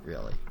don't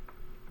really.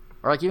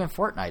 Or like even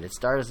Fortnite, it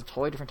started as a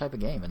totally different type of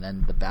game, and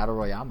then the Battle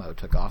Royale mode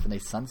took off, and they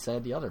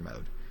sunsetted the other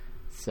mode.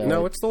 So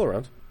no, it's still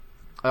around.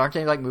 Aren't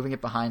they, like, moving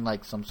it behind,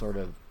 like, some sort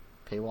of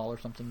paywall or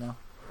something now?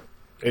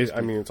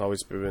 I mean, it's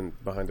always been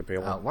behind a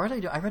paywall. What are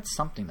they doing? I read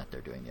something that they're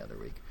doing the other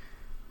week.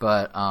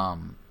 But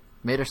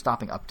maybe they're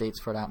stopping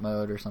updates for that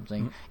mode or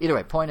something. Mm-hmm. Either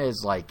way, point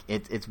is, like,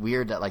 it's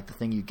weird that, like, the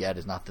thing you get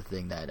is not the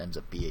thing that it ends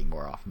up being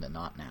more often than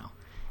not now.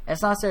 And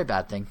it's not necessarily a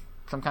bad thing.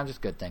 Sometimes it's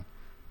a good thing.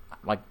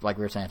 Like we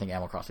were saying, I think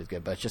Animal Crossing is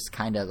good, but it's just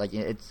kind of like,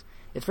 it's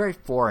very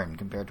foreign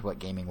compared to what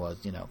gaming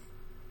was, you know,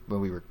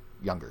 when we were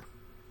younger.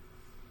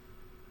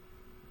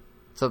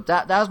 So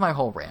that was my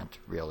whole rant,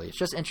 really. It's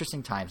just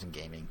interesting times in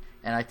gaming.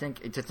 And I think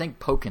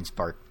Pokken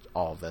sparked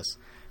all of this.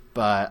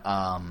 But,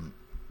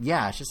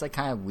 yeah, it's just like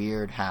kind of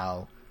weird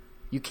how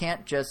you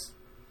can't just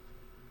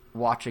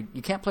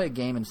you can't play a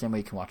game in the same way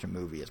you can watch a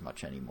movie as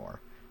much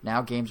anymore.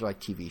 Now games are like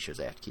TV shows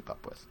they have to keep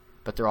up with.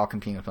 But they're all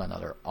competing with one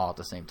another all at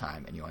the same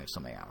time, and you only have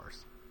so many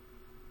hours.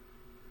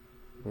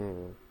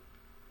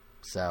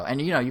 So, and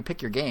you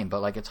pick your game,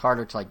 but like it's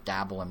harder to like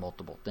dabble in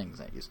multiple things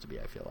than it used to be,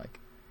 I feel like.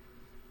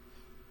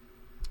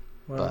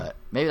 Well, but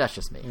maybe that's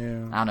just me.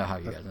 Yeah. I don't know how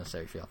you guys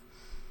necessarily feel.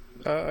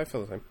 I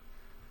feel the same.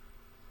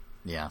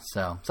 Yeah,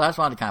 so I just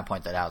wanted to kind of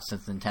point that out,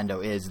 since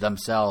Nintendo is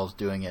themselves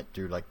doing it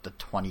through like the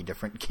 20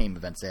 different game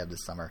events they have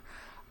this summer.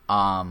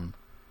 And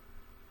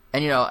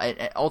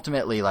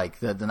ultimately, like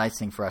the nice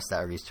thing for us that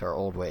are used to our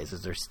old ways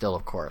is there's still,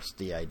 of course,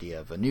 the idea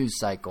of a news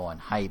cycle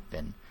and hype,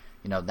 and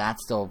that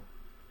still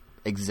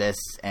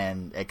exists,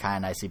 and it kind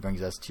of nicely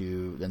brings us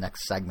to the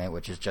next segment,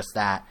 which is just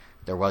that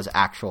there was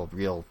actual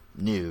real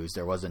news.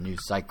 There was a news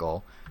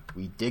cycle.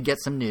 We did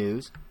get some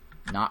news,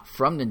 not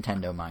from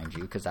Nintendo, mind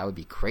you, because that would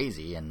be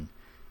crazy, and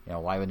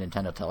why would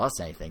Nintendo tell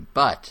us anything?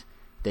 But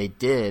they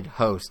did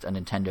host a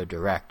Nintendo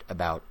Direct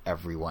about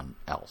everyone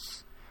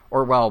else.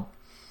 Or, well,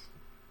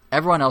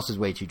 everyone else is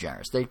way too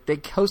generous. They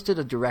hosted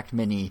a Direct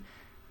Mini,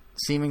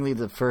 seemingly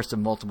the first of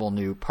multiple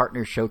new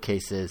partner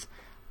showcases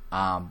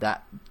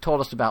that told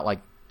us about,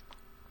 like,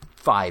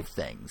 5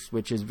 things,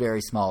 which is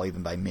very small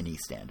even by mini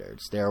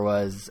standards. There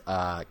was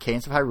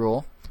Cadence of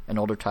Hyrule, an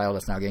older title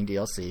that's now getting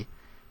DLC,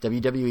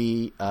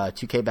 WWE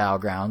 2K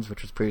Battlegrounds,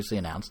 which was previously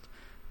announced,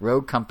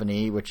 Rogue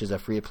Company, which is a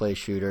free-to-play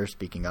shooter,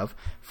 speaking of,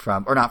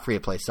 or not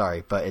free-to-play,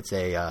 sorry, but it's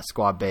a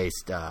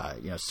squad-based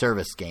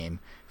service game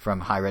from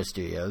Hi-Rez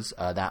Studios.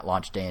 That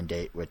launched day and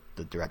date with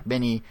the Direct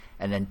Mini,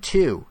 and then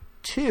two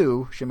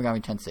Shin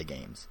Megami Tensei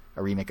games,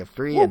 a remake of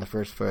 3 and the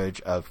first footage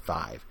of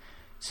 5.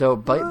 So,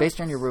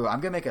 based on your rule, I'm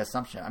going to make an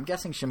assumption. I'm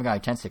guessing Shin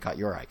Megami Tensei caught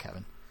your eye,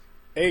 Kevin.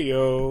 Hey,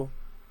 yo.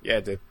 Yeah,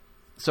 it did.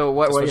 So,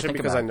 what do you think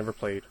because I never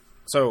played.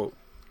 So,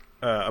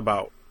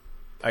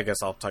 I guess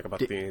I'll talk about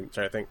the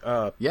entire thing.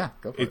 Yeah,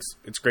 go for it.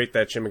 It's great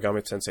that Shin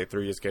Megami Tensei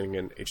 3 is getting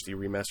an HD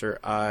remaster.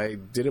 I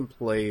didn't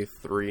play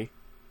 3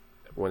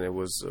 when it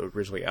was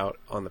originally out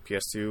on the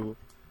PS2.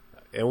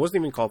 It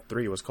wasn't even called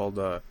 3. It was called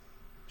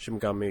Shin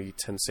Megami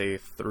Tensei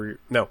 3.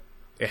 No,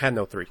 it had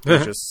no 3. It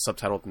was just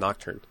subtitled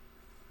Nocturne.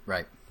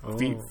 Right.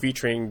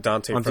 Featuring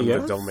Dante from the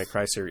Devil May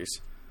Cry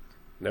series.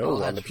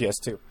 No, on the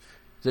PS2.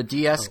 The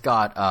DS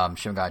got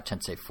Shin Megami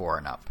Tensei 4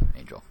 and up,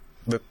 Angel.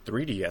 The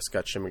 3DS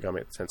got Shin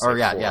Megami Tensei 4. 4.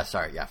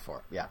 Yeah,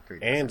 4. Yeah, 3DS.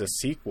 And a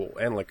sequel,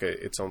 and like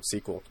its own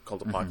sequel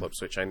called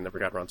Apocalypse, which I never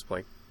got around to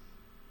playing.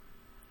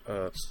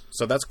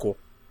 So that's cool.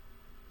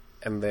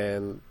 And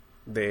then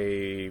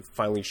they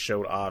finally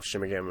showed off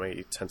Shin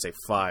Megami Tensei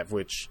 5,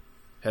 which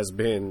has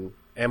been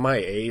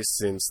MIA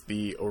since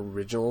the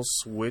original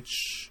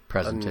Switch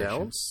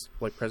presentation.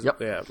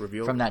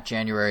 Reveal. From that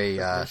January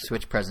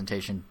Switch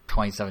presentation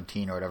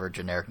 2017 or whatever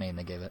generic name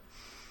they gave it.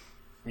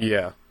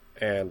 Yeah,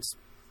 and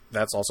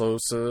that's also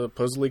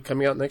supposedly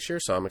coming out next year,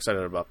 so I'm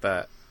excited about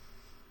that.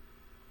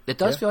 It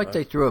does feel like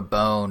they threw a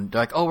bone.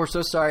 They're like, we're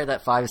so sorry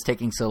that 5 is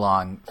taking so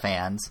long,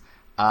 fans.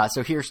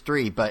 So here's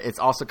 3, but it's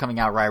also coming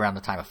out right around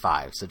the time of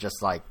 5. So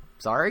just like,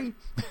 sorry?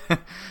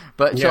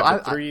 But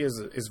 3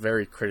 is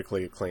very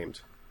critically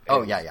acclaimed.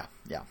 Oh, yeah.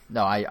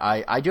 No,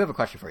 I do have a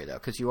question for you, though,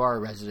 because you are a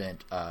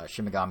resident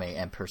Shin Megami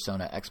and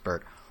Persona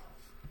expert.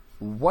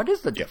 What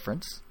is the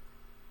difference?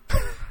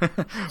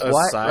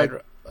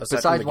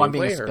 Besides one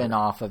being a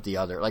spin-off of the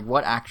other. Like,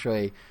 what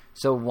actually...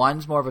 So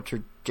one's more of a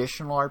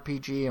traditional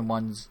RPG, and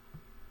one's...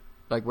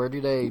 Like, where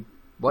do they...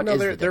 What is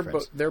the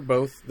difference? They're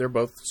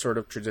both sort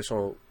of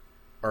traditional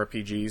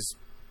RPGs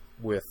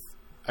with...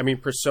 I mean,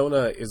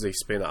 Persona is a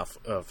spin-off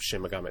of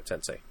Shin Megami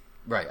Tensei.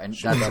 Right, and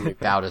that's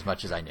about as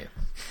much as I knew.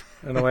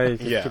 In a way, I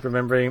keep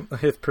remembering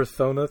his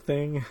Persona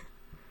thing.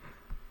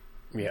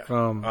 Yeah.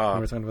 From we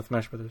were talking about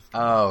Smash Brothers.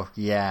 Oh,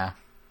 yeah.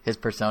 His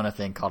Persona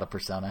thing called a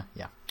Persona.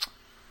 Yeah.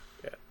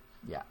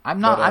 Yeah.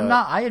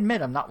 I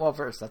admit I'm not well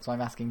versed. That's why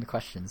I'm asking the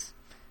questions.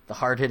 The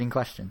hard-hitting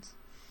questions.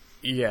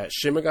 Yeah,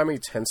 Shin Megami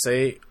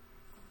Tensei,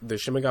 the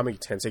Shin Megami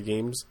Tensei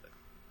games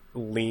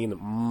lean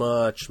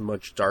much,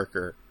 much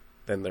darker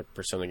than their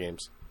Persona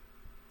games.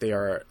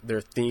 Their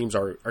themes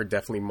are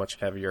definitely much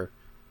heavier.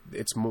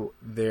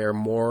 They're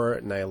more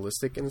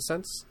nihilistic in a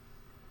sense,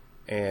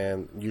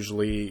 and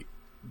usually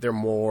they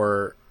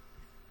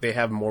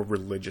have more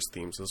religious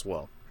themes as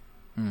well.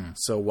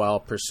 So while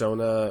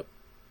Persona,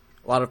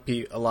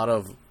 a lot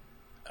of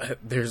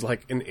there's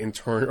like an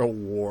internal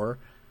war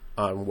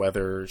on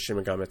whether Shin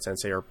Megami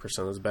Tensei or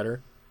Persona is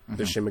better.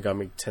 The Shin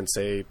Megami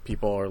Tensei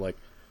people are like,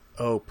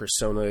 oh,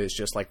 Persona is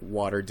just like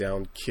watered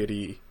down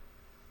kitty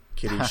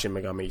Shin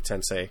Megami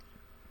Tensei.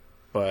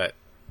 But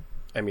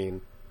I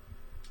mean,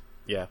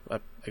 yeah, I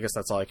guess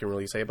that's all I can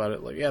really say about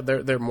it. Like, yeah,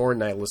 they're more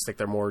nihilistic.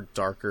 They're more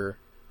darker.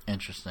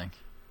 Interesting.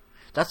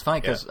 That's funny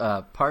because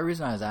part of the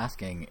reason I was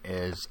asking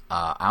is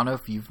I don't know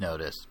if you've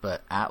noticed,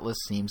 but Atlus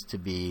seems to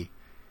be,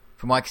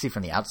 from what I can see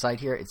from the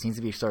outside here, it seems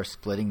to be sort of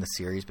splitting the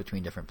series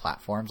between different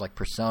platforms. Like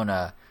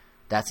Persona,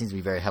 that seems to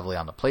be very heavily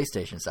on the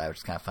PlayStation side, which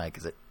is kind of funny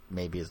because it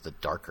maybe is the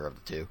darker of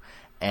the two.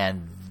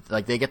 And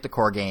like they get the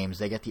core games,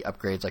 they get the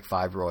upgrades like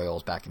 5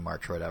 Royals back in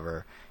March or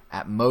whatever.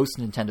 At most,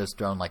 Nintendo's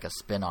thrown like a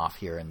spin-off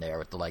here and there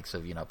with the likes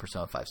of,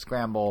 Persona 5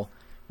 Scramble,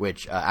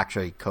 which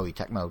actually Koei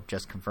Tecmo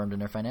just confirmed in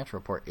their financial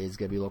report is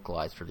going to be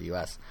localized for the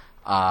US.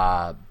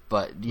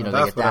 But they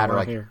get that, or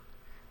like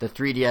the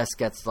 3DS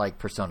gets like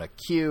Persona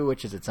Q,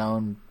 which is its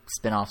own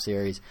spin-off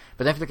series.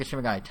 But then if you look at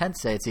Shin Megami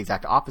Tensei, it's the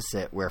exact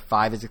opposite, where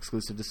 5 is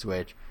exclusive to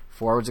Switch,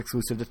 4 was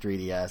exclusive to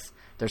 3DS.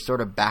 They're sort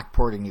of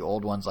backporting the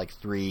old ones like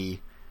 3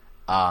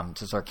 to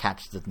sort of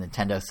catch the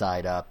Nintendo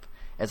side up.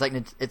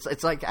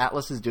 It's like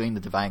Atlas is doing the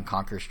Divide and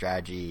Conquer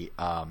strategy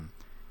that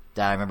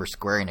I remember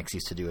Square Enix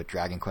used to do with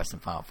Dragon Quest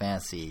and Final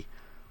Fantasy,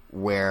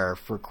 where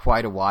for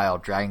quite a while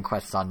Dragon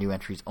Quest saw new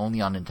entries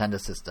only on Nintendo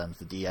systems,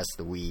 the DS,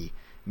 the Wii.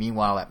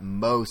 Meanwhile, at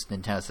most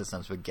Nintendo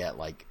systems would get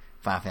like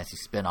Final Fantasy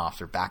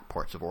spin-offs or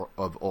backports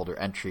of older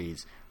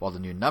entries, while the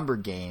new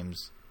numbered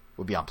games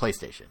would be on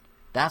PlayStation.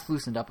 That's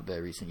loosened up a bit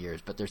in recent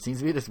years, but there seems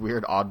to be this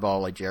weird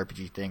oddball like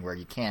JRPG thing where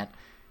you can't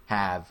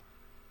have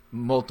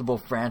multiple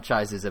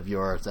franchises of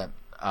yours that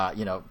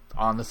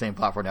on the same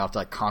platform. They have to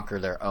like conquer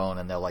their own,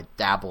 and they'll like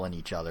dabble in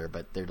each other,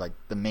 but they're like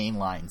the main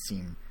lines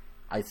seem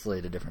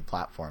isolated to different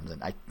platforms,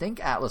 and I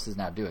think Atlas is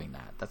now doing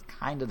that. That's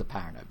kind of the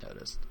pattern I've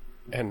noticed.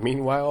 And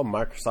meanwhile,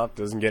 Microsoft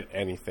doesn't get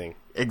anything.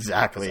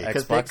 Exactly,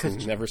 because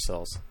Xbox never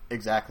sells.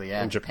 Exactly,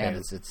 yeah. In Japan,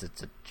 it's a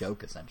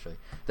joke essentially.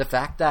 The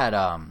fact that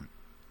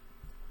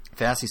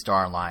Phantasy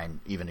Star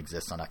Online even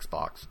exists on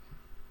Xbox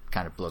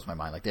kind of blows my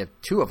mind. Like they have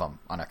 2 of them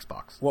on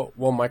Xbox. Well,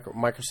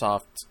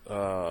 Microsoft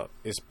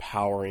is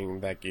powering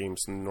that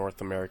game's North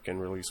American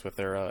release with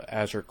their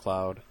Azure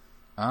Cloud.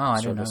 Oh,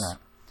 I didn't know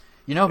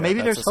that.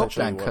 Maybe there's hope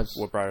then, because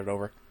what brought it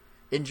over.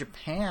 In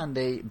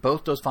Japan,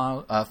 both those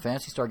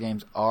Phantasy Star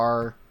games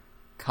are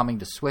coming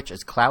to Switch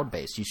as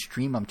cloud-based. You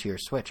stream them to your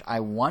Switch. I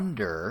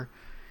wonder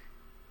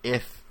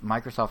if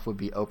Microsoft would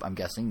be open. I'm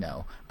guessing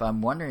no, but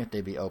I'm wondering if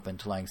they'd be open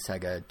to letting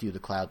Sega do the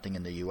cloud thing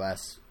in the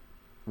US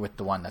with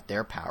the one that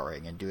they're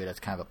powering and do it as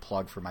kind of a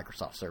plug for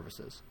Microsoft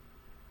services.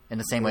 In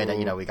the same way that,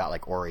 we got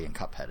like Ori and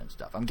Cuphead and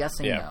stuff. I'm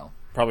guessing no.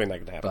 Probably not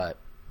going to happen. But,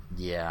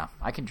 yeah,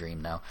 I can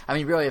dream though. I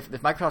mean, really, if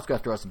Microsoft's going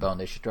to throw us a bone,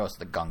 they should throw us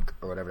the Gunk,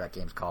 or whatever that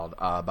game's called,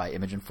 by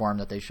Image and Form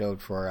that they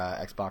showed for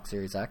Xbox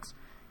Series X.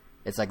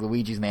 It's like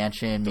Luigi's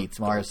Mansion meets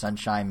Mario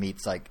Sunshine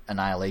meets like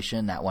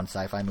Annihilation, that one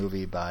sci-fi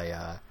movie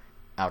by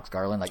Alex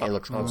Garland. Like, it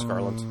looks cool.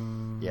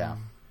 Garland. Yeah.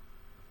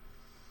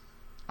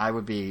 I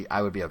would be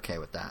okay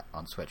with that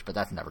on Switch, but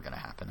that's never going to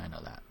happen. I know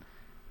that.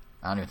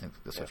 I don't even think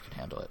the Switch could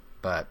handle it.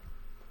 But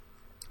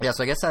yeah,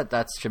 so I guess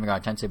that's Shin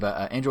Megami Tensei.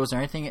 But Angel, was there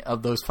anything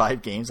of those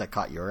 5 games that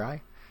caught your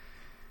eye?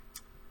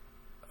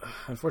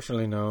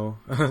 Unfortunately, no.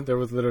 There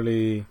was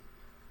literally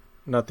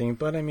nothing.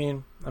 But I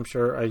mean, I'm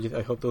sure.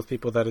 I hope those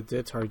people that it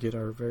did target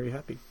are very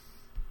happy.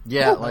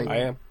 Yeah, like I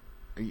am.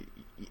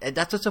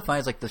 That's what's so funny.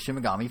 Is like the Shin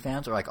Megami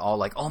fans are like all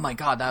like, "Oh my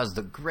god, that was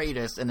the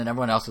greatest," and then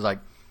everyone else is like,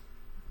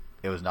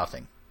 "It was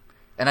nothing."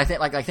 And I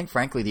think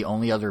frankly, the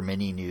only other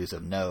mini news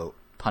of note,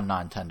 pun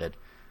not intended,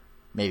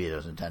 maybe it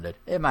was intended,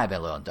 it might have been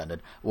a little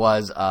intended,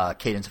 was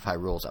Cadence of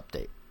Hyrule's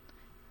update.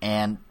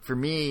 And for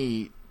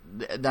me,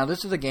 now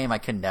this is a game I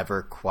can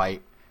never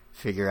quite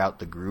figure out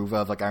the groove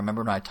of. Like, I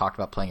remember when I talked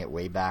about playing it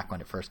way back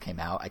when it first came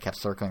out, I kept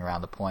circling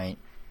around the point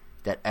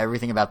that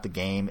everything about the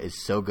game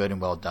is so good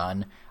and well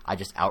done, I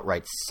just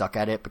outright suck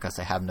at it because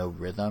I have no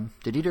rhythm.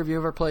 Did either of you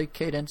ever play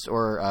Cadence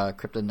or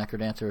Crypt of the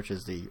Necrodancer, which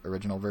is the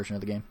original version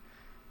of the game?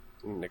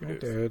 Negative.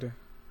 I did.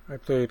 I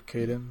played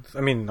Cadence. I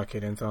mean, not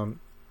Cadence.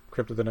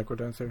 Crypt of the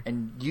Necrodancer.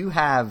 And you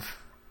have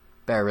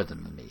better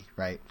rhythm than me,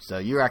 right? So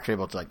you were actually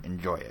able to like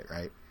enjoy it,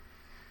 right?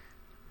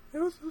 It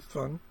was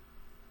fun.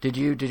 Did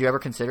you ever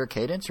consider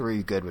Cadence, or were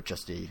you good with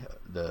just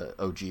the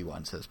OG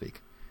one, so to speak?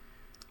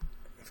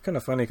 It's kind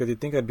of funny because you'd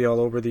think I'd be all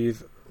over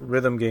these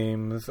rhythm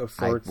games of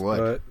sorts,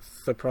 but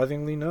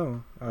surprisingly,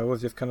 no. I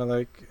was just kind of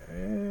like,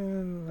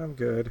 I'm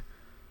good.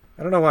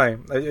 I don't know why.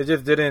 I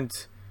just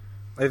didn't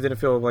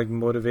feel like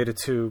motivated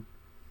to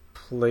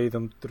play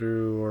them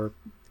through or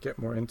get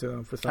more into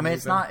them for some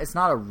reason. It's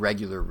not a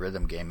regular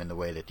rhythm game in the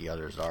way that the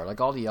others are.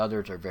 Like, all the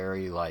others are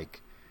very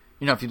like,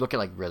 if you look at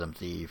like Rhythm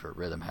Thief or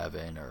Rhythm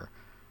Heaven or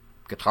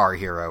Guitar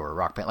Hero or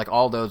Rock Band, like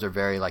all those are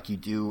very like you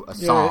do a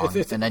song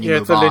and then you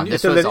move on.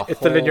 It's a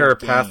linear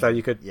path that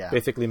you could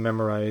basically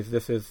memorize.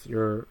 This is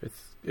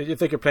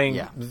it's like you're playing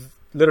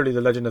literally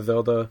The Legend of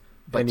Zelda,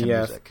 but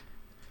NES.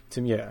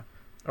 To music.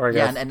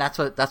 And that's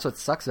what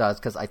sucks about it,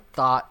 because I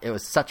thought it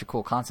was such a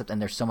cool concept and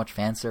there's so much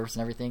fan service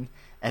and everything,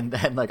 and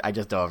then like I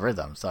just don't have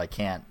rhythm, so I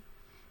can't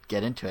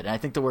get into it. And I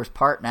think the worst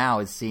part now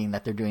is seeing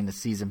that they're doing the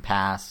season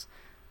pass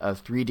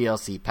of 3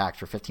 DLC packs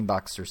for $15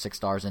 or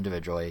 $6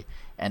 individually,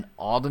 and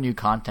all the new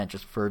content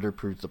just further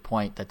proves the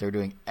point that they're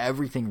doing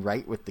everything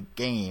right with the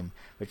game,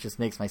 which just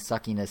makes my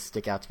suckiness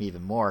stick out to me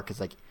even more,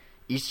 because like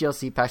each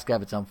DLC pack's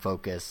got its own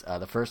focus.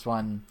 The first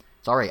one,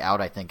 it's already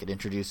out, I think. It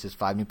introduces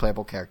 5 new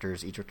playable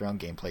characters, each with their own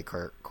gameplay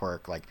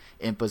quirk. Like,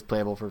 Imp was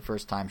playable for the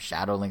first time.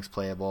 Shadow Link's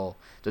playable.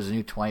 There's a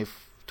new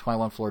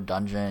 21 floor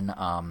dungeon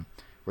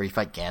where you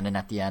fight Ganon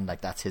at the end.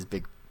 Like, that's his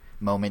big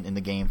moment in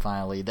the game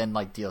finally. Then,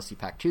 like, DLC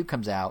Pack 2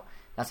 comes out.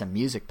 That's a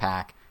music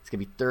pack. It's going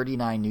to be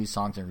 39 new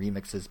songs and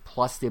remixes,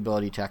 plus the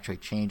ability to actually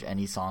change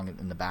any song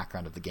in the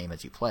background of the game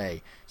as you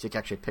play. So you can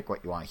actually pick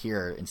what you want to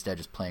hear instead of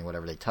just playing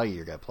whatever they tell you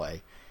you're going to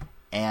play.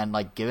 And,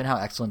 like, given how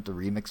excellent the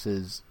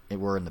remixes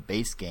were in the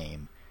base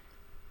game,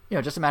 you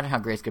know, just imagine how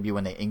great it's going to be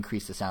when they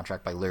increase the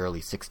soundtrack by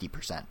literally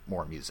 60%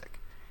 more music.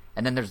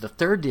 And then there's the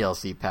third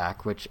DLC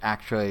pack, which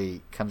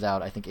actually comes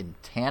out, I think, in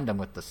tandem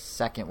with the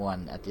second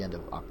one at the end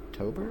of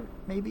October,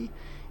 maybe?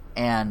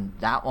 And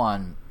that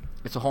one,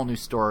 it's a whole new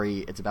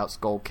story. It's about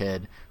Skull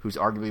Kid, who's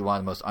arguably one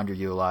of the most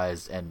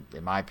underutilized and,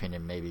 in my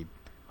opinion, maybe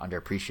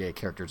underappreciated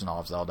characters in all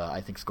of Zelda.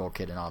 I think Skull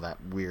Kid and all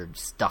that weird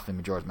stuff in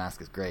Majora's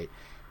Mask is great.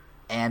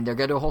 And they're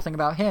going to do a whole thing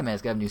about him, and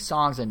it's going to have new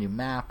songs, a new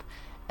map,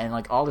 and,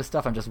 like, all this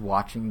stuff. I'm just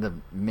watching the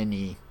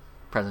mini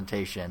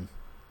presentation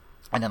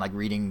and then, like,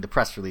 reading the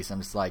press release. I'm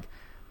just like,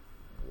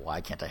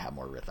 why can't I have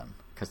more rhythm?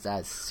 Because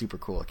that is super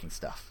cool looking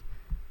stuff.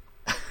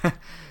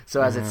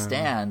 So as it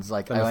stands,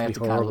 like, I only have to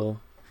kind of...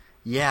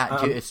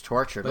 Yeah, dude, it's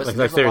torture. Listen,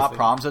 there's a lot of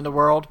problems in the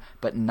world,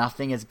 but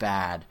nothing as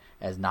bad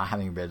as not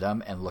having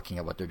rhythm and looking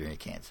at what they're doing at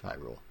Cadence of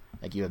Hyrule.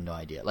 Like, you have no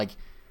idea. Like,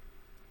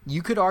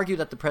 you could argue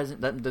that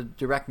the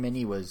Direct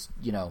Mini was,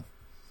 you know,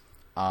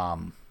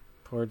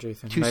 poor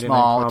Jason. too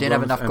small, didn't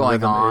have enough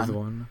going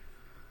on.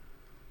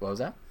 What was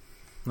that?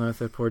 No, I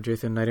said poor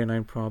Jason,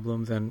 99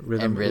 problems, and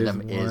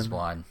rhythm is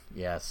one.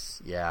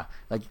 Yes, yeah.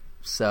 Like,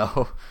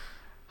 so,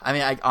 I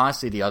mean,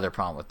 honestly, the other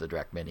problem with the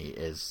Direct Mini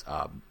is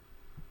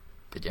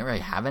they didn't really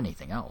have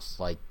anything else.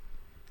 Like,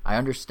 I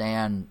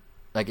understand,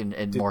 like,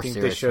 in more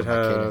serious, they should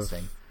have cadence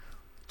thing.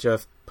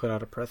 Just put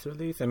out a press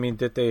release? I mean,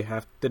 did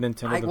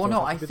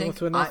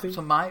Nintendo...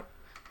 So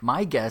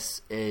my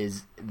guess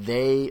is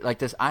they, like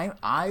this,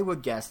 I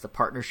would guess the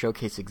partner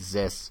showcase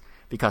exists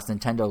because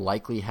Nintendo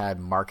likely had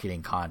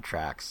marketing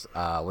contracts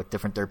with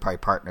different third-party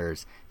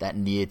partners that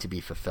needed to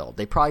be fulfilled.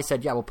 They probably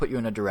said, yeah, we'll put you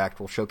in a direct,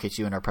 we'll showcase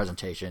you in our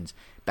presentations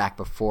back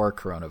before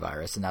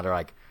coronavirus. And now they're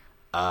like,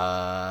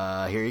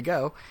 here you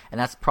go. And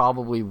that's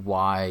probably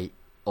why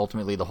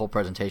ultimately the whole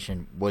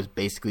presentation was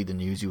basically the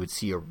news you would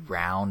see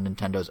around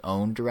Nintendo's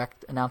own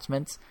direct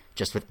announcements,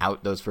 just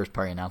without those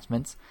first-party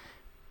announcements.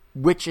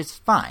 Which is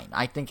fine.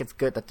 I think it's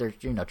good that they're,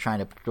 you know, trying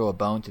to throw a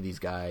bone to these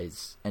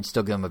guys and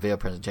still give them a video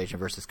presentation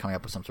versus coming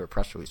up with some sort of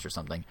press release or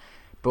something.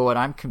 But what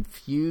I'm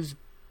confused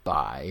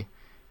by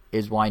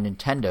is why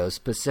Nintendo,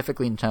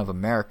 specifically Nintendo of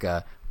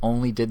America,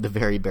 only did the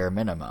very bare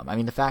minimum. I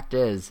mean, the fact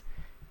is,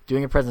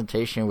 doing a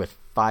presentation with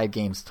 5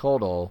 games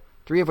total,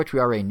 3 of which we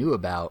already knew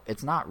about,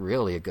 it's not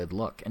really a good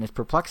look. And it's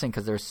perplexing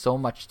because there's so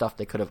much stuff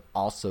they could have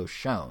also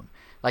shown.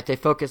 Like, they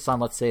focused on,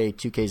 let's say,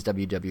 2K's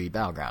WWE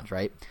Battlegrounds,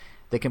 right?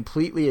 They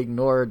completely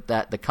ignored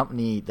that the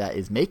company that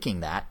is making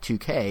that,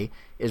 2K,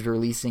 is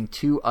releasing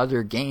 2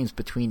 other games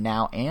between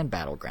now and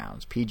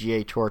Battlegrounds,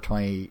 PGA Tour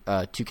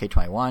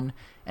 2K21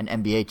 and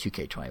NBA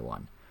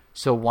 2K21.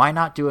 So why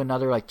not do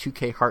another like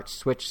 2K Heart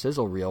Switch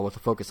sizzle reel with a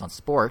focus on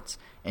sports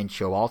and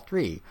show all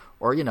 3?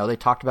 Or, you know, they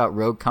talked about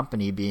Rogue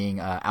Company being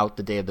out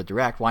the day of the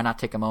Direct. Why not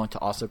take a moment to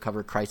also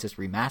cover Crysis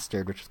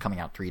Remastered, which was coming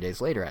out 3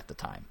 days later at the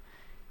time?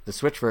 The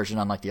Switch version,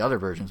 unlike the other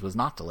versions, was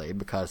not delayed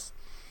because...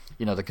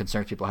 you know, the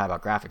concerns people have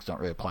about graphics don't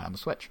really apply on the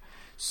Switch.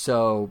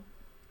 So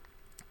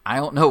I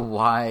don't know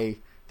why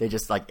they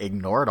just, like,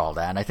 ignored all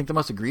that. And I think the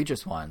most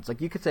egregious ones, like,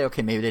 you could say,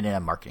 okay, maybe they didn't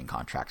have marketing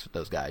contracts with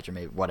those guys or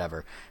maybe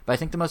whatever. But I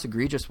think the most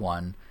egregious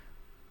ones,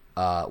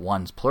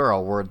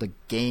 plural, were the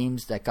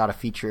games that got a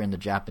feature in the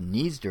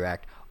Japanese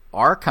Direct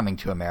are coming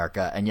to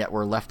America and yet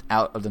were left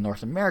out of the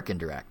North American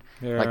Direct.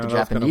 Yeah, like the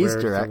Japanese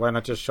Direct. So why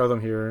not just show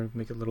them here,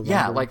 make it a little longer?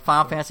 Yeah, like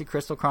Final Fantasy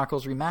Crystal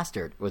Chronicles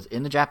Remastered was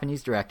in the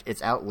Japanese Direct.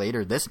 It's out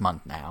later this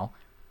month now.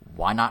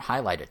 Why not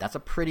highlight it? That's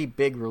a pretty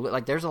big...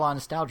 like, there's a lot of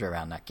nostalgia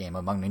around that game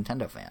among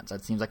Nintendo fans.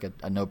 That seems like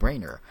a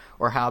no-brainer.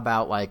 Or how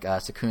about, like,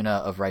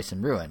 Sakuna of Rice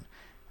and Ruin?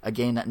 A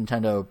game that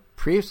Nintendo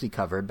previously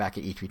covered back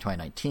at E3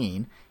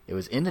 2019. It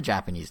was in the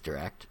Japanese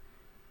Direct,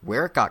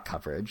 where it got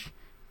coverage.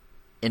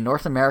 In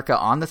North America,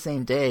 on the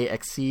same day,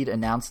 Exceed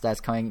announced that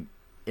it's coming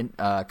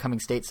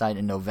stateside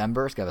in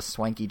November. It's got a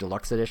swanky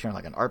deluxe edition,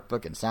 like an art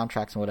book and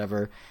soundtracks and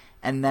whatever.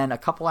 And then a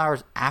couple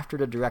hours after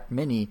the Direct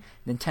Mini,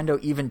 Nintendo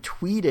even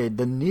tweeted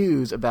the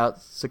news about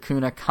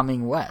Sakuna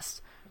coming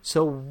west.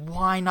 So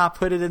why not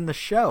put it in the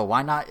show?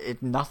 Why not,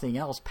 if nothing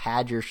else,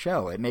 pad your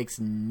show? It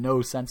makes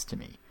no sense to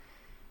me.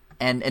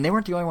 And they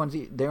weren't the only ones.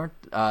 They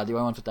weren't the only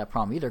ones with that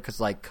problem either. Because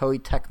like Koei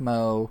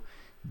Tecmo,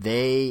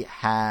 they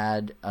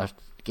had a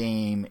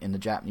game in the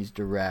Japanese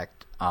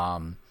Direct.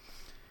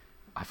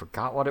 I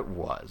forgot what it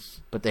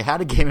was, but they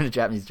had a game in the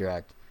Japanese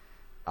Direct.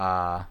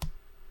 I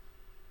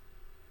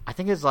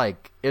think it was a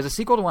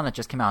sequel to one that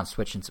just came out on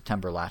Switch in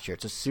September last year.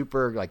 It's a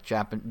super like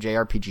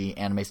JRPG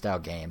anime style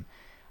game.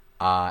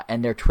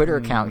 And their Twitter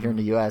account here in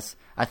the US,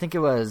 I think it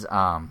was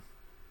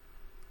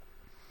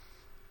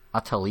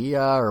Atelier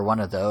or one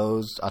of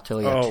those.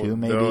 Atelier 2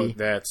 maybe. No,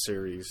 that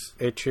series.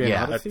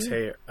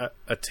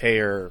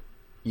 Atelier.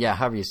 Yeah,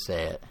 however you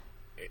say it.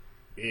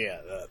 Yeah,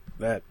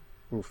 that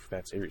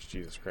series,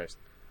 Jesus Christ.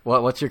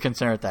 What's your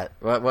concern with that?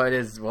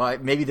 Why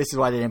maybe this is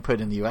why they didn't put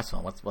it in the US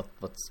one.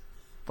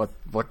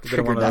 What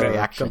triggered that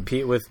reaction?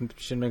 Compete with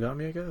Shin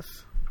Megami, I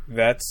guess.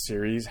 That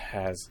series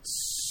has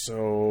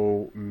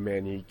so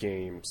many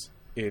games.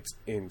 It's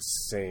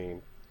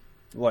insane.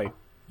 Like,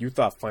 you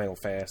thought Final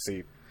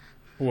Fantasy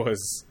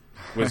was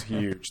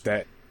huge.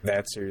 That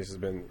series has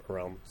been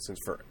around since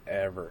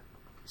forever.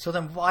 So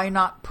then why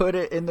not put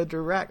it in the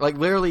Direct? Like,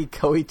 literally,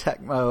 Koei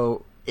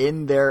Tecmo,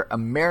 in their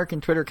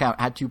American Twitter account,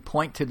 had to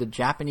point to the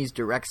Japanese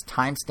Direct's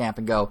timestamp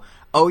and go,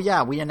 oh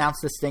yeah, we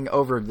announced this thing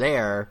over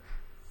there,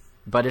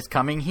 but it's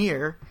coming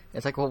here.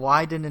 It's like, well,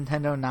 why did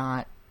Nintendo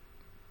not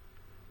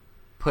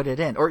put it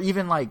in? Or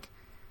even, like,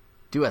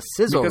 do a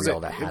sizzle reel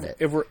that had it.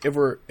 If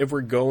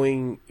we're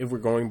going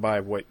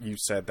by what you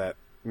said, that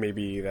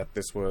maybe that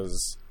this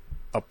was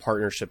a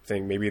partnership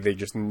thing, maybe they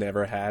just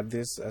never had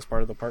this as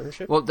part of the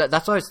partnership. Well,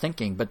 that's what I was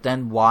thinking. But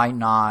then why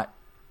not,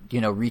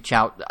 reach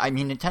out? I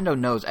mean, Nintendo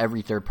knows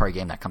every third-party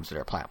game that comes to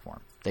their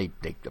platform. They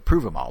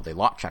approve them all. They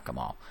lock check them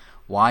all.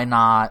 Why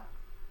not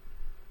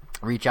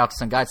reach out to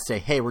some guys to say,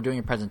 hey, we're doing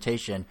a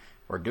presentation.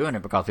 We're doing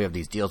it because we have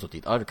these deals with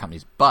these other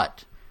companies,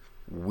 but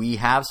we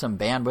have some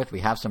bandwidth,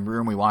 we have some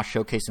room, we want to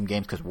showcase some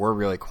games because we're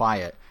really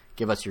quiet.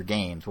 Give us your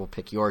games. We'll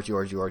pick yours,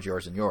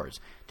 and yours.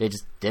 They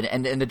just did it.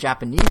 And the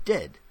Japanese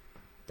did.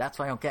 That's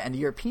why I don't get. And the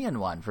European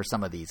one for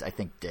some of these, I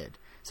think, did.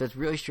 So it's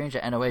really strange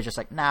that NOA is just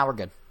like, nah, we're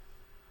good.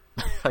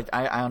 Like,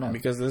 I don't know.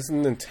 Because this is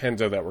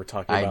Nintendo that we're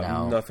talking about. I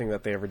know. Nothing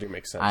that they ever do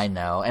makes sense. I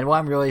know. And what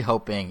I'm really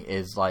hoping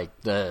is, like,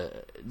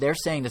 they're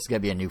saying this is going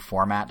to be a new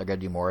format. They're going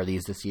to do more of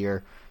these this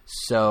year.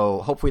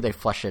 So hopefully they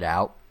flesh it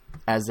out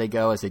as they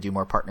go, as they do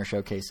more partner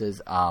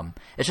showcases.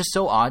 It's just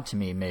so odd to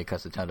me, maybe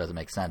because the tone doesn't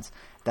make sense,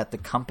 that the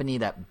company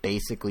that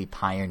basically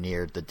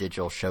pioneered the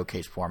digital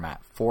showcase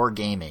format for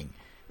gaming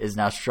is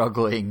now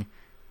struggling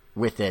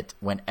with it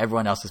when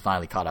everyone else is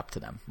finally caught up to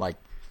them. Like,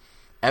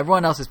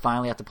 everyone else is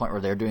finally at the point where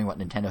they're doing what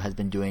Nintendo has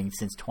been doing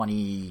since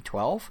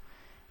 2012,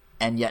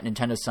 and yet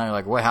Nintendo's suddenly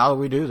like, wait, how do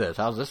we do this?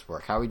 How does this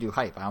work? How do we do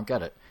hype? I don't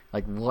get it.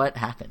 Like, what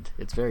happened?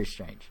 It's very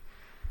strange.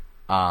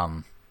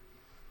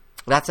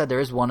 That said, there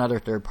is one other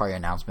third-party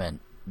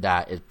announcement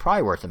that is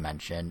probably worth a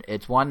mention.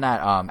 It's one that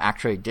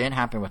actually didn't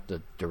happen with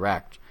the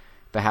Direct,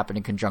 but happened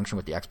in conjunction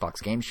with the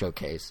Xbox Game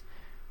Showcase,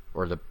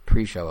 or the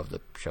pre-show of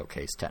the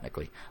showcase,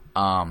 technically.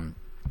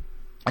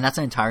 And that's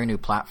an entirely new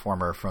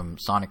platformer from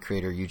Sonic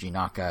creator Yuji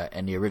Naka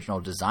and the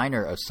original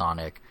designer of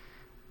Sonic.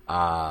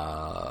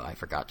 I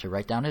forgot to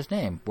write down his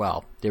name.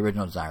 Well, the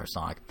original designer of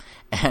Sonic.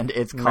 And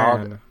it's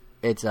called... Man.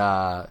 It's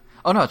oh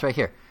no, it's right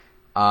here.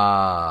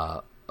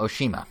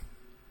 Oshima.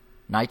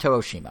 Naito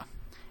Oshima.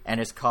 And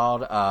it's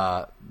called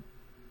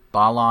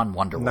Balan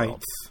Wonderworld.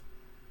 Knights.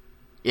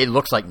 It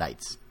looks like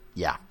Knights.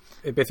 Yeah.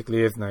 It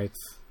basically is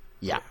Knights.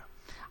 Yeah.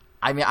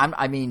 I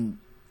mean,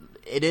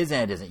 it is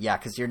and it isn't. Yeah,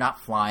 because you're not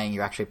flying.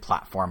 You're actually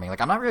platforming.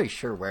 Like, I'm not really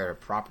sure where to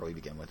properly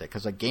begin with it.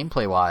 Because, like,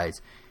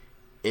 gameplay-wise,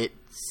 it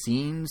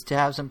seems to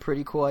have some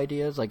pretty cool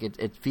ideas. Like,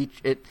 it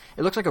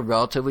looks like a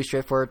relatively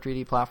straightforward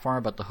 3D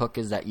platformer, but the hook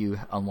is that you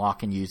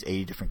unlock and use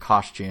 80 different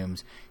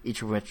costumes,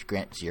 each of which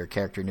grants your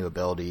character new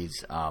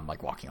abilities,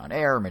 like walking on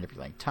air, or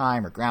manipulating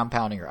time, or ground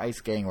pounding, or ice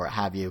skating, or what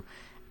have you.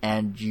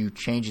 And you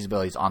change these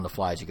abilities on the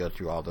fly as you go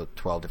through all the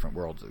 12 different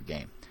worlds of the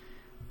game.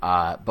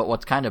 But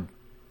what's kind of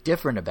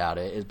different about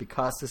it is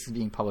because this is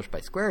being published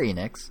by Square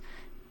Enix,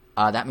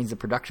 that means the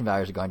production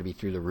values are going to be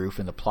through the roof,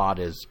 and the plot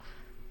is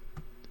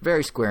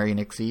very Square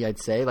Enix-y,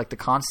 I'd say. Like, the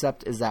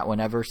concept is that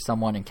whenever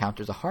someone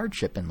encounters a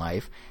hardship in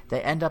life,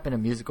 they end up in a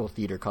musical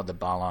theater called the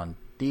Balan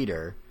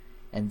Theater,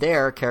 and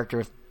there, a character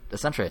with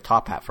essentially a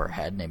top hat for a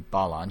head named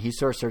Balan, he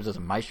sort of serves as a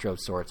maestro of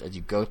sorts as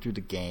you go through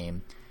the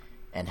game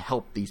and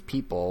help these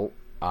people,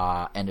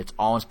 and it's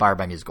all inspired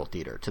by musical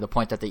theater, to the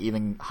point that they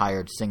even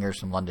hired singers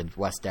from London's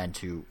West End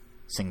to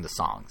sing the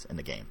songs in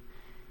the game.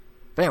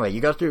 But anyway,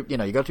 you go through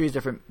these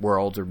different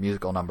worlds or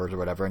musical numbers or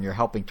whatever, and you're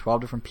helping 12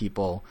 different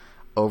people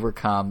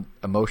overcome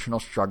emotional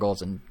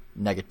struggles and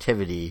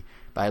negativity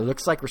by, it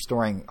looks like,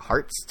 restoring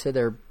hearts to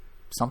their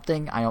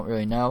something. I don't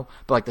really know,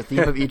 but like the theme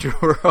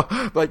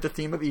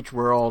of each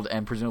world,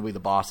 and presumably the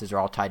bosses are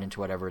all tied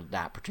into whatever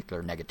that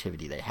particular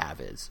negativity they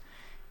have is.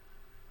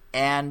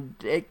 And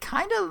it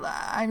kind of,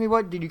 I mean,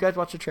 what did you guys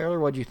watch the trailer?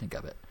 What did you think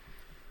of it?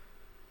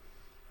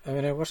 I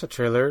mean, I watched the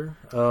trailer.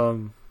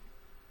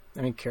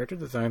 I mean, character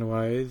design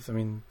wise, I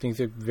mean, things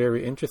look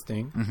very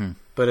interesting,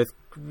 but it's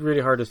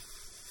really hard to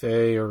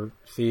say or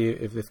see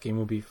if this game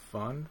will be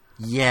fun.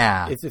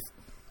 Yeah, it's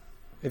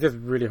just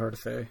really hard to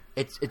say.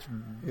 It's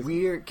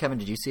weird. Kevin,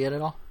 did you see it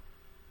at all?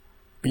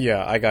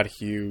 Yeah, I got a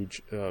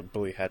huge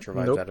Billy Hatcher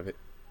vibes out of it.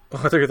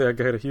 Oh, I think I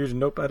got a huge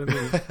nope out of me.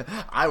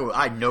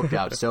 I noped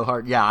out so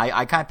hard. Yeah,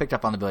 I kind of picked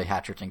up on the Billy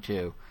Hatcher thing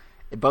too,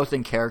 both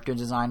in character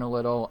design a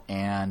little,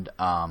 and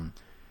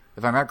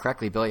if I remember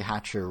correctly, Billy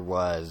Hatcher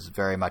was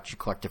very much, you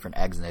collect different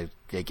eggs and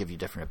they give you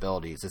different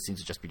abilities. It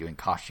seems to just be doing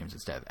costumes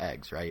instead of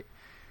eggs, right?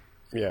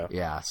 Yeah.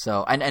 Yeah.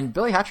 So and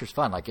Billy Hatcher's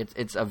fun. Like,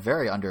 it's a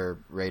very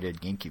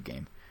underrated GameCube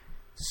game.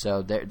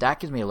 So that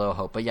gives me a little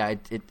hope. But yeah,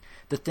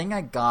 the thing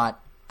I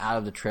got out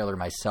of the trailer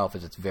myself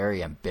is it's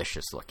very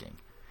ambitious looking.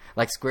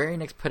 Like Square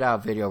Enix put out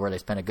a video where they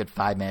spent a good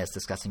 5 minutes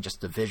discussing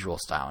just the visual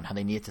style and how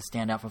they needed to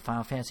stand out from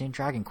Final Fantasy and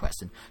Dragon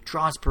Quest and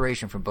draw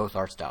inspiration from both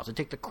art styles and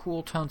take the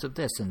cool tones of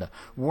this and the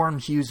warm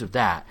hues of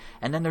that.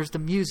 And then there's the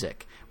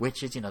music,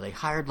 which is, they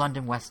hired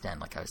London West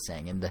End, like I was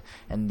saying,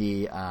 and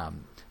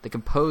the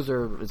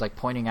composer is like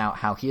pointing out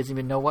how he doesn't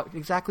even know what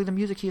exactly the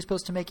music he is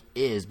supposed to make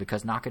is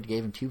because Naka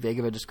gave him too vague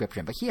of a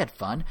description. But he had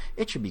fun.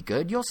 It should be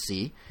good. You'll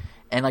see.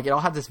 And like it all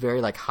had this very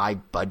like high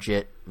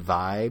budget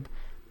vibe.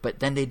 But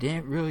then they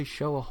didn't really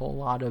show a whole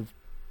lot of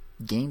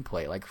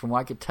gameplay. Like from what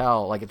I could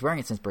tell, like it's wearing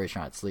its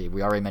inspiration on its sleeve.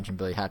 We already mentioned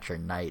Billy Hatcher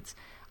Knights.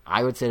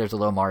 I would say there's a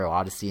little Mario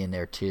Odyssey in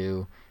there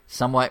too.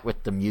 Somewhat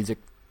with the music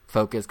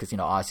focus because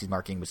Odyssey's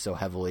marketing was so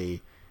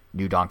heavily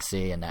New Donk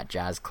City and that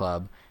jazz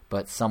club.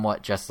 But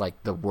somewhat just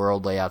like the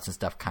world layouts and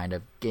stuff kind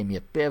of gave me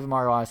a bit of a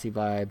Mario Odyssey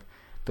vibe.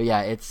 But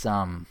yeah, it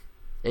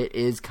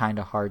is kind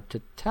of hard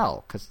to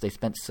tell because they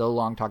spent so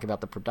long talking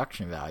about the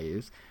production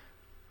values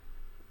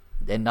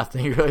and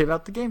nothing really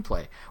about the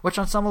gameplay. Which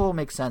on some level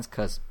makes sense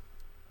because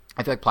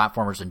I feel like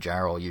platformers in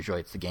general, usually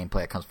it's the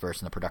gameplay that comes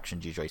first and the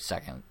production's usually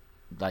second.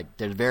 Like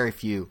there's very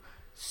few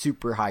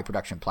super high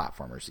production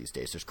platformers these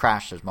days. There's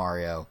Crash, there's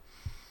Mario,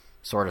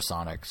 sort of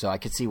Sonic. So I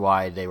could see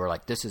why they were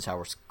like, this is how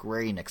we're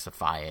Square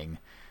Enixifying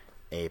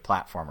a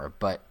platformer.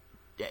 But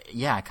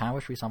yeah, I kind of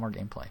wish we saw more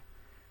gameplay.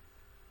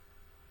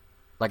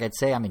 Like I'd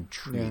say I'm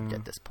intrigued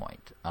at this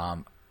point.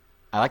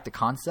 I like the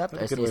concept.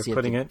 I just see if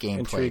the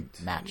gameplay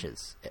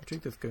matches it.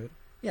 Intrigued is good.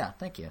 Yeah,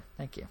 thank you.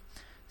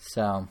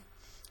 So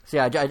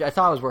yeah, I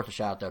thought it was worth a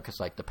shout though because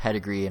like the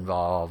pedigree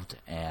involved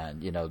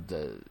and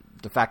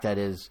the fact that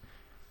it is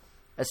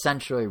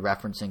essentially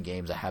referencing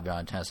games that have been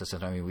on Nintendo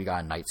systems. I mean, we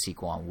got a Night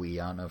sequel on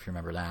Wii. I don't know if you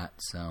remember that.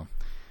 So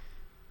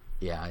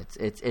yeah,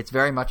 it's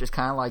very much, it's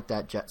kind of like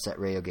that Jet Set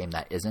Radio game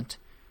that isn't,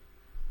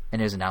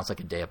 and it was announced like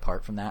a day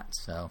apart from that.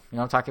 So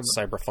I'm talking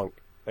about Cyberpunk.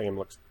 That game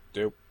looks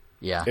dope.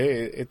 Yeah,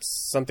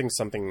 it's something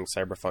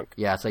Cyberpunk.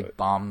 Yeah, it's like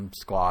Bomb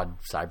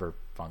Squad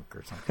Cyberpunk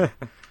or something.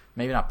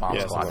 Maybe not Bomb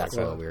Squad. That's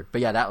a little weird.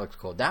 But yeah, that looks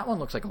cool. That one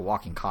looks like a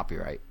walking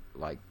copyright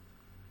like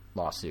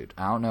lawsuit.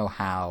 I don't know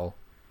how.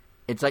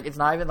 It's like it's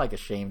not even like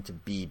ashamed to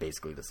be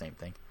basically the same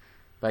thing.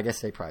 But I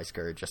guess they probably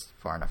scurried just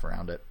far enough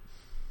around it.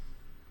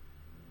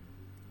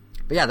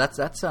 But yeah,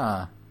 that's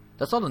all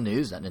the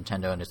news that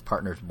Nintendo and its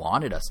partners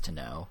wanted us to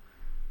know.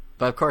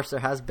 But of course, there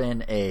has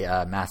been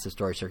a massive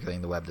story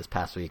circulating the web this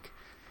past week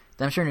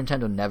that I'm sure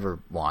Nintendo never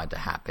wanted to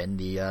happen.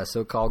 The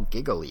so-called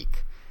Giga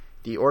Leak.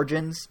 The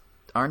origins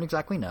aren't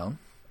exactly known.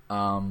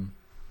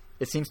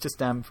 It seems to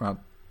stem from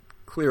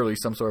clearly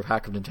some sort of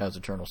hack of Nintendo's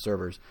internal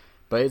servers,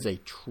 but it's a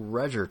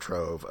treasure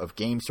trove of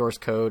game source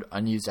code,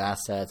 unused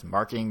assets,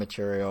 marketing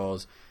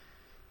materials,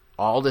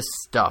 all this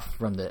stuff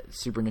from the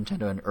Super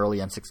Nintendo and early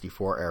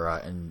N64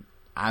 era. And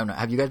I don't know,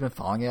 have you guys been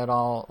following it at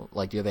all?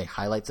 Like, do you have any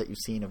highlights that you've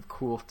seen of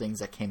cool things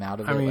that came out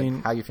of it? Mean,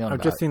 like, how are you feeling I've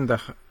about just seen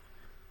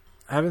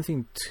I haven't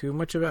seen too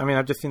much of it. I mean,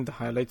 I've just seen the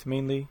highlights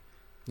mainly.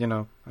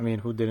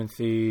 Who didn't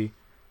see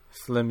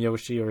Slim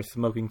Yoshi or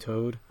Smoking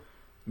Toad?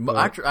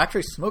 But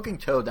actually, Smoking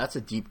Toad, that's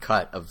a deep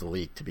cut of the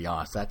leak, to be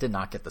honest. That did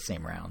not get the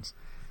same rounds.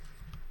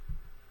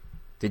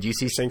 Did you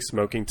see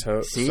Smoking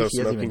Toad? See? So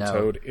Smoking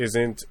Toad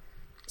isn't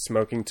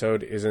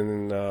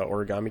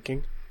Origami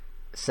King?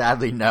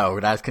 Sadly, no.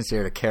 That's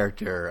considered a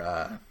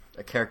character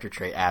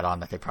trait add-on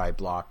that they probably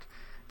blocked.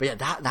 But yeah,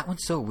 that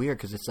one's so weird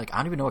because it's like I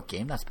don't even know what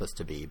game that's supposed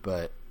to be,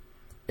 but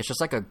it's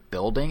just like a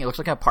building. It looks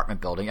like an apartment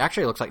building.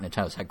 Actually, it looks like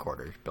Nintendo's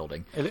headquarters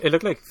building. It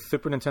looked like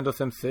Super Nintendo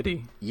Sim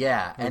City.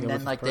 Yeah, and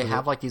then like they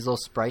have like these little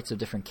sprites of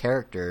different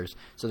characters.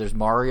 So there's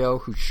Mario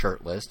who's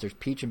shirtless. There's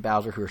Peach and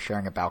Bowser who are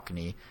sharing a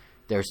balcony.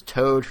 There's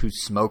Toad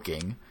who's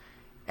smoking,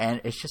 and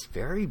it's just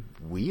very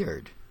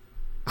weird.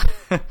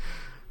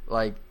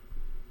 Like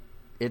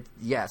it,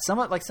 yeah. Some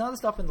of the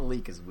stuff in the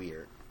leak is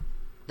weird.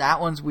 That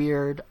one's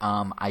weird.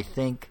 I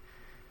think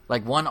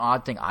like one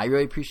odd thing I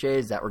really appreciate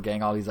is that we're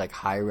getting all these like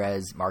high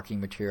res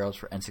marketing materials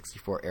for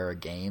N64 era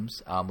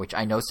games, which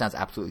I know sounds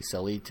absolutely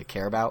silly to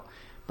care about,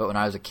 but when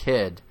I was a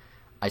kid,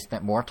 I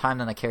spent more time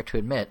than I care to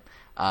admit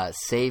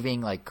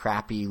saving like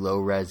crappy low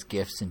res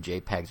GIFs and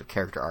JPEGs of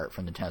character art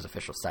from Nintendo's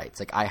official sites.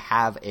 Like I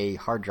have a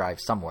hard drive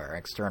somewhere,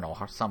 external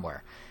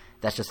somewhere,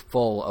 that's just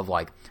full of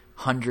like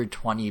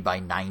 120 by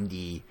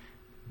 90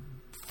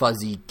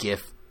 fuzzy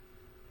GIF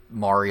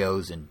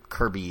Marios and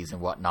Kirby's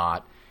and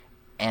whatnot.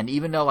 And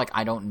even though like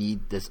I don't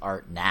need this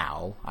art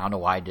now, I don't know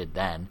why I did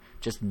then,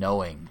 just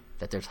knowing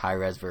that there's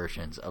high-res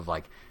versions of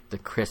like the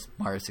crisp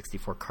Mario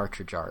 64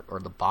 cartridge art or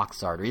the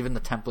box art or even the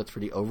templates for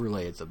the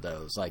overlays of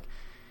those, like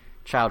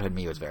childhood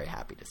me was very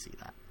happy to see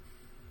that.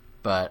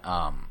 But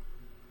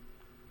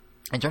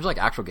in terms of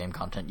like actual game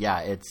content,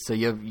 yeah, it's so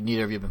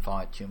neither of you have been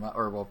following it too much,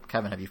 or well,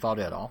 Kevin, have you followed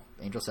it at all?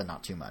 Angel said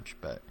not too much,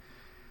 but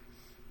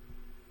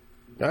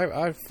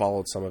I've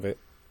followed some of it.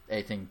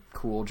 Anything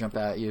cool jump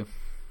out at you?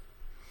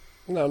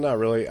 No, not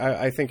really.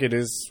 I think it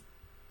is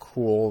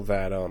cool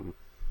that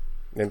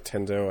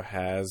Nintendo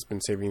has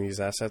been saving these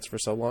assets for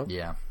so long.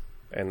 Yeah,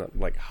 and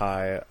like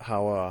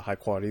how high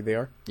quality they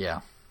are.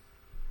 Yeah,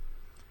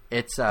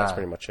 that's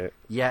pretty much it.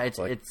 Yeah, it's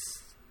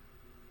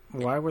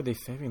Why were they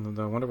saving them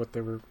though? I wonder what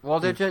they were. Well,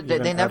 they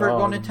never.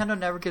 Well, Nintendo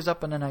never gives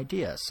up on an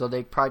idea, so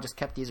they probably just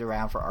kept these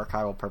around for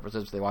archival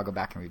purposes. If they want to go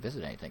back and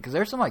revisit anything, because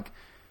there's some like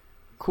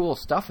cool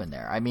stuff in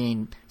there. I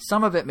mean,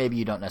 some of it maybe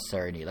you don't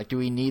necessarily need. Like, do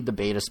we need the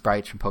beta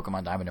sprites from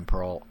Pokemon Diamond and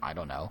Pearl? I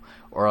don't know.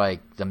 Or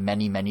like the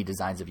many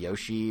designs of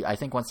Yoshi. I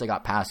think once they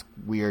got past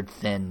weird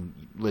thin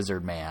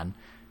lizard man,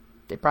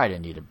 they probably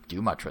didn't need to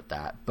do much with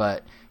that.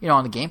 But, you know,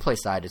 on the gameplay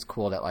side, it's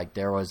cool that, like,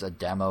 there was a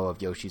demo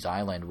of Yoshi's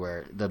Island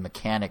where the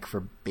mechanic for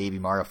Baby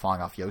Mario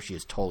falling off Yoshi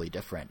is totally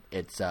different.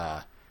 It's,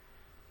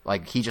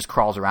 like, he just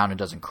crawls around and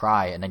doesn't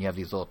cry, and then you have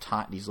these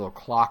little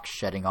clocks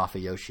shedding off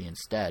of Yoshi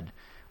instead,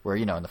 where,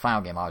 you know, in the final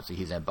game, obviously,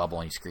 he's in a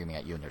bubble and he's screaming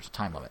at you, and there's a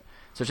time limit.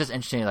 So it's just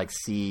interesting to, like,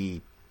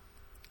 see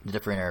the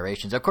different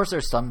iterations. Of course,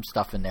 there's some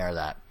stuff in there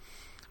that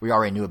we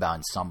already knew about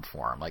in some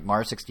form. Like,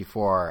 Mario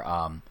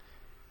 64,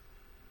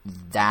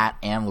 that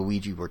and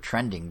Luigi were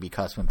trending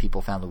because when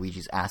people found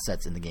Luigi's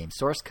assets in the game's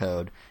source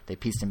code, they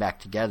pieced them back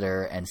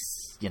together, and,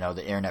 you know,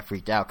 the internet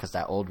freaked out because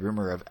that old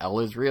rumor of L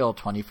is real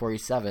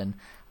 2047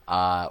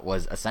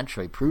 was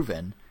essentially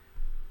proven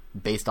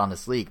based on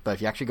this leak. But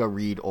if you actually go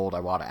read old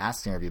Iwata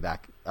Asks interview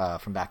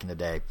from back in the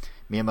day,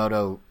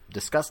 Miyamoto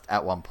discussed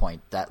at one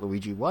point that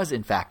Luigi was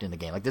in fact in the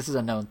game. Like, this is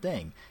a known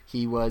thing.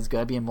 He was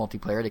going to be in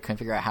multiplayer. They couldn't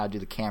figure out how to do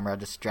the camera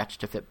to stretch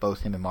to fit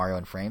both him and Mario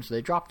in frame, so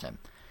they dropped him.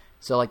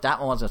 So, like, that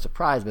one wasn't a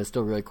surprise, but it's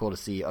still really cool to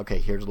see, okay,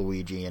 here's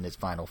Luigi in his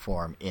final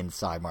form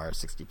inside Mario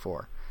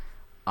 64.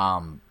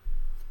 But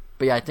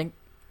yeah, I think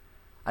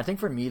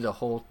for me, the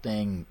whole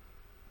thing,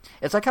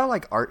 it's like how,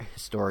 like, art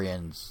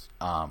historians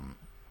can,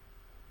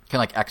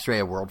 like, x-ray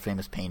a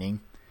world-famous painting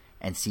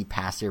and see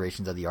past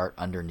iterations of the art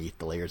underneath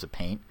the layers of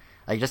paint.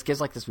 Like, it just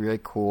gives, like, this really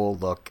cool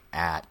look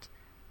at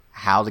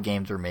how the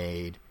games were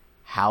made,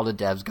 how the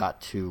devs got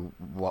to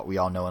what we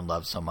all know and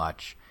love so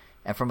much.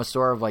 And from a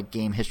sort of, like,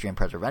 game history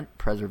and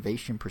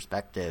preservation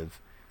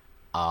perspective,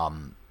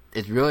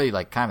 it's really,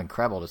 like, kind of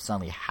incredible to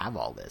suddenly have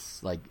all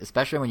this. Like,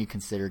 especially when you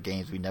consider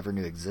games we never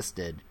knew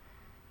existed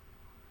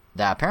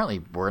that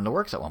apparently were in the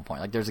works at one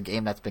point. Like, there's a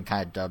game that's been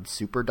kind of dubbed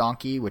Super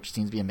Donkey, which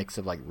seems to be a mix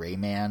of, like,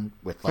 Rayman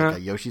with, like,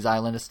 a Yoshi's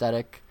Island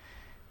aesthetic.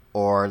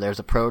 Or there's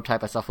a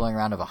prototype I saw floating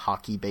around of a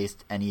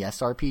hockey-based NES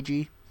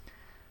RPG.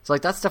 So,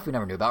 like, that's stuff we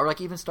never knew about. Or,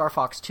 like, even Star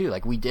Fox 2.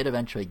 Like, we did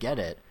eventually get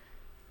it.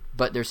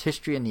 But there's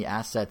history in the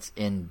assets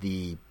in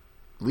the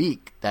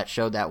leak that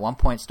showed that at one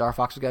point Star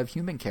Fox was going to have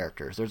human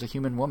characters. There's a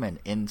human woman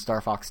in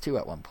Star Fox 2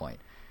 at one point.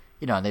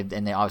 You know,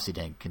 and they obviously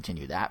didn't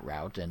continue that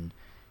route. And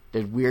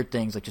there's weird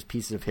things, like just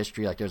pieces of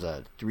history. Like, there's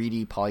a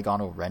 3D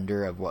polygonal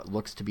render of what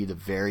looks to be the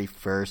very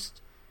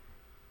first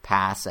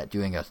pass at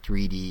doing a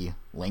 3D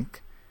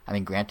Link. I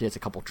mean, granted, it's a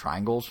couple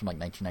triangles from, like,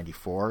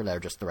 1994 that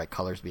are just the right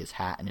colors to be his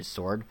hat and his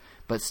sword.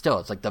 But still,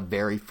 it's, like, the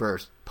very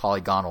first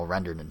polygonal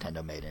render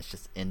Nintendo made, and it's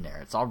just in there.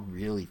 It's all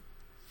really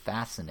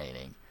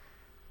fascinating.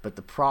 But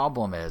the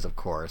problem is, of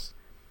course,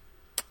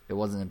 it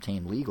wasn't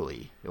obtained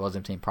legally. It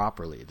wasn't obtained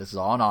properly. This is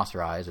all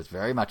unauthorized. It's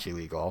very much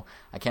illegal.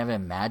 I can't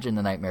even imagine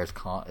the nightmares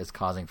it's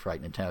causing for,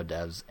 like, Nintendo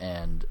devs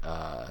and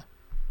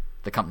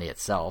the company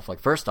itself.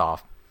 Like, first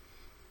off,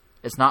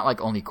 it's not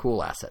like only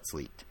cool assets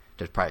leaked.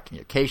 There's private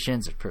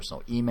communications, there's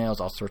personal emails,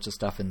 all sorts of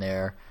stuff in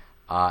there.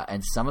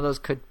 And some of those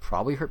could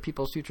probably hurt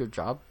people's future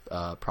job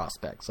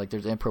prospects. Like,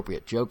 there's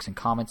inappropriate jokes and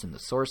comments in the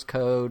source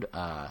code.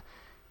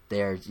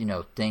 There's, you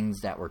know,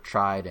 things that were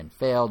tried and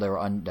failed. There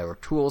were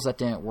tools that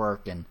didn't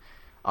work, and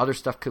other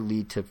stuff could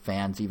lead to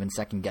fans even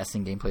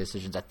second-guessing gameplay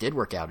decisions that did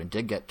work out and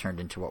did get turned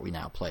into what we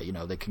now play. You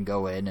know, they can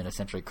go in and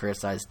essentially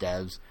criticize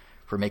devs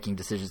for making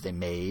decisions they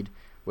made,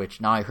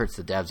 which not only hurts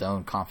the devs'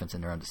 own confidence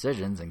in their own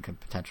decisions and can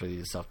potentially lead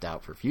to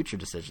self-doubt for future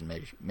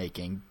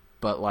decision-making,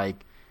 but,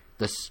 like,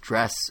 the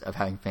stress of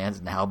having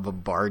fans now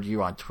bombard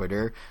you on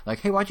Twitter,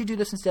 like, hey, why'd you do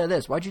this instead of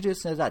this? Why'd you do this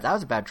instead of that? That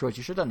was a bad choice.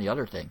 You should have done the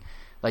other thing.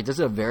 Like, this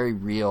is a very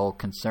real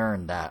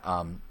concern that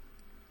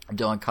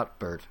Dylan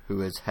Cuthbert,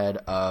 who is head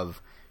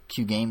of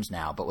Q Games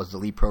now, but was the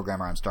lead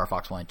programmer on Star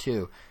Fox 1 and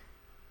 2,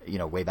 you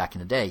know, way back in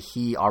the day,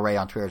 he already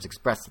on Twitter has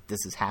expressed that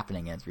this is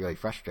happening and it's really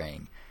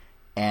frustrating.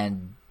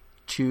 And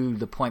to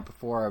the point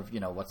before of, you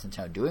know, what's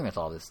Nintendo doing with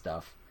all this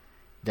stuff,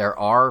 there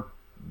are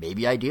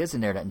maybe ideas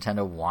in there that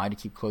Nintendo wanted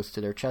to keep close to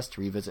their chest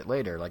to revisit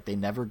later. Like, they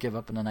never give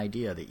up on an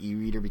idea. The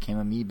e-reader became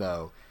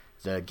Amiibo.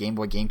 The Game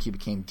Boy GameCube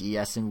became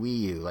DS and Wii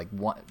U. Like,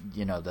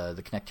 you know,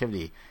 the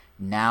connectivity.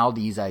 Now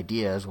these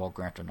ideas, well,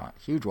 granted not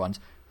huge ones,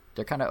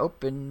 they're kind of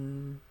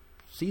open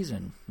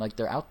season. Like,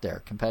 they're out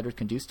there. Competitors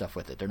can do stuff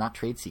with it. They're not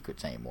trade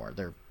secrets anymore.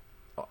 They're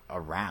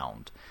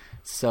around.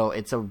 So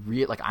it's a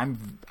real, like,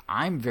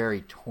 I'm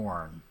very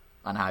torn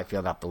on how I feel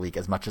about the leak,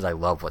 as much as I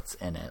love what's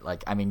in it.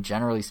 Like, I mean,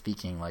 generally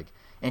speaking, like,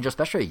 and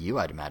especially you,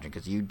 I'd imagine,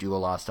 because you do a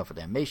lot of stuff with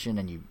animation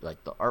and you,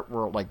 like, the art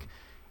world, like,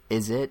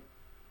 how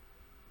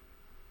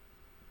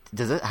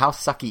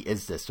sucky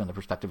is this from the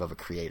perspective of a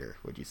creator,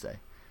 would you say?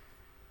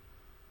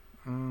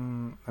 I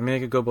mean, it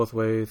could go both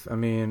ways. I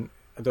mean,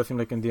 it does seem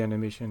like in the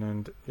animation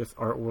and just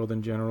art world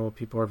in general,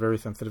 people are very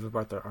sensitive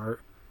about their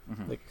art,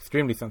 like,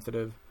 extremely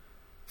sensitive.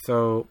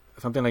 So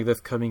something like this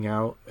coming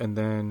out, and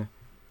then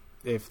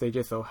if they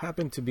just so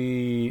happen to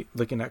be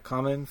looking at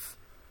comments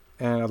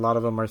and a lot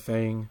of them are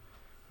saying,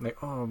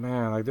 like, oh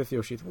man, like this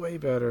Yoshi's way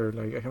better.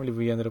 Like, I can't believe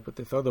we ended up with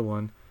this other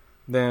one.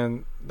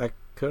 Then that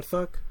could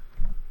suck.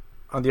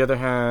 On the other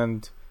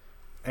hand,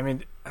 I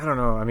mean, I don't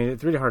know. I mean,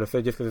 it's really hard to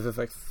say just because it's just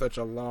like such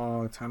a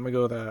long time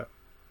ago that,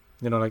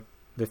 like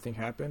this thing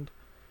happened.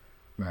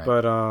 Right.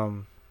 But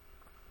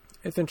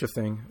it's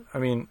interesting. I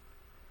mean,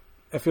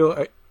 it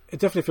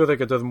definitely feels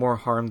like it does more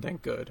harm than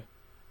good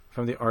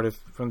from the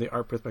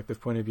art perspective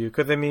point of view.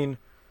 Because I mean,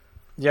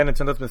 yeah,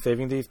 Nintendo's been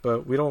saving these,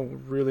 but we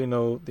don't really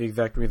know the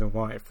exact reason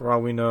why. For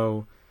all we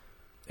know,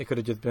 it could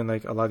have just been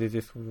like a lot of these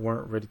just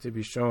weren't ready to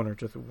be shown, or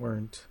just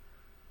weren't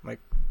like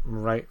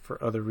right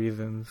for other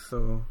reasons.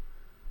 So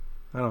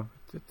I don't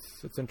know.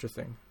 It's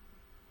interesting.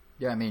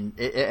 Yeah, I mean,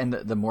 and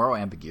the moral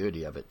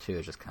ambiguity of it too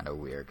is just kind of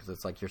weird, because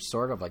it's like you're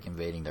sort of like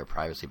invading their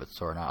privacy, but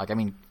sort of not. Like, I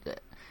mean,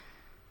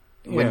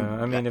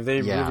 if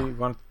they really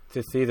want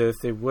to see this,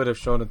 they would have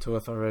shown it to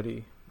us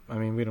already. I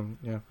mean, we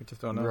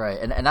just don't know. Right,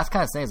 and that's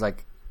kind of thing is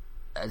like,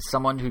 as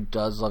someone who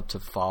does love to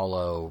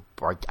follow,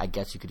 or I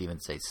guess you could even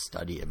say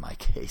study in my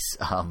case,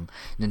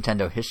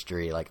 Nintendo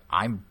history, like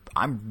I'm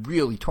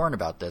really torn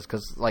about this,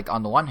 because like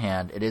on the one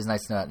hand, it is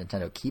nice to know that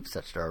Nintendo keeps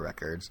such thorough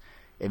records.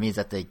 It means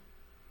that they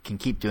can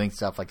keep doing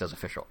stuff like those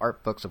official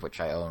art books, of which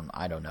I own,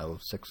 I don't know,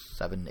 6,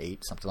 7,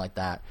 8, something like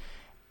that.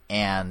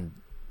 And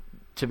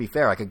to be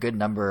fair, like a good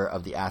number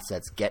of the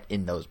assets get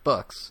in those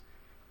books.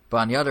 But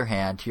on the other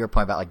hand, to your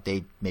point about like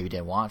they maybe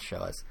didn't want to show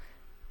us,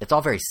 it's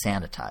all very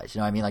sanitized. You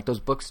know what I mean? Like those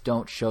books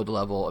don't show the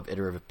level of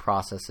iterative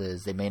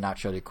processes. They may not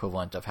show the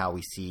equivalent of how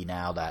we see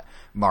now that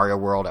Mario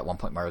World, at one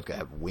point Mario's going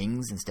to have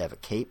wings instead of a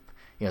cape.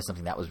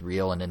 Something that was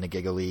real and in the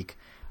Giga Leak.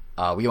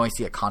 We only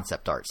see a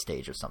concept art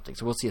stage of something.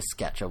 So we'll see a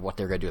sketch of what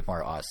they're going to do with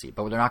Mario Odyssey.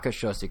 But they're not going to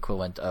show us the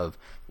equivalent of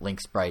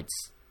Link sprites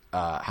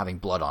having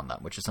blood on them,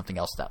 which is something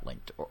else that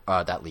leaked.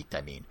 Or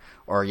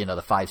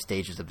the 5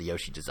 stages of the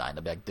Yoshi design.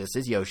 They'll be like, this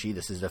is Yoshi.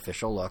 This is the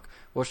official look.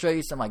 We'll show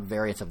you some like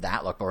variants of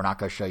that look, but we're not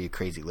going to show you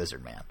Crazy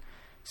Lizard Man.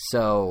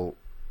 So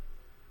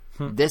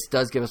this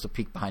does give us a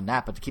peek behind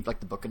that. But to keep like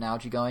the book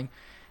analogy going,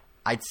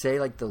 I'd say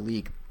like the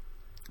leak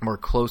more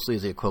closely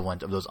is the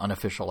equivalent of those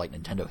unofficial like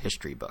Nintendo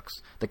history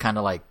books. The kind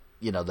of like,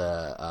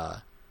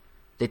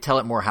 they tell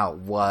it more how it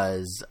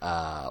was,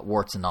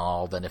 warts and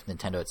all, than if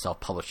Nintendo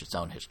itself published its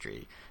own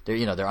history.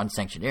 They're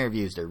unsanctioned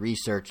interviews, they're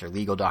research, they're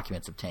legal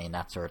documents obtained,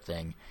 that sort of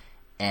thing.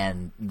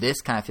 And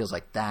this kind of feels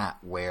like that,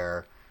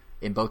 where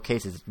in both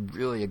cases it's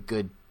really a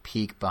good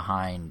peek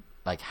behind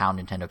like how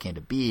Nintendo came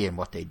to be and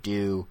what they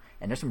do.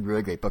 And there's some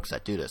really great books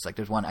that do this. Like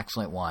there's one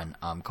excellent one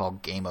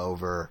called Game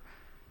Over: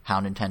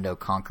 How Nintendo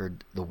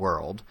Conquered the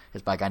World.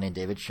 It's by a guy named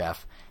David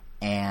Sheff.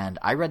 And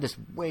I read this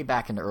way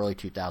back in the early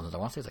 2000s. I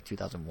want to say it's like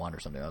 2001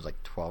 or something. I was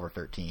like 12 or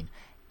 13.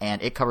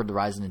 And it covered the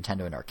rise of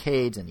Nintendo in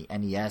arcades and the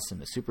NES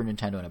and the Super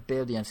Nintendo and a bit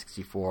of the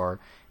N64.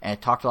 And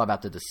it talked a lot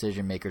about the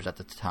decision makers at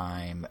the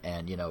time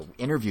and,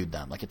 interviewed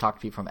them. Like it talked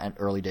to people from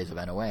early days of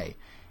NOA.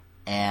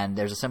 And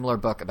there's a similar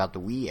book about the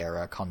Wii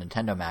era called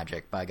Nintendo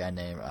Magic by a guy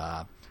named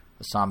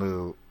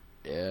Osamu.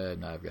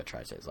 I've got to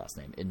try to say his last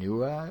name.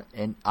 Inoue.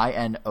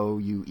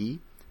 Inoue.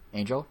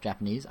 Angel,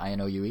 Japanese.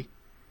 Inoue.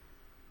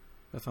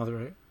 That sounds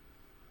right.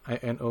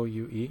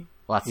 Inoue.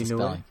 Well, that's the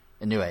spelling.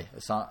 Inoue.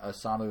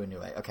 Osamu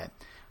Inoue. Okay.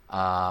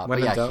 When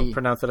in doubt,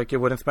 pronounce it like you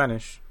would in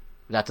Spanish.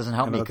 That doesn't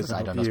help me because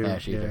I don't know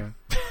Spanish either.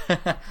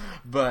 Yeah.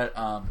 But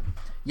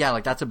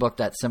like that's a book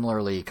that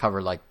similarly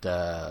covered like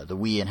the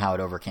Wii and how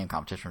it overcame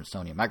competition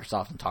from Sony and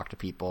Microsoft and talked to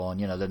people.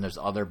 And then there's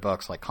other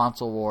books like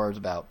Console Wars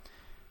about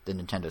the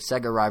Nintendo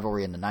Sega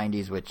rivalry in the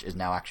 90s, which is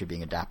now actually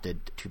being adapted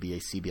to be a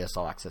CBS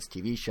All Access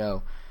TV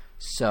show.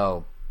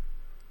 So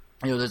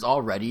there's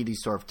already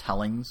these sort of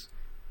tellings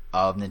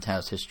of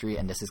Nintendo's history,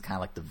 and this is kind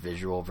of like the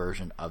visual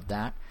version of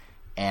that.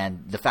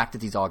 And the fact that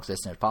these all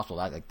exist and it's possible,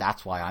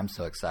 that's why I'm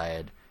so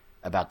excited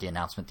about the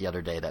announcement the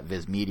other day that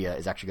Viz Media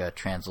is actually going to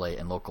translate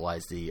and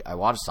localize the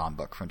Iwata-san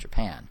book from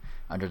Japan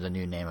under the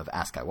new name of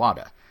Ask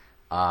Iwata.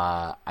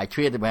 I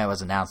tweeted when it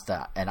was announced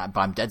that,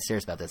 but I'm dead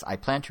serious about this. I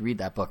plan to read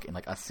that book in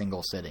like a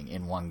single sitting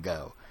in one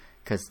go,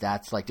 because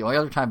that's like the only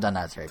other time I've done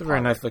that is Harry Potter. It's a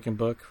very nice looking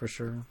book for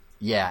sure.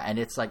 Yeah, and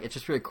it's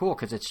just really cool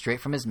because it's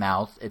straight from his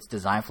mouth. It's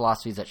design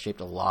philosophies that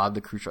shaped a lot of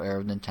the crucial era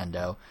of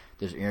Nintendo.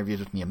 There's interviews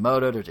with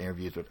Miyamoto. There's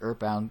interviews with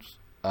Earthbound's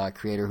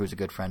creator, who's a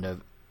good friend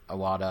of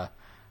Iwata.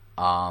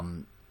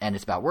 And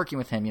it's about working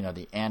with him,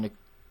 the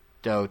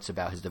anecdotes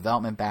about his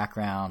development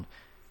background,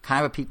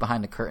 kind of a peek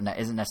behind the curtain that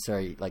isn't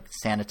necessarily like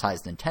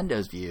sanitized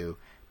Nintendo's view,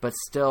 but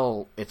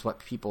still it's what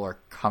people are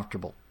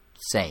comfortable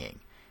saying.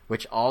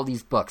 Which all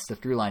these books, the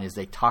through line is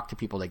they talked to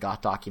people, they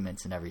got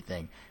documents and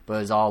everything, but it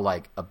was all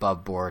like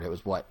above board. It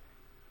was what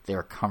they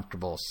were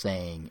comfortable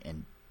saying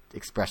and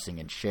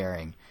expressing and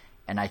sharing.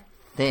 And I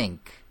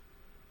think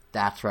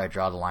that's where I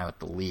draw the line with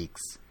the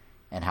leaks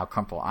and how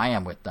comfortable I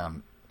am with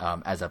them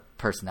as a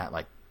person that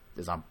like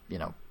is on,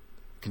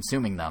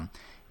 consuming them,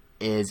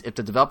 is if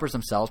the developers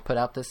themselves put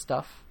out this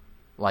stuff,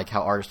 like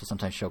how artists will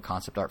sometimes show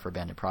concept art for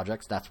abandoned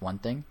projects, that's one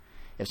thing.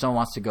 If someone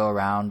wants to go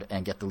around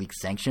and get the leaks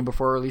sanctioned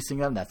before releasing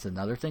them, that's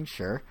another thing.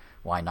 Sure,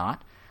 why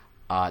not?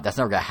 That's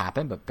never going to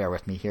happen, but bear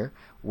with me here.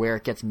 Where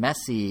it gets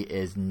messy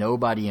is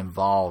nobody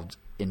involved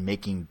in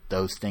making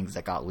those things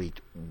that got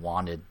leaked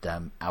wanted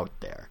them out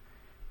there.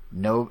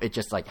 No, it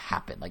just like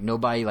happened. Like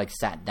nobody like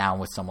sat down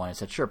with someone and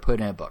said, "Sure, put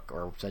it in a book,"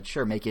 or said,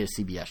 "Sure, make it a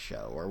CBS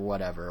show," or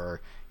whatever.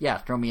 Or yeah,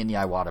 throw me in the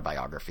Iwata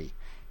biography.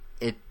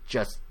 It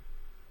just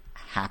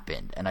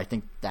happened, and I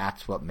think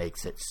that's what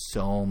makes it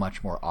so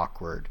much more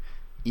awkward.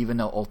 Even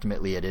though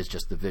ultimately it is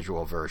just the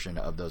visual version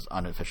of those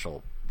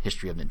unofficial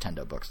History of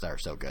Nintendo books that are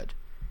so good.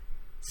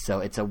 So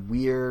it's a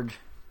weird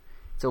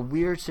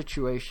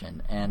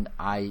situation, and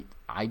I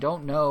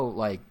don't know.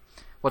 Like,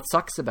 what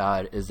sucks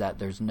about it is that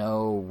there's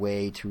no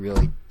way to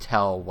really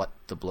tell what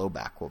the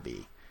blowback will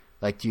be.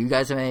 Like, do you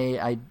guys have any?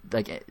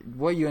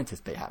 What do you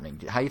anticipate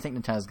happening? How do you think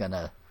Nintendo's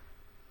gonna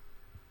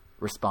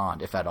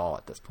respond, if at all,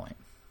 at this point?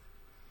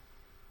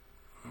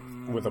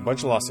 With a bunch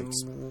of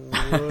lawsuits.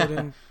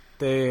 Wouldn't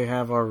they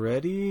have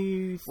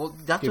already? Well,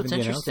 that's what's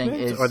interesting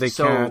is, or they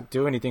can't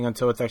do anything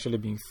until it's actually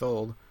being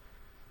sold.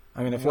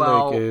 I mean, I feel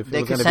like if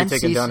it was going to be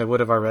taken down, it would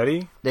have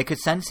already. They could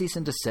send cease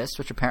and desist,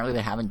 which apparently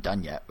they haven't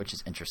done yet, which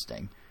is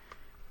interesting.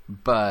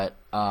 But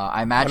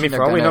I imagine. I mean,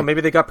 for all we know,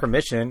 maybe they got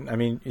permission. I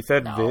mean, you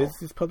said Viz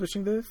is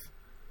publishing this.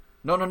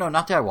 No,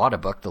 not the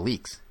Iwata book. The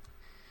leaks.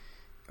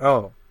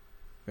 Oh.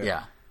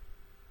 Yeah.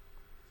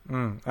 I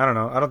don't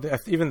know. I don't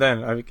think, even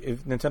then,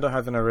 if Nintendo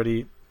hasn't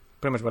already,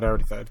 pretty much what I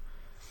already said.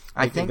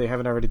 I think if they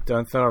haven't already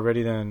done so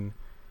already, then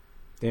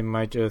they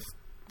might just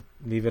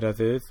leave it as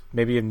is.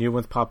 Maybe if new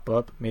ones pop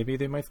up, maybe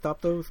they might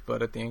stop those.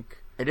 But I think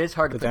it is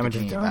hard to put the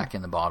genie back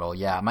in the bottle.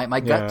 Yeah, my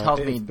gut tells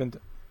me.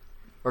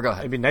 Or go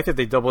ahead. It'd be nice if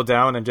they double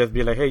down and just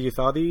be like, "Hey, you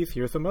saw these?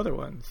 Here's some other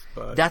ones."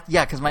 But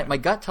because my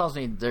gut tells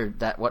me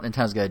that what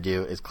Nintendo's going to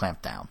do is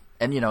clamp down.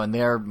 And, in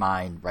their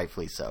mind,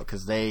 rightfully so,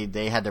 because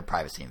they had their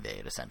privacy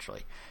invaded,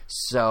 essentially.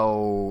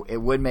 So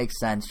it would make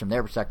sense from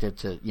their perspective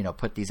to,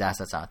 put these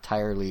assets on a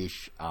tire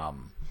leash.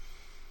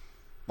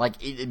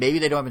 Maybe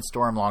they don't even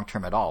store them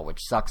long-term at all, which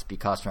sucks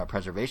because from a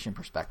preservation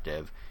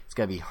perspective, it's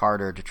going to be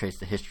harder to trace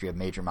the history of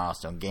major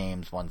milestone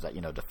games, ones that,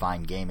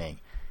 define gaming,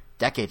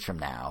 decades from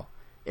now,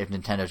 if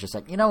Nintendo's just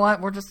like, you know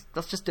what,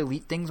 let's just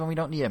delete things when we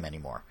don't need them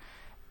anymore.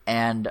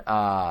 And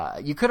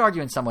you could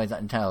argue in some ways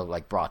that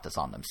Nintendo brought this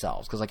on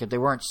themselves, because if they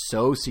weren't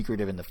so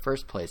secretive in the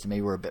first place and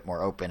maybe were a bit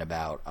more open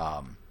about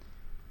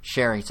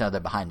sharing some of the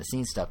behind the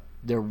scenes stuff,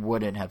 these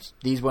wouldn't have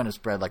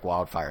spread like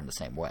wildfire in the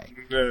same way.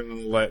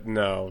 Let's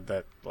not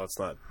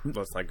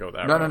go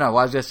that. No. What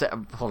I was gonna say,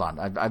 hold on.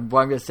 What I'm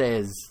gonna say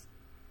is,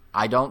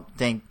 I don't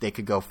think they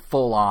could go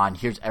full on.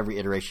 Here's every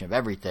iteration of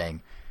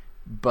everything,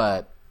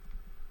 but.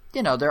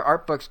 Their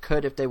art books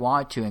could, if they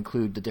wanted to,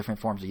 include the different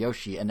forms of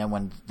Yoshi, and then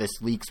when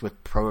this leaks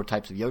with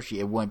prototypes of Yoshi,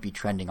 it wouldn't be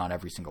trending on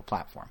every single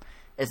platform.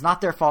 It's not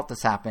their fault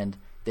this happened.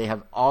 They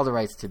have all the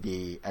rights to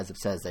be, as it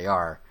says they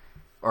are,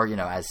 or,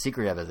 as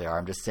secretive as they are.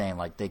 I'm just saying,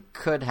 they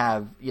could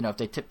have, if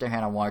they tipped their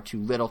hand on one or two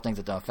little things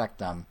that don't affect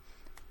them,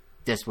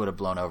 this would have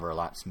blown over a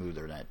lot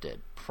smoother than it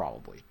did,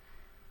 probably.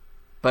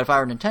 But if I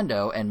were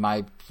Nintendo, and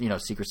my,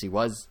 secrecy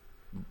was,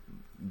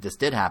 this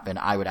did happen,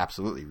 I would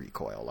absolutely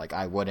recoil.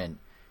 I wouldn't,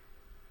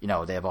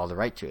 they have all the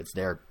right to it. It's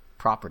their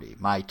property.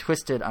 My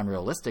twisted,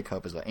 unrealistic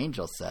hope is what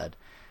Angel said,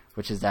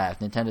 which is that if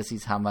Nintendo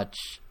sees how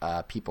much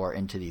people are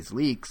into these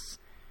leaks,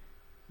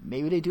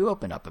 maybe they do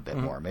open up a bit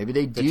more. Maybe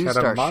they do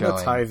start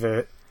showing.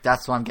 It.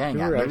 That's what I'm getting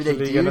at. Maybe they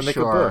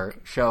do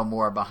show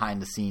more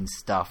behind-the-scenes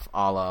stuff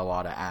a la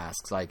Iwata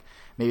asks.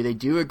 Maybe they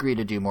do agree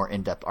to do more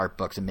in-depth art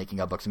books and making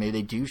of books. Maybe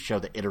they do show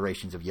the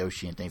iterations of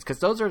Yoshi and things, because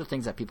those are the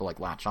things that people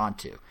latch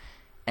onto.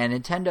 And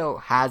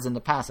Nintendo has in the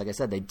past, like I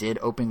said, they did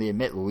openly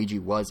admit Luigi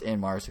was in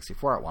Mario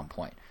 64 at one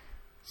point.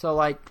 So,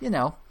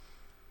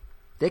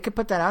 they could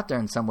put that out there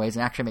in some ways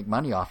and actually make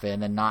money off it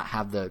and then not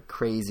have the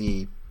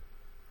crazy,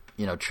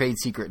 trade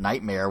secret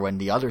nightmare when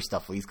the other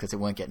stuff leaks, because it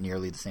wouldn't get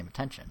nearly the same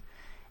attention.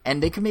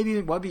 And they could maybe,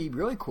 what would be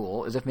really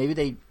cool is if maybe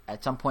they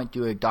at some point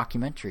do a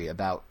documentary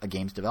about a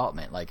game's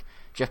development. Like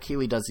Jeff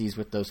Keighley does these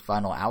with those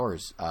Final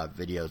Hours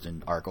videos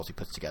and articles he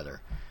puts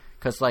together.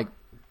 Because,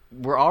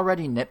 we're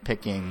already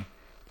nitpicking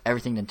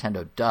everything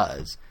Nintendo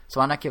does, so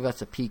why not give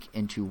us a peek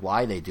into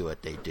why they do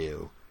what they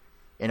do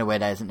in a way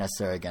that isn't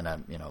necessarily going to,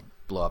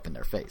 blow up in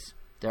their face.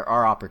 There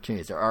are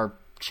opportunities. There are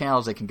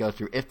channels they can go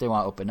through if they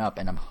want to open up,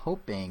 and I'm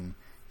hoping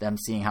them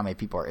seeing how many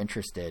people are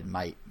interested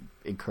might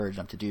encourage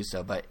them to do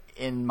so. But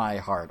in my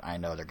heart, I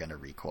know they're going to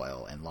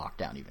recoil and lock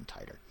down even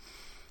tighter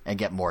and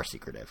get more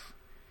secretive.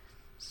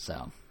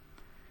 So,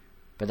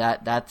 but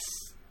that's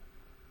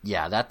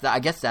I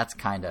guess that's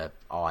kind of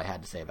all I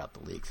had to say about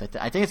the leaks. I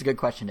think it's a good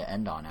question to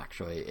end on,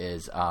 actually,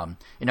 is,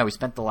 we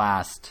spent the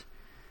last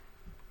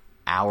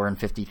hour and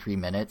 53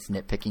 minutes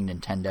nitpicking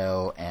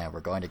Nintendo, and we're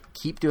going to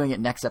keep doing it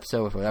next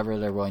episode with whatever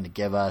they're willing to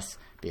give us,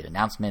 be it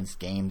announcements,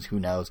 games, who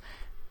knows.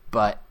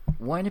 But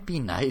wouldn't it be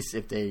nice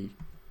if they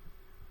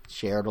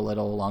shared a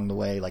little along the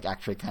way,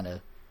 actually kind of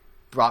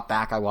brought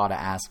back Iwata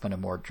Asp in a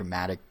more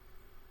dramatic,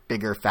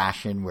 bigger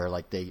fashion where,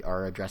 they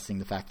are addressing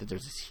the fact that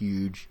there's this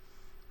huge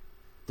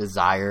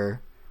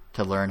desire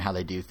to learn how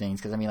they do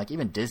things, because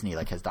even Disney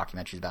has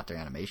documentaries about their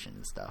animation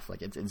and stuff.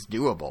 It's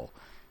doable.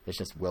 It's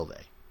just, will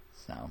they?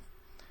 So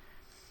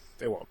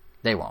they won't.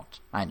 They won't.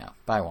 I know,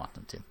 but I want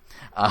them to.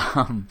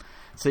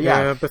 So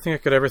yeah, the thing I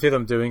could ever see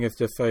them doing is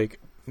just like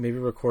maybe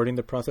recording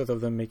the process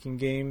of them making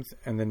games,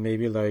 and then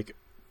maybe like,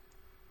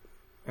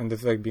 and this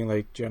is like being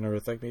like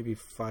generous, like maybe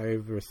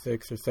 5 or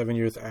 6 or 7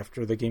 years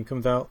after the game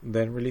comes out,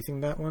 then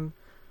releasing that one.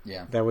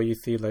 Yeah. That way you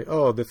see like,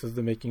 oh, this is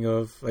the making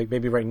of, like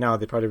maybe right now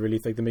they probably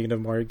release like the making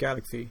of Mario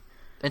Galaxy.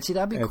 And see,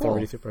 that'd be cool. It's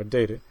already super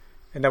outdated.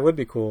 And that would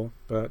be cool,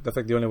 but that's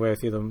like the only way I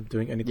see them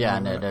doing anything. Yeah,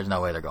 like there's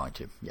no way they're going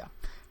to. Yeah.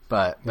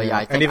 But yeah,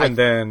 I think and even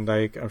then,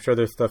 like, I'm sure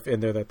there's stuff in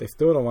there that they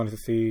still don't want to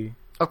see.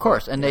 Of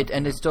course, and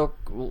they still,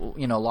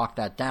 lock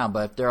that down.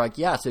 But if they're like,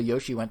 yeah, so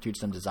Yoshi went through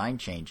some design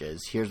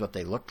changes. Here's what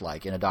they looked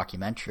like in a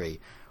documentary.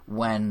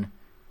 When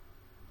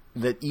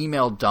the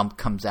email dump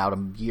comes out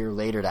a year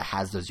later that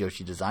has those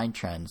Yoshi design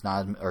trends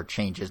or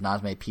changes, not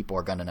as many people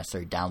are going to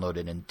necessarily download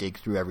it and dig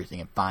through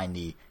everything and find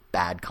the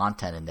bad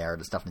content in there, or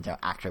the stuff Nintendo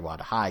actually want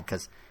to hide,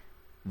 because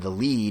the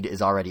lead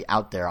is already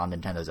out there on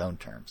Nintendo's own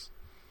terms.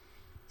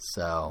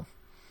 So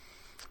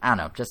I don't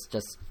know,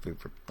 just food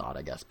for thought,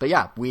 I guess. But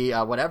yeah, we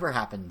whatever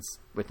happens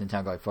with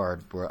Nintendo going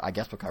forward, I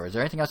guess we'll cover. Is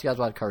there anything else you guys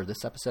want to cover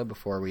this episode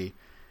before we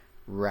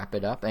wrap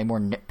it up? Any more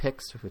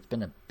nitpicks? It's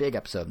been a big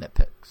episode of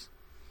nitpicks.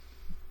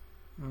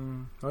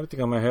 The only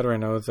thing on my head right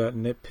now is that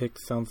nitpick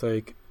sounds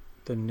like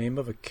the name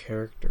of a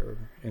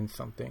character in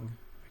something.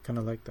 I kind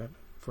of like that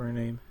for a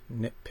name,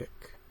 nitpick.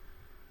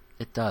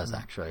 It does,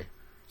 actually.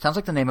 Sounds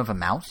like the name of a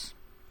mouse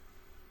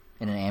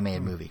in an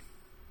animated movie.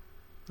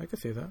 I could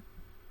see that.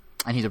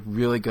 And he's a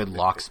really good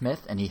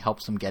locksmith, and he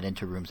helps them get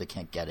into rooms they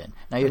can't get in.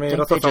 Now, it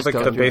also sounds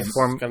like the base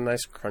form. It's got a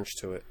nice crunch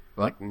to it.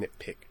 What? Like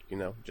nitpick,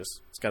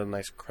 just it's got a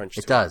nice crunch to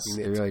it. It does.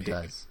 It really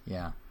does.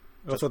 Yeah.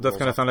 It also does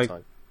kind of sound like.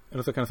 It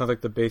also kind of sounds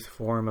like the base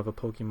form of a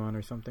Pokemon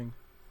or something.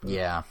 But.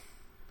 Yeah.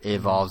 It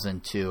evolves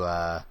into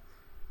what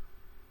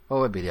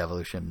would be the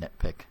evolution of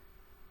nitpick?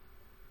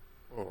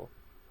 Oh.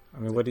 I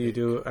mean, what do you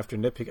do after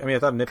nitpick? I mean, I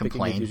thought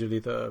nitpicking is usually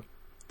the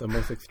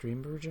most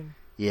extreme version.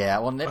 Yeah,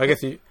 well, I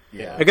guess it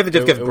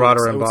just gets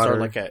broader and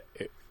broader.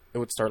 It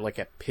would start like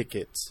at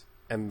pickets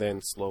and then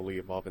slowly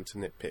evolve into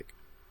nitpick.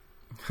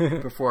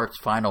 Before its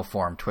final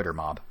form, Twitter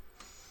mob.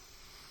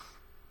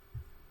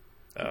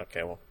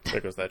 Okay, well, there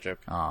goes that joke.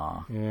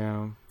 Aw.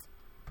 Yeah.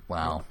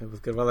 Wow. It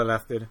was good while it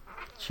lasted.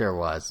 Sure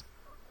was.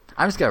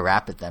 I'm just gonna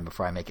wrap it then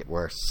before I make it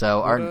worse.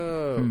 So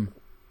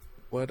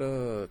what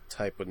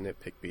type would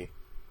nitpick be?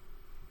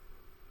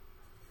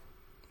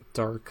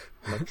 Dark.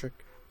 Electric?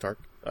 Dark?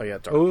 Oh, yeah,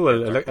 dark. Oh,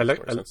 yeah,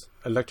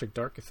 electric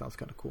dark. It sounds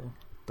kind of cool.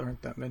 There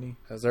aren't that many.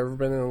 Has there ever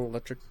been an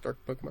electric dark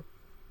Pokemon?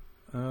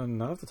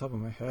 Not off the top of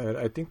my head.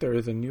 I think there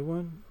is a new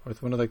one, or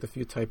it's one of like the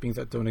few typings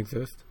that don't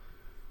exist.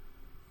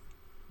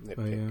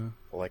 Nitpick. Yeah.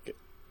 I like it.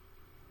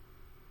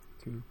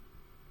 Cool.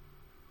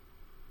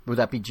 Would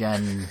that be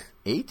Gen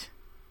 8?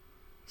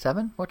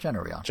 7? What gen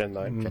are we on? Gen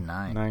 9. Gen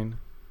 9. 9.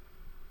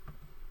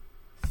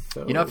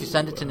 So, if you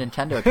send it to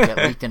Nintendo, it could get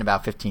leaked in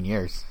about 15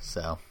 years.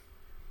 So,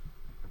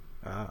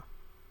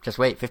 just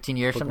wait. 15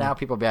 years from now,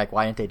 people will be like,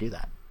 "Why didn't they do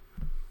that?"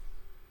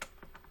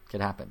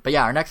 Could happen. But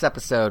yeah, our next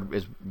episode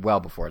is well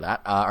before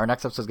that. Our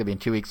next episode is going to be in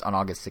 2 weeks on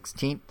August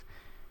 16th.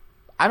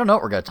 I don't know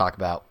what we're going to talk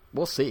about.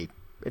 We'll see.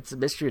 It's a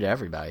mystery to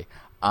everybody.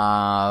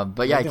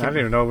 But yeah, I don't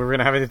even know we were going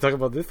to have anything to talk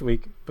about this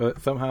week,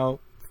 but somehow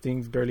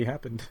things barely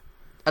happened.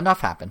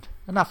 Enough happened.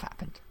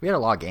 We had a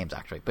lot of games,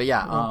 actually. But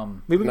yeah,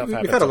 we've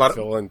had a lot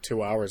fill in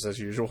 2 hours as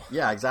usual.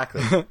 Yeah,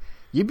 exactly.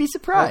 You'd be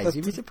surprised.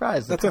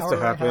 That tends to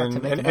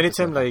happen. And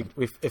anytime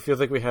it feels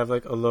like we have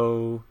like a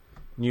low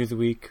news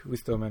week, we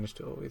still manage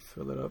to always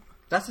fill it up.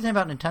 That's the thing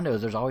about Nintendo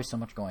is there's always so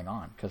much going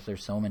on because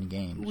there's so many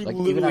games. We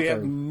literally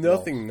have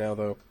nothing now,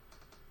 though.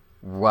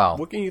 Well,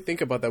 what can you think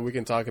about that we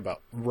can talk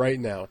about right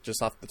now,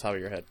 just off the top of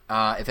your head?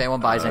 If anyone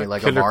buys any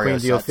Lego Mario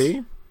sets,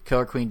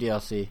 Killer Queen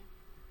DLC,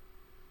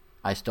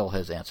 I stole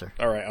his answer.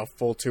 All right, a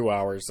full 2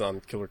 hours on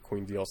Killer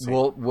Queen DLC.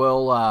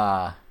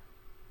 We'll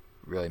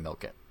really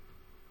milk it.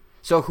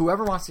 So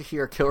whoever wants to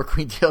hear Killer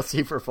Queen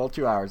DLC for a full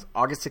 2 hours,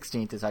 August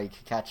 16th is how you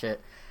can catch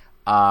it.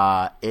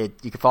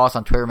 You can follow us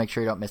on Twitter. Make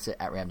sure you don't miss it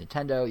at Ram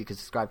Nintendo. You can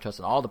subscribe to us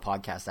on all the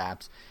podcast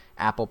apps: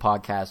 Apple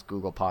Podcasts,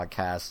 Google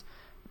Podcasts,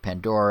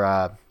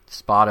 Pandora,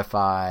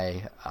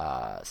 Spotify,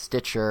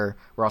 Stitcher.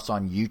 We're also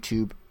on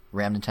YouTube.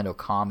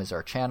 RamNintendo.com is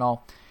our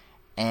channel.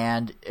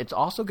 And it's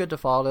also good to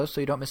follow those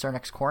so you don't miss our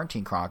next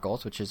Quarantine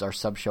Chronicles, which is our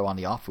sub-show on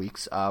the off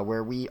weeks,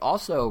 where we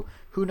also,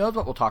 who knows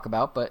what we'll talk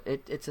about, but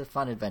it's a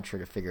fun adventure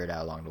to figure it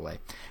out along the way.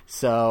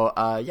 So,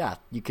 yeah,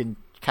 you can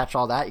catch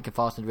all that. You can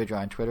follow us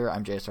individually on Twitter.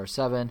 I'm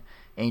JSR7.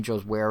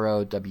 Angel's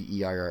Wero,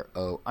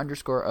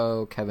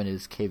 WERO_O. Kevin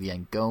is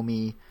KVN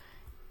Gomi.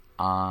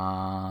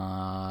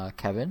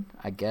 Kevin,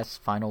 I guess,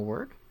 final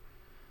word?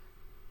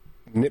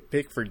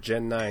 Nitpick for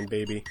Gen 9,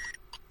 baby.